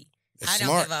nobody. It's I don't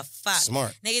smart. give a fuck.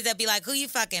 Smart. Niggas that be like, who you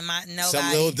fucking? Nobody. Some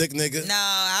little dick nigga. No,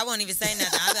 I won't even say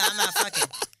nothing. I'm not fucking.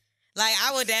 Like,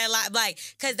 I would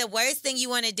because the worst thing you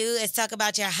want to do is talk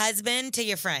about your husband to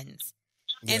your friends.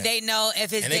 Yeah. And they know if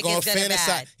his And they dick gonna is good or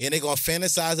bad. and they're gonna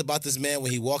fantasize about this man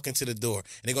when he walk into the door. And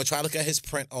they're gonna try to look at his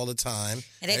print all the time.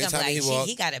 And they're Every going to be time like,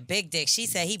 he got a big dick. She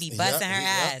said he be busting her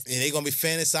ass. And they're gonna be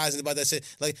fantasizing about that shit.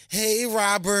 Like, hey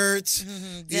Robert.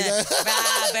 You know?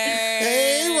 Robert.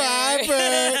 Hey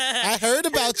Robert. I heard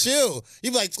about you. You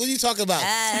be like, what are you talking about?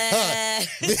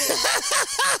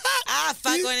 I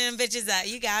fuck one of them bitches out.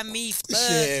 You got me fucked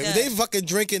Shit, up. they fucking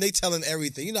drinking, they telling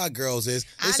everything. You know how girls is.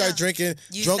 They I start know. drinking,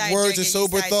 You drunk start words drinking, and you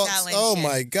sober start thoughts. telling Oh shit.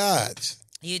 my God.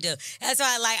 You do. That's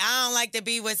why I don't like to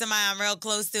be with somebody I'm real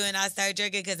close to and I start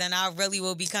drinking because then I really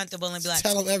will be comfortable and be like,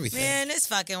 Tell them everything. man, this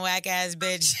fucking whack ass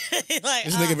bitch. Like,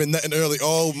 This nigga been nutting early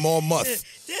all month.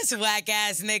 this whack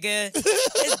ass nigga.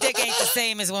 His dick ain't the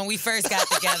same as when we first got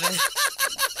together.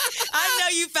 I know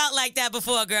you felt like that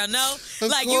before, girl. No? Of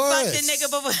like you fucked a course. nigga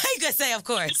before. You could say, of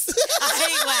course. I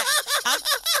hate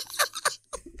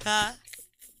whack.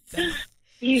 Huh?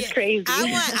 He's crazy.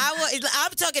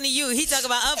 I'm talking to you. He talking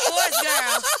about, of course,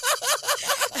 girl.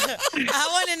 I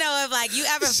want to know if, like, you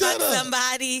ever Shut fuck up.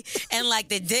 somebody and, like,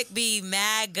 the dick be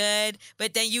mad good,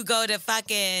 but then you go to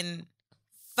fucking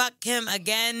fuck him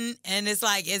again, and it's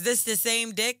like, is this the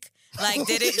same dick? Like, was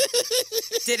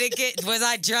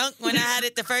I drunk when I had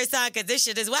it the first time? Because this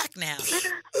shit is whack now.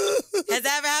 Has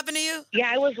that ever happened to you?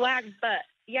 Yeah, it was whack,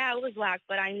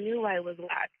 but I knew I was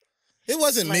whack. It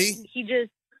wasn't Like, me. he just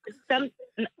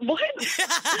what?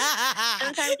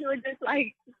 Sometimes he would just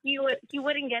like he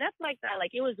wouldn't get up like that.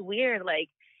 Like, it was weird. Like,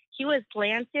 he was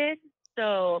slanted,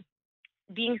 so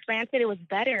being slanted, it was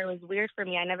better. It was weird for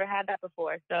me. I never had that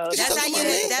before. So That's how you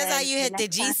hit the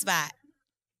next time- G spot.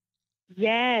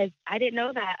 Yes, I didn't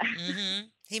know that. Mm-hmm.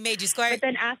 He made you squirt. But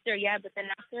then after,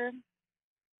 for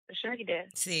sure he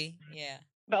did. See, yeah.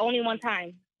 But only one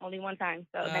time. So then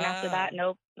after that,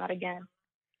 nope, not again.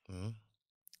 Mm-hmm.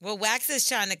 Well, Wax is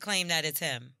trying to claim that it's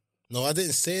him. No, I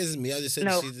didn't say it's me. I just said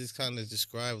No. she just kind of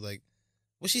described like,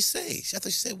 what'd she say? I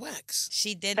thought she said wax.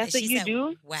 She did. That's what she you said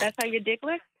do? Whack. That's how your dick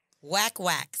looks? Whack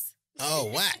wax. Oh,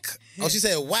 whack. Oh, she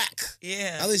said whack.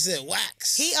 Yeah. I thought she said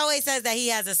wax. He always says that he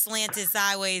has a slanted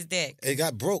sideways dick, It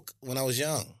got broke when I was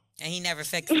young. and he never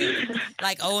fixed it.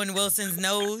 Like Owen Wilson's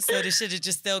nose, so the shit is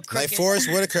just still crooked. Like Forrest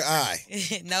Whitaker eye.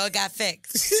 No, it got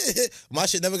fixed. My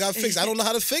shit never got fixed. I don't know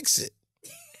how to fix it.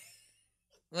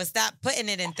 Well, stop putting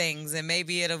it in things, and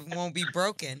maybe it won't be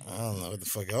broken. I don't know what the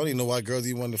fuck. I don't even know why girls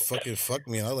even want to fucking fuck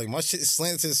me. And I was like, my shit is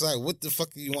slanted to the side. What the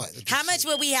fuck do you want? How much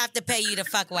would we have to pay you to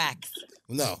fuck Wax?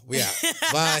 No, we out.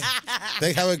 Bye.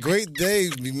 They have a great day,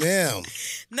 ma'am.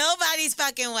 Nobody's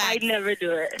fucking Wax. I'd never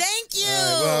do it. Thank you.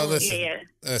 All right, well, listen. Yeah.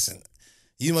 Listen.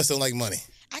 You must don't like money.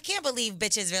 I can't believe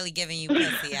bitches really giving you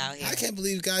pussy out here. I can't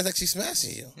believe guys actually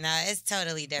smashing you. No, it's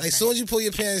totally different. Like, as soon as you pull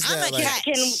your pants I'm down, a like, cat.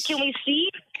 Can we see?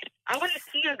 I want to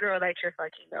see a girl that you're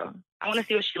fucking, though. I want to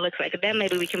see what she looks like. Then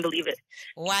maybe we can believe it.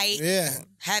 White, yeah,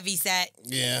 heavy set,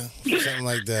 yeah, something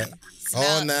like that. All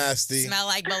Smell- nasty, smell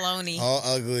like bologna. all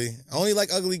ugly. I only like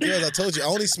ugly girls. I told you, I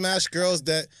only smash girls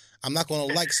that I'm not going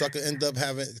to like, so I can end up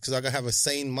having, because I can have a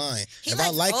sane mind. He if likes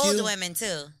I like old you, women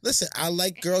too. listen, I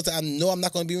like girls that I know I'm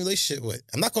not going to be in a relationship with.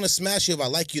 I'm not going to smash you if I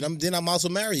like you. Then I might as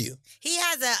well marry you. He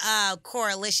has a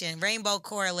coalition, rainbow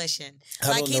coalition.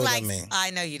 I don't he know what likes. that mean.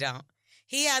 I know you don't.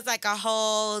 He has like a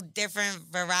whole different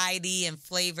variety and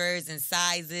flavors and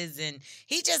sizes, and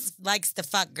he just likes to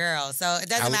fuck girls. So it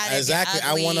doesn't matter. Exactly. If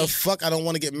you're ugly. I want to fuck. I don't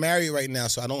want to get married right now,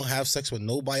 so I don't have sex with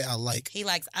nobody I like. He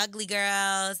likes ugly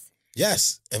girls.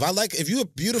 Yes. If you're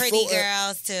beautiful. Pretty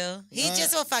girls, too. He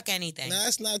just will fuck anything. Nah,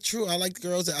 that's not true. I like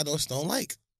girls that I don't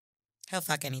like. He'll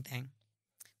fuck anything.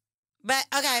 But,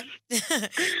 okay.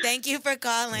 Thank you for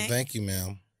calling. Thank you,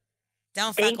 ma'am.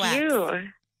 Don't fuck wax. Thank you.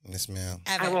 Yes, ma'am.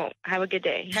 Ever. I won't. Have a good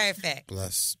day. Perfect.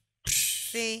 Bless.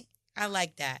 See? I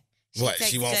like that. What? Takes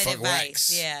She won't good fuck advice.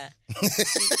 wax? Yeah.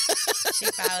 she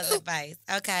follows advice.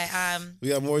 Okay. We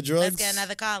got more drugs? Let's get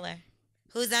another caller.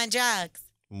 Who's on drugs?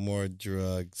 More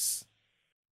drugs.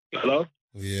 Hello?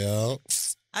 Yeah.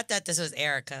 I thought this was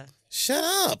Erica. Shut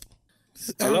up.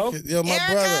 Hello? Erica. Yo, my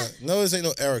Erica? brother. No, this ain't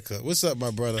no Erica. What's up, my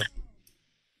brother?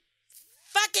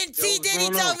 Fucking T. what's Diddy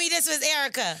going told on? me this was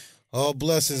Erica. All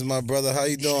blessings, my brother. How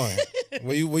you doing?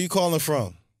 Where you calling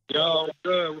from? Yo, what's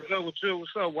good? What's up with you?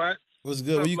 What's up, Wax? What's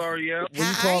good? What's up,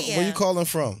 L'Oreal? Where you calling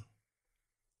from?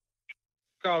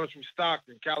 Calling from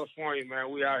Stockton, California,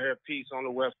 man. We out here, peace on the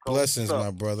West Coast. Blessings, What's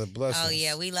up? my brother. Blessings. Oh,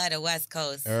 yeah. We love the West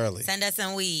Coast. Early. Send us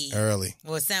some weed. Early.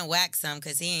 Well, send Wax some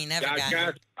because he ain't never I got got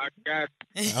it. I got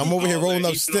I'm over here rolling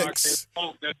up Even though I can't sticks.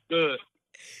 smoke, that's good.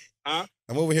 Huh?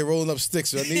 I'm over here rolling up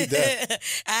sticks, so I need that.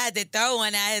 I had to throw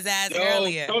one at his ass Yo,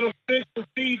 earlier. throw them sticks and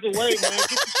seeds away, man.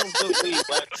 Get you some good weed,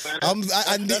 man.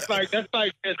 I need. That's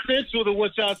like essential to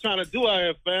what y'all trying to do out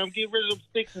here, fam. Get rid of them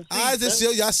sticks and seeds. I just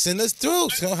man. y'all send us through.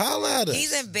 So holla at us.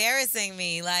 He's embarrassing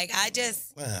me. Like, I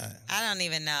don't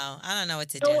even know. I don't know what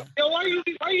to do. Yo, why you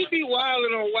be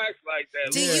wilding on Wax like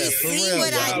that? Do man? you for see real,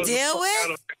 what I y'all. deal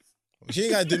with? She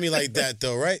ain't gotta do me like that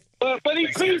though, right? But he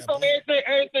peace on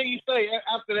everything you say.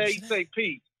 After that, you say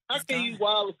peace. How can you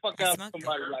wild the fuck out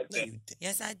somebody like that?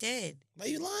 Yes, I did. Why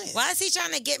you lying? Why is he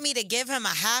trying to get me to give him a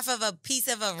half of a piece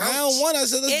of a roach? I don't want. I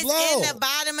said let's It's blow. in the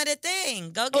bottom of the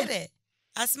thing. Go get it.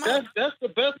 I smoke. That's the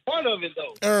best part of it,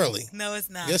 though. Early. No, it's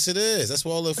not. Yes, it is. That's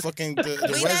where all the fucking the We're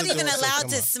not residue even and stuff allowed come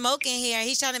to out. smoke in here.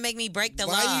 He's trying to make me break the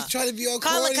law. Why are you trying to be all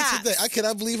Call the corny cops. today? I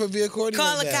cannot believe her be corny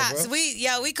Call like the that, cops.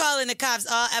 bro. We calling the cops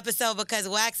all episode because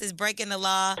Wax is breaking the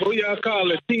law. Who y'all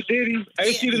call it? T. Diddy?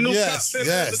 Ain't she the new Yes, cop?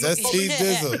 yes, that's T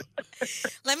Dizzle.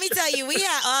 Let me tell you, we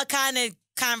had all kind of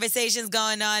conversations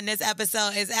going on. This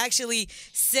episode is actually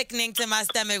sickening to my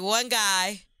stomach. One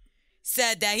guy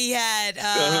said that he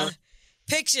had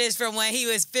pictures from when he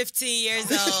was 15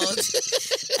 years old.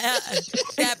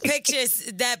 That pictures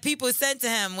that people sent to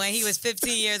him when he was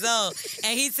 15 years old.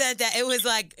 And he said that it was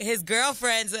like his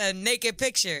girlfriend's naked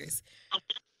pictures.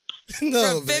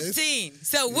 No, From man. 15.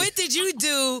 So what did you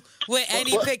do with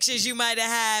any pictures you might have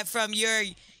had from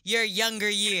your younger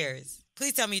years?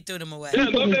 Please tell me you threw them away. Yeah,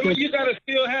 don't that mean you gotta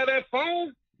still have that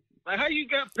phone? Like, how you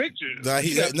got pictures? Nah,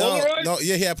 You got Polaroids?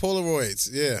 yeah, he had Polaroids.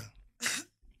 Yeah.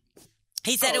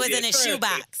 He said it was in a trash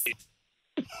shoebox.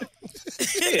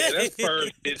 Yeah,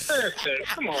 that's perfect.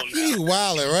 Come on now. He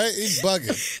wildin', right? He's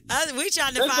bugging. We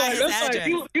trying to find his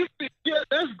address.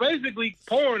 That's basically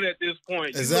porn at this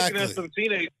point. Exactly. You're looking at some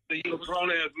teenagers, you a grown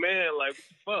ass man, like,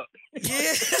 what the fuck?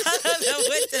 Yeah, I don't know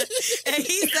what the. And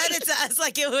he said it to us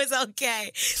like it was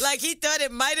okay. Like he thought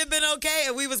it might have been okay,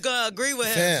 and we was gonna agree with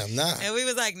him. Damn, nah. And we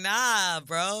was like, nah,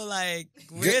 bro. Like,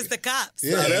 where's the cops?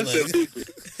 Yeah,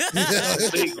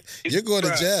 That's like, you're going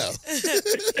to jail.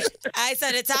 All right,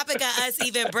 so the topic of us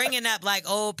even bringing up like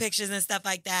old pictures and stuff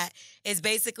like that is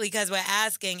basically because we're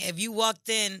asking if you walked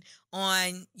in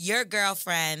on your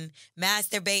girlfriend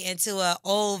masturbating to an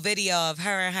old video of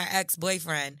her and her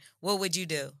ex-boyfriend, what would you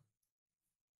do?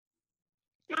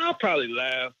 I'll probably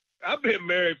laugh. I've been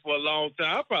married for a long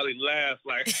time. I'll probably laugh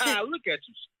like, look at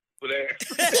you for that.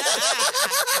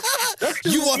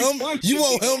 You want him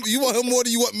more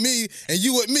than you want me, and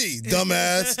you with me,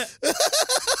 dumbass.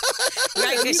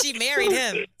 Right, because she married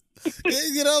him.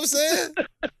 You know what I'm saying?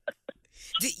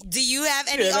 Do you have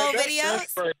any old videos?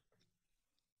 Right.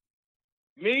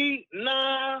 Me?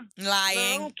 Nah. Lying. Nah,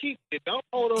 I don't keep it. Don't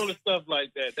hold on to stuff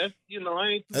like that. That's, I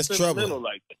ain't too That's sentimental trouble.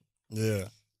 like that. Yeah.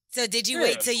 So did you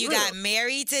wait till you got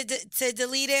married to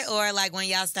delete it, or like when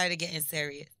y'all started getting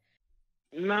serious?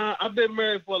 Nah, I've been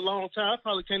married for a long time. I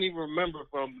probably can't even remember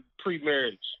from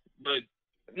pre-marriage. But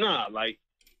nah.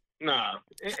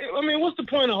 I mean, what's the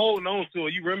point of holding on to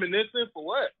it? You reminiscing for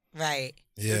what? Right.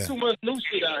 Yeah. There's too much new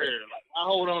shit out here. Like, I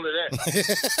hold on to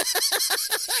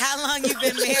that. How long you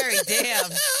been married? Damn.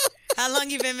 How long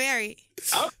you been married?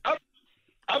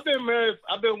 I've been married.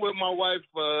 I've been with my wife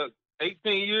for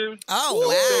 18 years. Oh, Been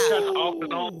wow. kinda off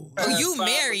and on. Oh, you Five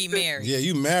or married. Yeah,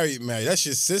 you married. That's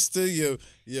your sister,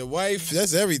 your wife.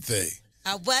 That's everything.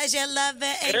 I was your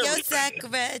lover and your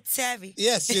secretary.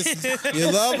 Yes,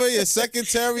 your lover, your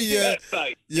secretary, your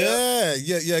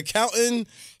accountant,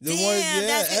 the Damn, one,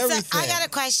 that's everything. So I got a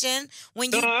question.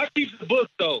 When you, No, I keep the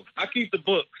books though. I keep the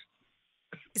books.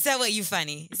 so what? You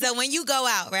funny. So when you go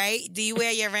out, right? Do you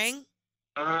wear your ring?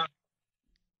 I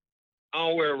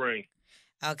don't wear a ring.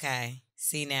 Okay.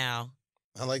 See now,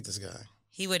 I like this guy.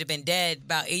 he would have been dead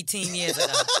about 18 years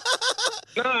ago.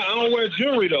 Nah, I don't wear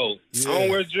jewelry though. Yeah. I don't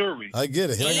wear jewelry. I get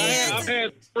it. Yeah. I've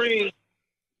had rings.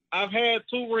 I've had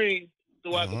 2 rings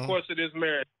throughout the course of this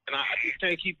marriage, and I just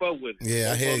can't keep up with it.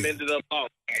 Yeah, I hear you. Ended up off.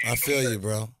 I feel you,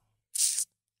 bro.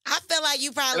 I feel like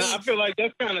you probably. And I feel like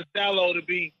that's kind of shallow to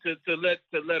be to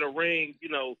let a ring,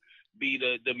 be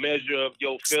the measure of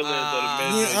your feelings or the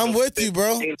measure. Yeah, I'm with you,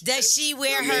 bro. Does she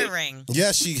wear her ring?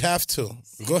 Yes, she have to.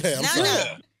 Go ahead. I'm sorry.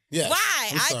 No. Yeah. Why?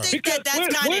 I'm I sorry. think Because that's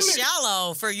kind of women-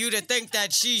 shallow for you to think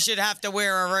that she should have to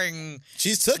wear a ring.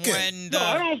 She's took it. When No,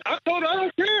 I don't. I told her I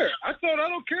don't care. I told her I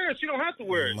don't care. She don't have to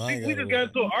wear it. I We just got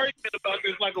into an argument about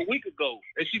this like a week ago,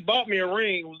 and she bought me a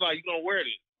ring. Was like, "You gonna wear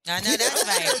this?" I know that's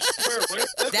right. Wear a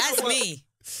ring. That's not what- me.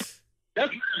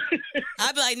 That's,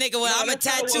 I'd be like, nigga, well, I'm going to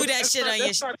that's not tattoo what- that that's shit not- on your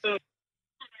that's not the-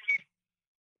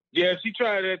 Yeah, she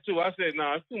tried that too. I said,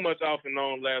 "Nah, it's too much off and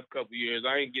on last couple of years.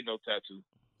 I ain't getting no tattoo."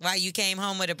 Why, you came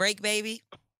home with a break, baby?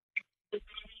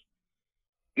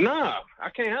 Nah, I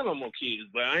can't have no more kids,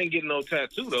 but I ain't getting no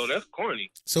tattoo though. That's corny.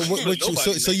 So what you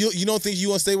Nobody so you don't think you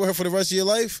want to stay with her for the rest of your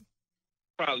life?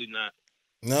 Probably not.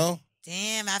 No?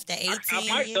 Damn, after 18 I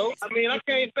might years. though. I mean, I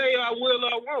can't say I will or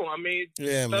I won't. I mean,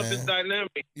 Yeah, stuff man. is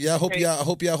dynamic. Yeah, I hope y'all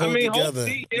hold together.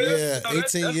 hopefully, Yeah, no, 18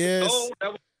 that's years. The goal.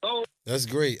 That was the goal. That's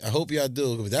great. I hope y'all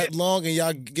do. If that long and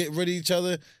y'all get rid of each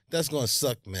other, that's gonna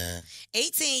suck, man.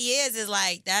 18 years is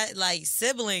like that, like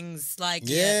siblings. Like,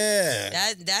 Yeah.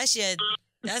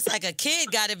 that's like a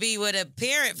kid got to be with a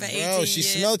parent for 18 Bro, she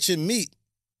years. smelled your meat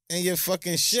and your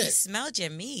fucking She shit. smelled your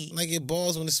meat. Like your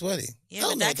balls when it's sweaty. Yeah,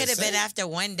 but that could have been after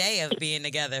one day of being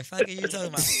together. Fuck are you talking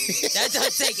about? That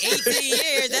don't take 18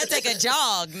 years. That take a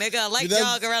jog, nigga. A light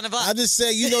jog around the block. I just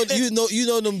say, you know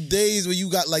them days where you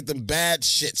got like them bad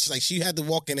shits. Like she had to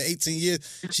walk in at 18 years.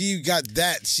 She got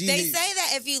that. They say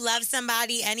that if you love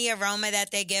somebody, any aroma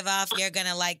that they give off, you're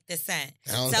gonna like the scent.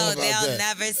 I don't So know about they'll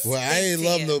that. never. Well, I stick ain't to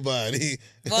love you. nobody.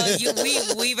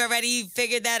 Well, we've already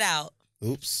figured that out.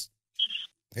 Oops.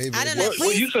 Hey, I don't baby. know.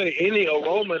 Well, you say any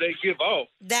aroma they give off.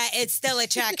 That it still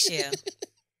attracts you.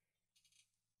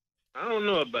 I don't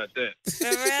know about that. For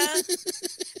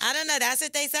real? I don't know. That's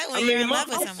what they said when I you're mean, in love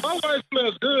with my someone. wife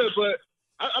smells good, but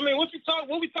I mean, what we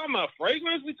talking about?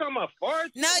 Fragrance? We talking about farts?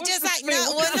 No, What's just the like thing?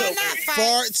 no, What well, no, kind of- not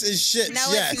Farts and shit. No,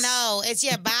 yes. it's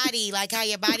your body, like how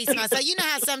your body smells. So you know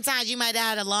how sometimes you might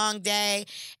have had a long day,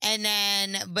 and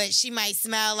then but she might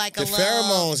smell like The a little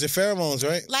pheromones,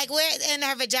 right? like where in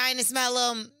her vagina smell a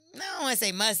little. I don't want to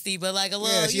say musty, but like a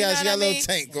little. Yeah, she you know got what I a little mean?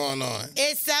 tank going on.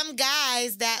 It's some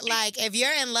guys that like if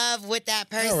you're in love with that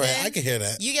person. All right, I can hear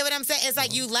that. You get what I'm saying? It's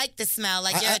like you like the smell,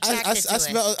 like you're attracted to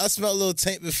it. I smelled a little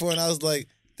taint before, and I was like,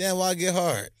 damn, why I get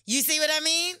hard? You see what I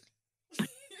mean?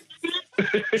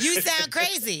 You sound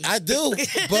crazy. I do,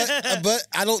 but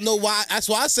I don't know why. That's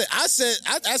why I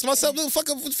asked myself, what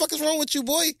the fuck is wrong with you,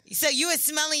 boy? So you were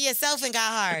smelling yourself and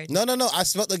got hard. No. I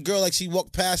smelled the girl like she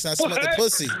walked past, and I smelled the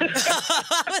pussy. I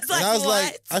was like, And I was what?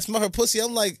 like, I smelled her pussy.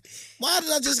 I'm like, why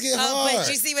did I just get Oh, hard? but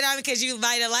you see what I mean? Because you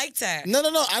might have liked her. No,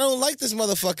 I don't like this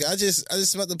motherfucker. I just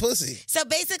smelled the pussy. So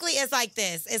basically, it's like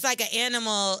this. It's like an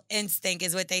animal instinct,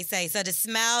 is what they say. So the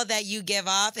smell that you give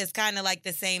off is kind of like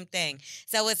the same thing.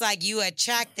 So it's like you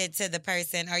attracted to the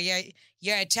person, or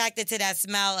you're attracted to that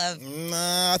smell of.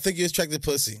 Nah, I think you're attracted to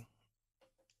pussy.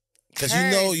 Because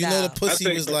Hers, you know the though.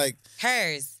 pussy was like,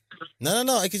 Hers.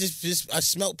 no. I could just I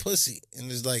smelled pussy, and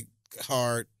it's like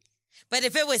hard. But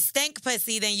if it was stink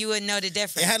pussy, then you would know the It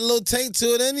difference. had a little taint to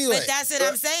it anyway. But that's what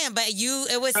I'm saying. But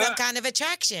it was some kind of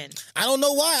attraction. I don't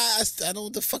know why. I don't know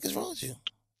what the fuck is wrong with you.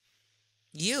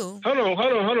 You. Hold on.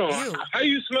 You. How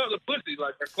you smell the pussy?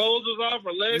 Like her clothes was off,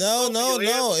 her legs? No. off,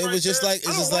 your hands It was just like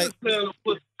I don't wanna smell the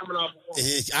pussy coming off a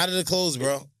woman. Out of the clothes,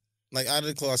 bro. Like out of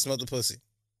the clothes, I smelled the pussy.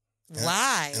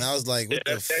 Why? And I was like, what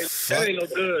the That fuck? ain't no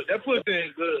good. That pussy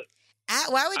ain't good.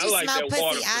 Why would you I like smell that pussy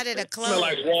water. out of the It smell clothes?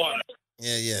 like water.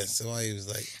 Yeah. So he was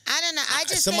like, I don't know. I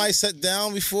just somebody think, sat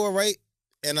down before, right?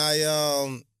 And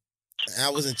I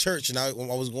was in church, and I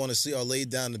was going to see. I laid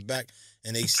down in the back,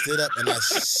 and they stood up, and I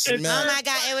smelled. oh my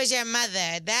God, it was your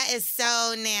mother. That is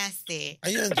so nasty. Are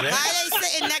you on drugs? Why are they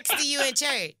sitting next to you in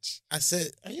church? I said,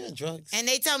 are you on drugs? And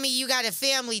they told me you got a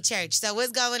family church. So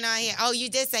what's going on here? Oh, you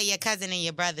did say your cousin and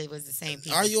your brother was the same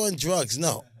people. Are you on drugs?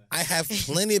 No. I have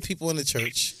plenty of people in the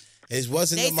church, It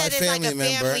wasn't They my said it's family like a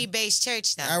member. family-based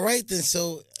church, though. All right, then.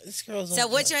 So this girl's So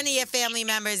on which drugs. one of your family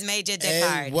members made your dick It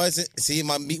hard? wasn't. See,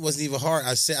 my meat wasn't even hard.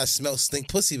 I said I smelled stink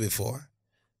pussy before.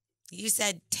 You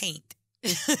said taint.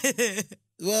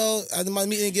 Well, my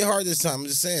meat didn't get hard this time. I'm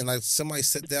just saying, like somebody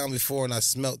sat down before and I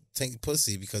smelled taint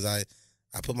pussy because I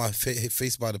put my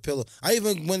face by the pillow. I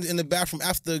even went in the bathroom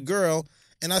after a girl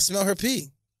and I smelled her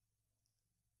pee.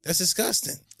 That's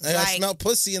disgusting. Like, I smelled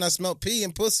pussy and I smelled pee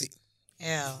and pussy.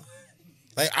 Ew.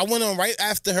 Like I went on right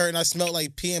after her and I smelled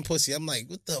like pee and pussy. I'm like,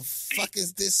 what the fuck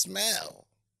is this smell?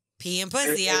 Pee and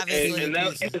pussy, obviously. And now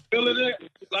you feeling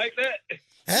it like that?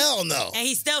 Hell no. And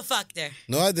he still fucked her.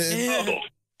 No, I didn't.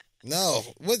 No.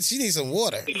 What? She needs some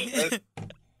water.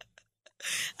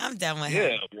 I'm done with her.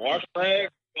 Yeah, wash rag,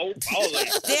 all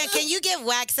that. Dan, can you give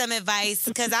Wax some advice?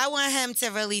 Because I want him to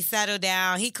really settle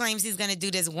down. He claims he's going to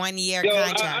do this 1 year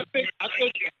contract.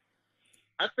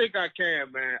 I think I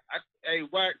can, man. Hey,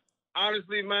 Wax,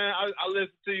 honestly, man, I listen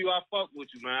to you. I fuck with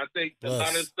you, man. I think a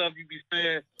lot of stuff you be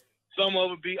saying, some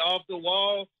of it be off the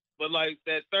wall, but like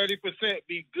that 30%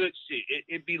 be good shit.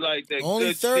 It be like that Only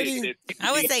good 30? shit.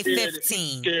 I would say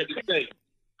 15. Scared to say.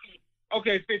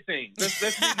 Okay, 15. Let's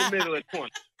meet in the middle at 20.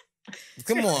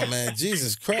 Come on, man.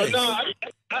 Jesus But Christ. no,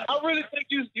 I really think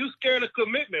you scared of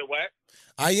commitment, Wax.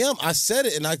 I am. I said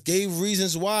it, and I gave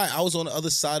reasons why. I was on the other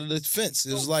side of the fence.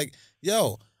 It was like,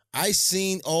 yo, I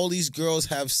seen all these girls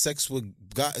have sex with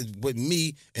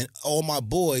me and all my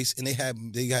boys, and they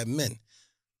had men.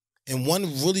 And one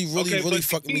really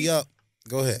fucked me up.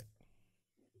 Go ahead.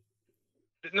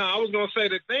 No, I was gonna say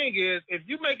the thing is, if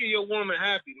you making your woman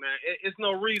happy, man, it's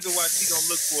no reason why she gonna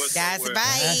look for it. That's somewhere.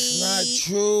 right. That's not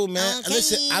true, man. Okay.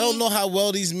 Listen, I don't know how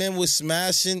well these men were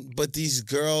smashing, but these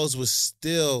girls was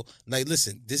still like.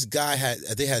 Listen, this guy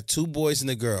they had 2 boys and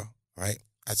a girl, right?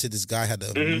 I said this guy had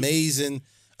an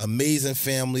amazing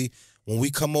family. When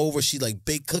we come over, she like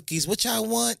bake cookies. What y'all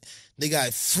want? They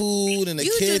got food and the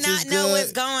You kids do is not know good.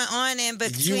 what's going on in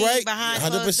between, You right, behind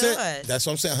closed doors. That's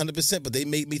what I'm saying, 100%. But they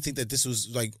made me think that this was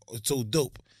like so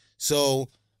dope. So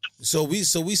we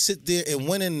sit there and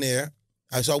went in there.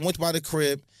 So I went by the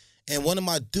crib, and one of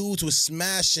my dudes was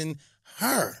smashing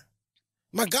her.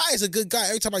 My guy is a good guy.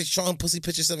 Every time I show him pussy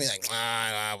pictures, something like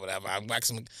whatever. I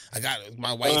got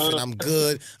my wife and I'm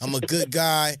good. I'm a good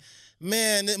guy.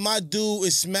 Man, my dude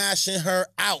is smashing her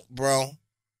out, bro.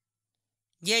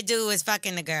 Your dude was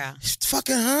fucking the girl. He's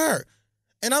fucking her.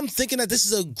 And I'm thinking that this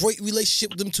is a great relationship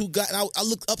with them 2 guys. I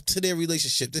look up to their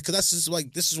relationship because that's just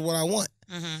like, this is what I want.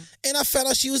 Mm-hmm. And I found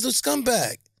out she was a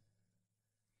scumbag.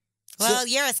 Well,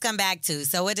 you're a scumbag too,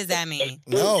 so what does that mean?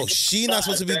 No, she not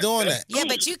supposed to be doing that. Yeah,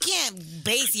 but you can't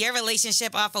base your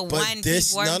relationship off of one But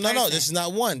this, person. no, this is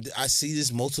not one. I see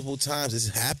this multiple times. This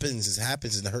happens,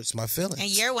 and it hurts my feelings. And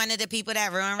you're one of the people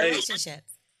that ruin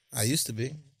relationships. I used to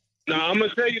be. No, I'm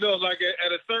gonna tell you though, like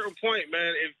at a certain point,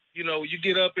 man, if you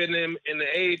get up in the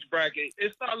age bracket,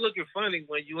 it start looking funny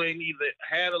when you ain't either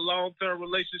had a long-term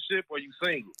relationship or you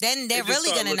single. Then they're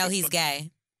really gonna know he's gay.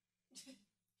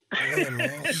 Yeah,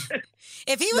 man.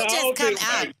 If he would just come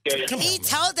out, on, he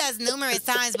told us numerous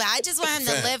times, but I just want him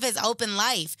to live his open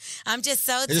life. I'm just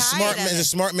so There's tired of There's a it.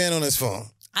 smart man on his phone.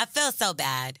 I feel so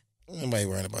bad. Nobody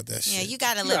worrying about that shit. Yeah, you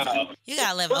gotta live. You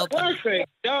gotta live open. One thing,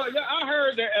 y'all, I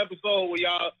heard that episode where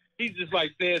he just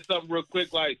like said something real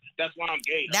quick, like that's why I'm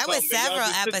gay. That was several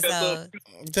episodes.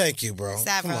 Thank you, bro.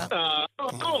 Several. I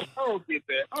don't get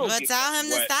that. Well, tell him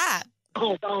to stop. I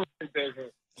don't get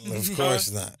that. Of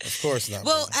course not. Of course not.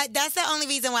 Well, bro. that's the only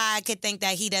reason why I could think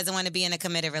that he doesn't want to be in a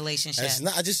committed relationship. That's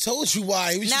not. I just told you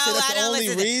why. You No, said that's I the don't only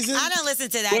listen. reason. I don't listen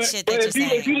to that shit that But you're if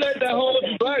you saying. let that hold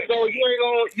you back, though,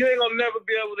 you ain't gonna never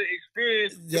be able to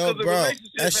experience. Yo, because the bro,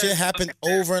 relationship that shit has- happened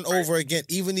over and over again.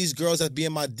 Even these girls that be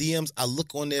in my DMs, I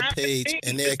look on their page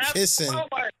and they're kissing.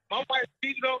 My wife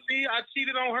cheated on me. I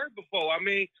cheated on her before. I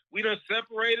mean, we done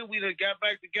separated. We done got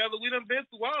back together. We done been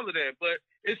through all of that. But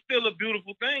it's still a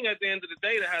beautiful thing at the end of the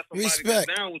day to have somebody Respect.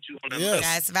 that's down with you on that Yes. level.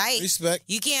 That's right. Respect.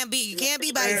 You can't be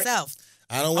by yourself.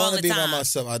 I don't All want the to be by time.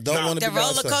 myself. I don't want to The be by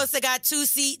roller myself. coaster got 2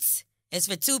 seats. It's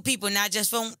for 2 people, not just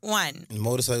for one. The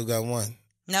motorcycle got 1.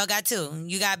 No, got 2.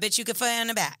 You got a bitch you can fit in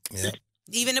the back. Yeah.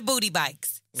 Even the booty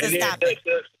bikes. So And then stop it.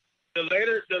 the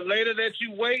later that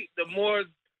you wait, the more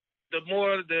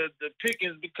the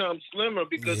pickings become slimmer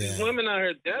because these women out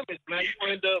here damaged, man.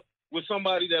 You end up with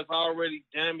somebody that's already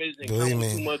damaged and Believe come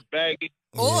with me. too much baggage.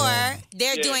 Or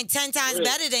they're Yeah. doing 10 times Yeah.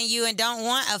 better than you and don't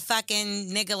want a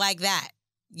fucking nigga like that.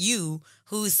 You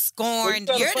who's scorned.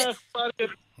 Well, you You're gotta the, find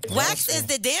somebody Wax is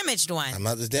the damaged one. I'm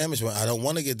not the damaged one. I don't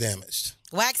want to get damaged.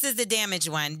 Wax is the damaged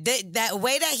one. That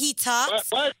way that he talks.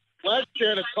 Why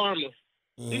scared of karma?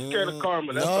 He's scared of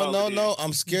karma. That's all No.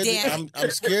 I'm scared. I'm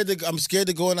scared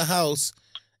to go in the house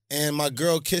and my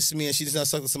girl kissed me and she just not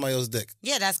sucked somebody else's dick.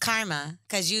 Yeah, that's karma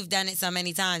because you've done it so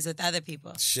many times with other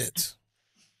people. Shit.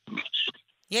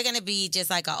 You're gonna be just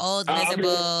like an old,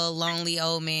 miserable, lonely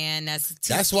old man that's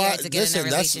too That's scared why. to get Listen, in a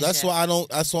relationship. that's why I don't.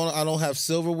 That's why I don't have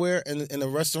silverware in the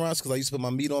restaurants because I used to put my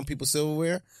meat on people's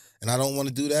silverware, and I don't want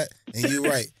to do that. And you're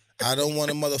right. I don't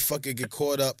want a motherfucker get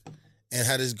caught up and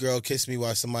have this girl kiss me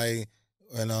while somebody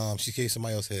and she kissed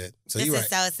somebody else's head. So this you're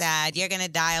is right. so sad. You're gonna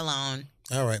die alone.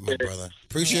 All right, my brother.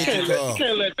 Appreciate You your can't, call. you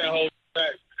can't let that hold you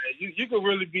back. You could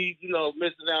really be,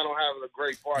 missing out on having a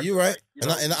great partner. You're right,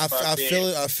 Like, I feel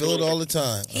it. I feel it all the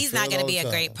time. He's not going to be a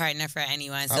great partner for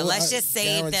anyone. So let's just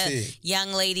save the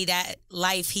young lady that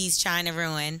life he's trying to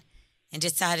ruin and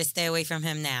just tell her to stay away from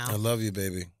him now. I love you,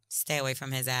 baby. Stay away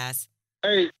from his ass.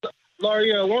 Hey,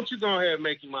 L'Oreal, why don't you go ahead and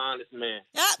make him my honest man?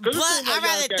 Plus, I'd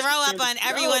rather throw up on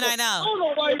everyone I know. I don't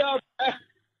know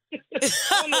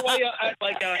why y'all act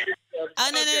like y'all.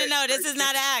 Oh, no. This is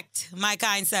not an act, my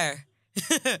kind sir.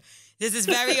 This is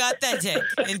very authentic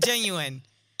and genuine.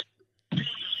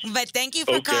 But thank you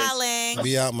for calling.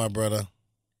 Be out, my brother.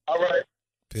 All right.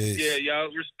 Peace. Yeah,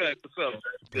 y'all respect. What's up?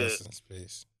 Good. Blessings.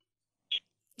 Peace.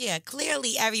 Yeah,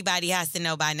 clearly everybody has to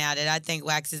know by now that I think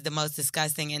Wax is the most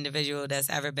disgusting individual that's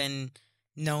ever been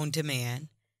known to man.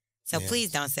 So please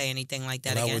don't say anything like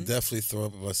that again. I would definitely throw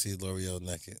up if I see L'Oreal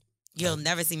naked. You'll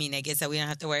never see me naked, so we don't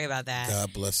have to worry about that.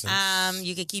 God bless him.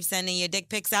 You can keep sending your dick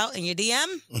pics out in your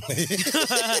DM.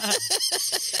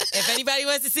 If anybody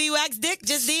wants to see Wax dick,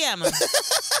 just DM them.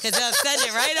 Because they'll send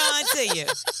it right on to you.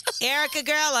 Erica,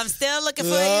 girl, I'm still looking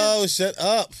for you. Oh, shut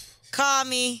up. Call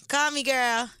me,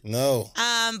 girl. No.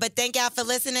 But thank y'all for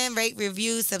listening. Rate,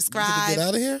 review, subscribe. You get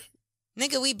out of here?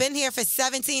 Nigga, we've been here for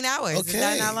 17 hours. Okay. Is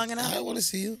that not long enough? I want to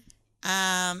see you.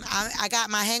 I got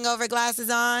my hangover glasses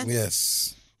on.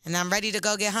 Yes. And I'm ready to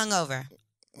go get hungover.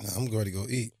 No, I'm going to go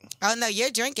eat. Oh, no, you're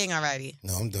drinking already.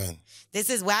 No, I'm done. This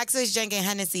is Wax was drinking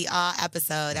Hennessy all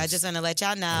episode. I just want to let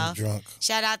y'all know. I'm drunk.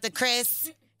 Shout out to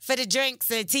Chris for the drinks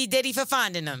and T. Diddy for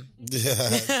finding them. Yeah,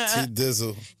 T.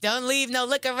 Dizzle. Don't leave no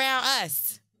look around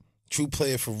us. True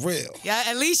player for real. Yeah,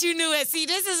 at least you knew it. See,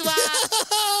 this is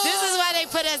why they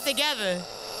put us together.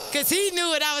 Because he knew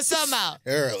what I was talking about.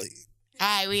 Early.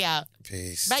 All right, we out.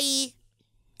 Peace. Bye.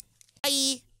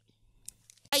 Bye.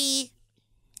 Bye.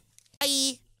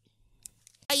 Bye.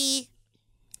 Bye.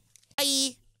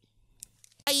 Bye.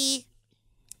 Bye.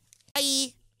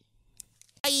 Bye.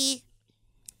 Bye.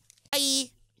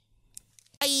 Bye.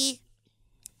 Bye.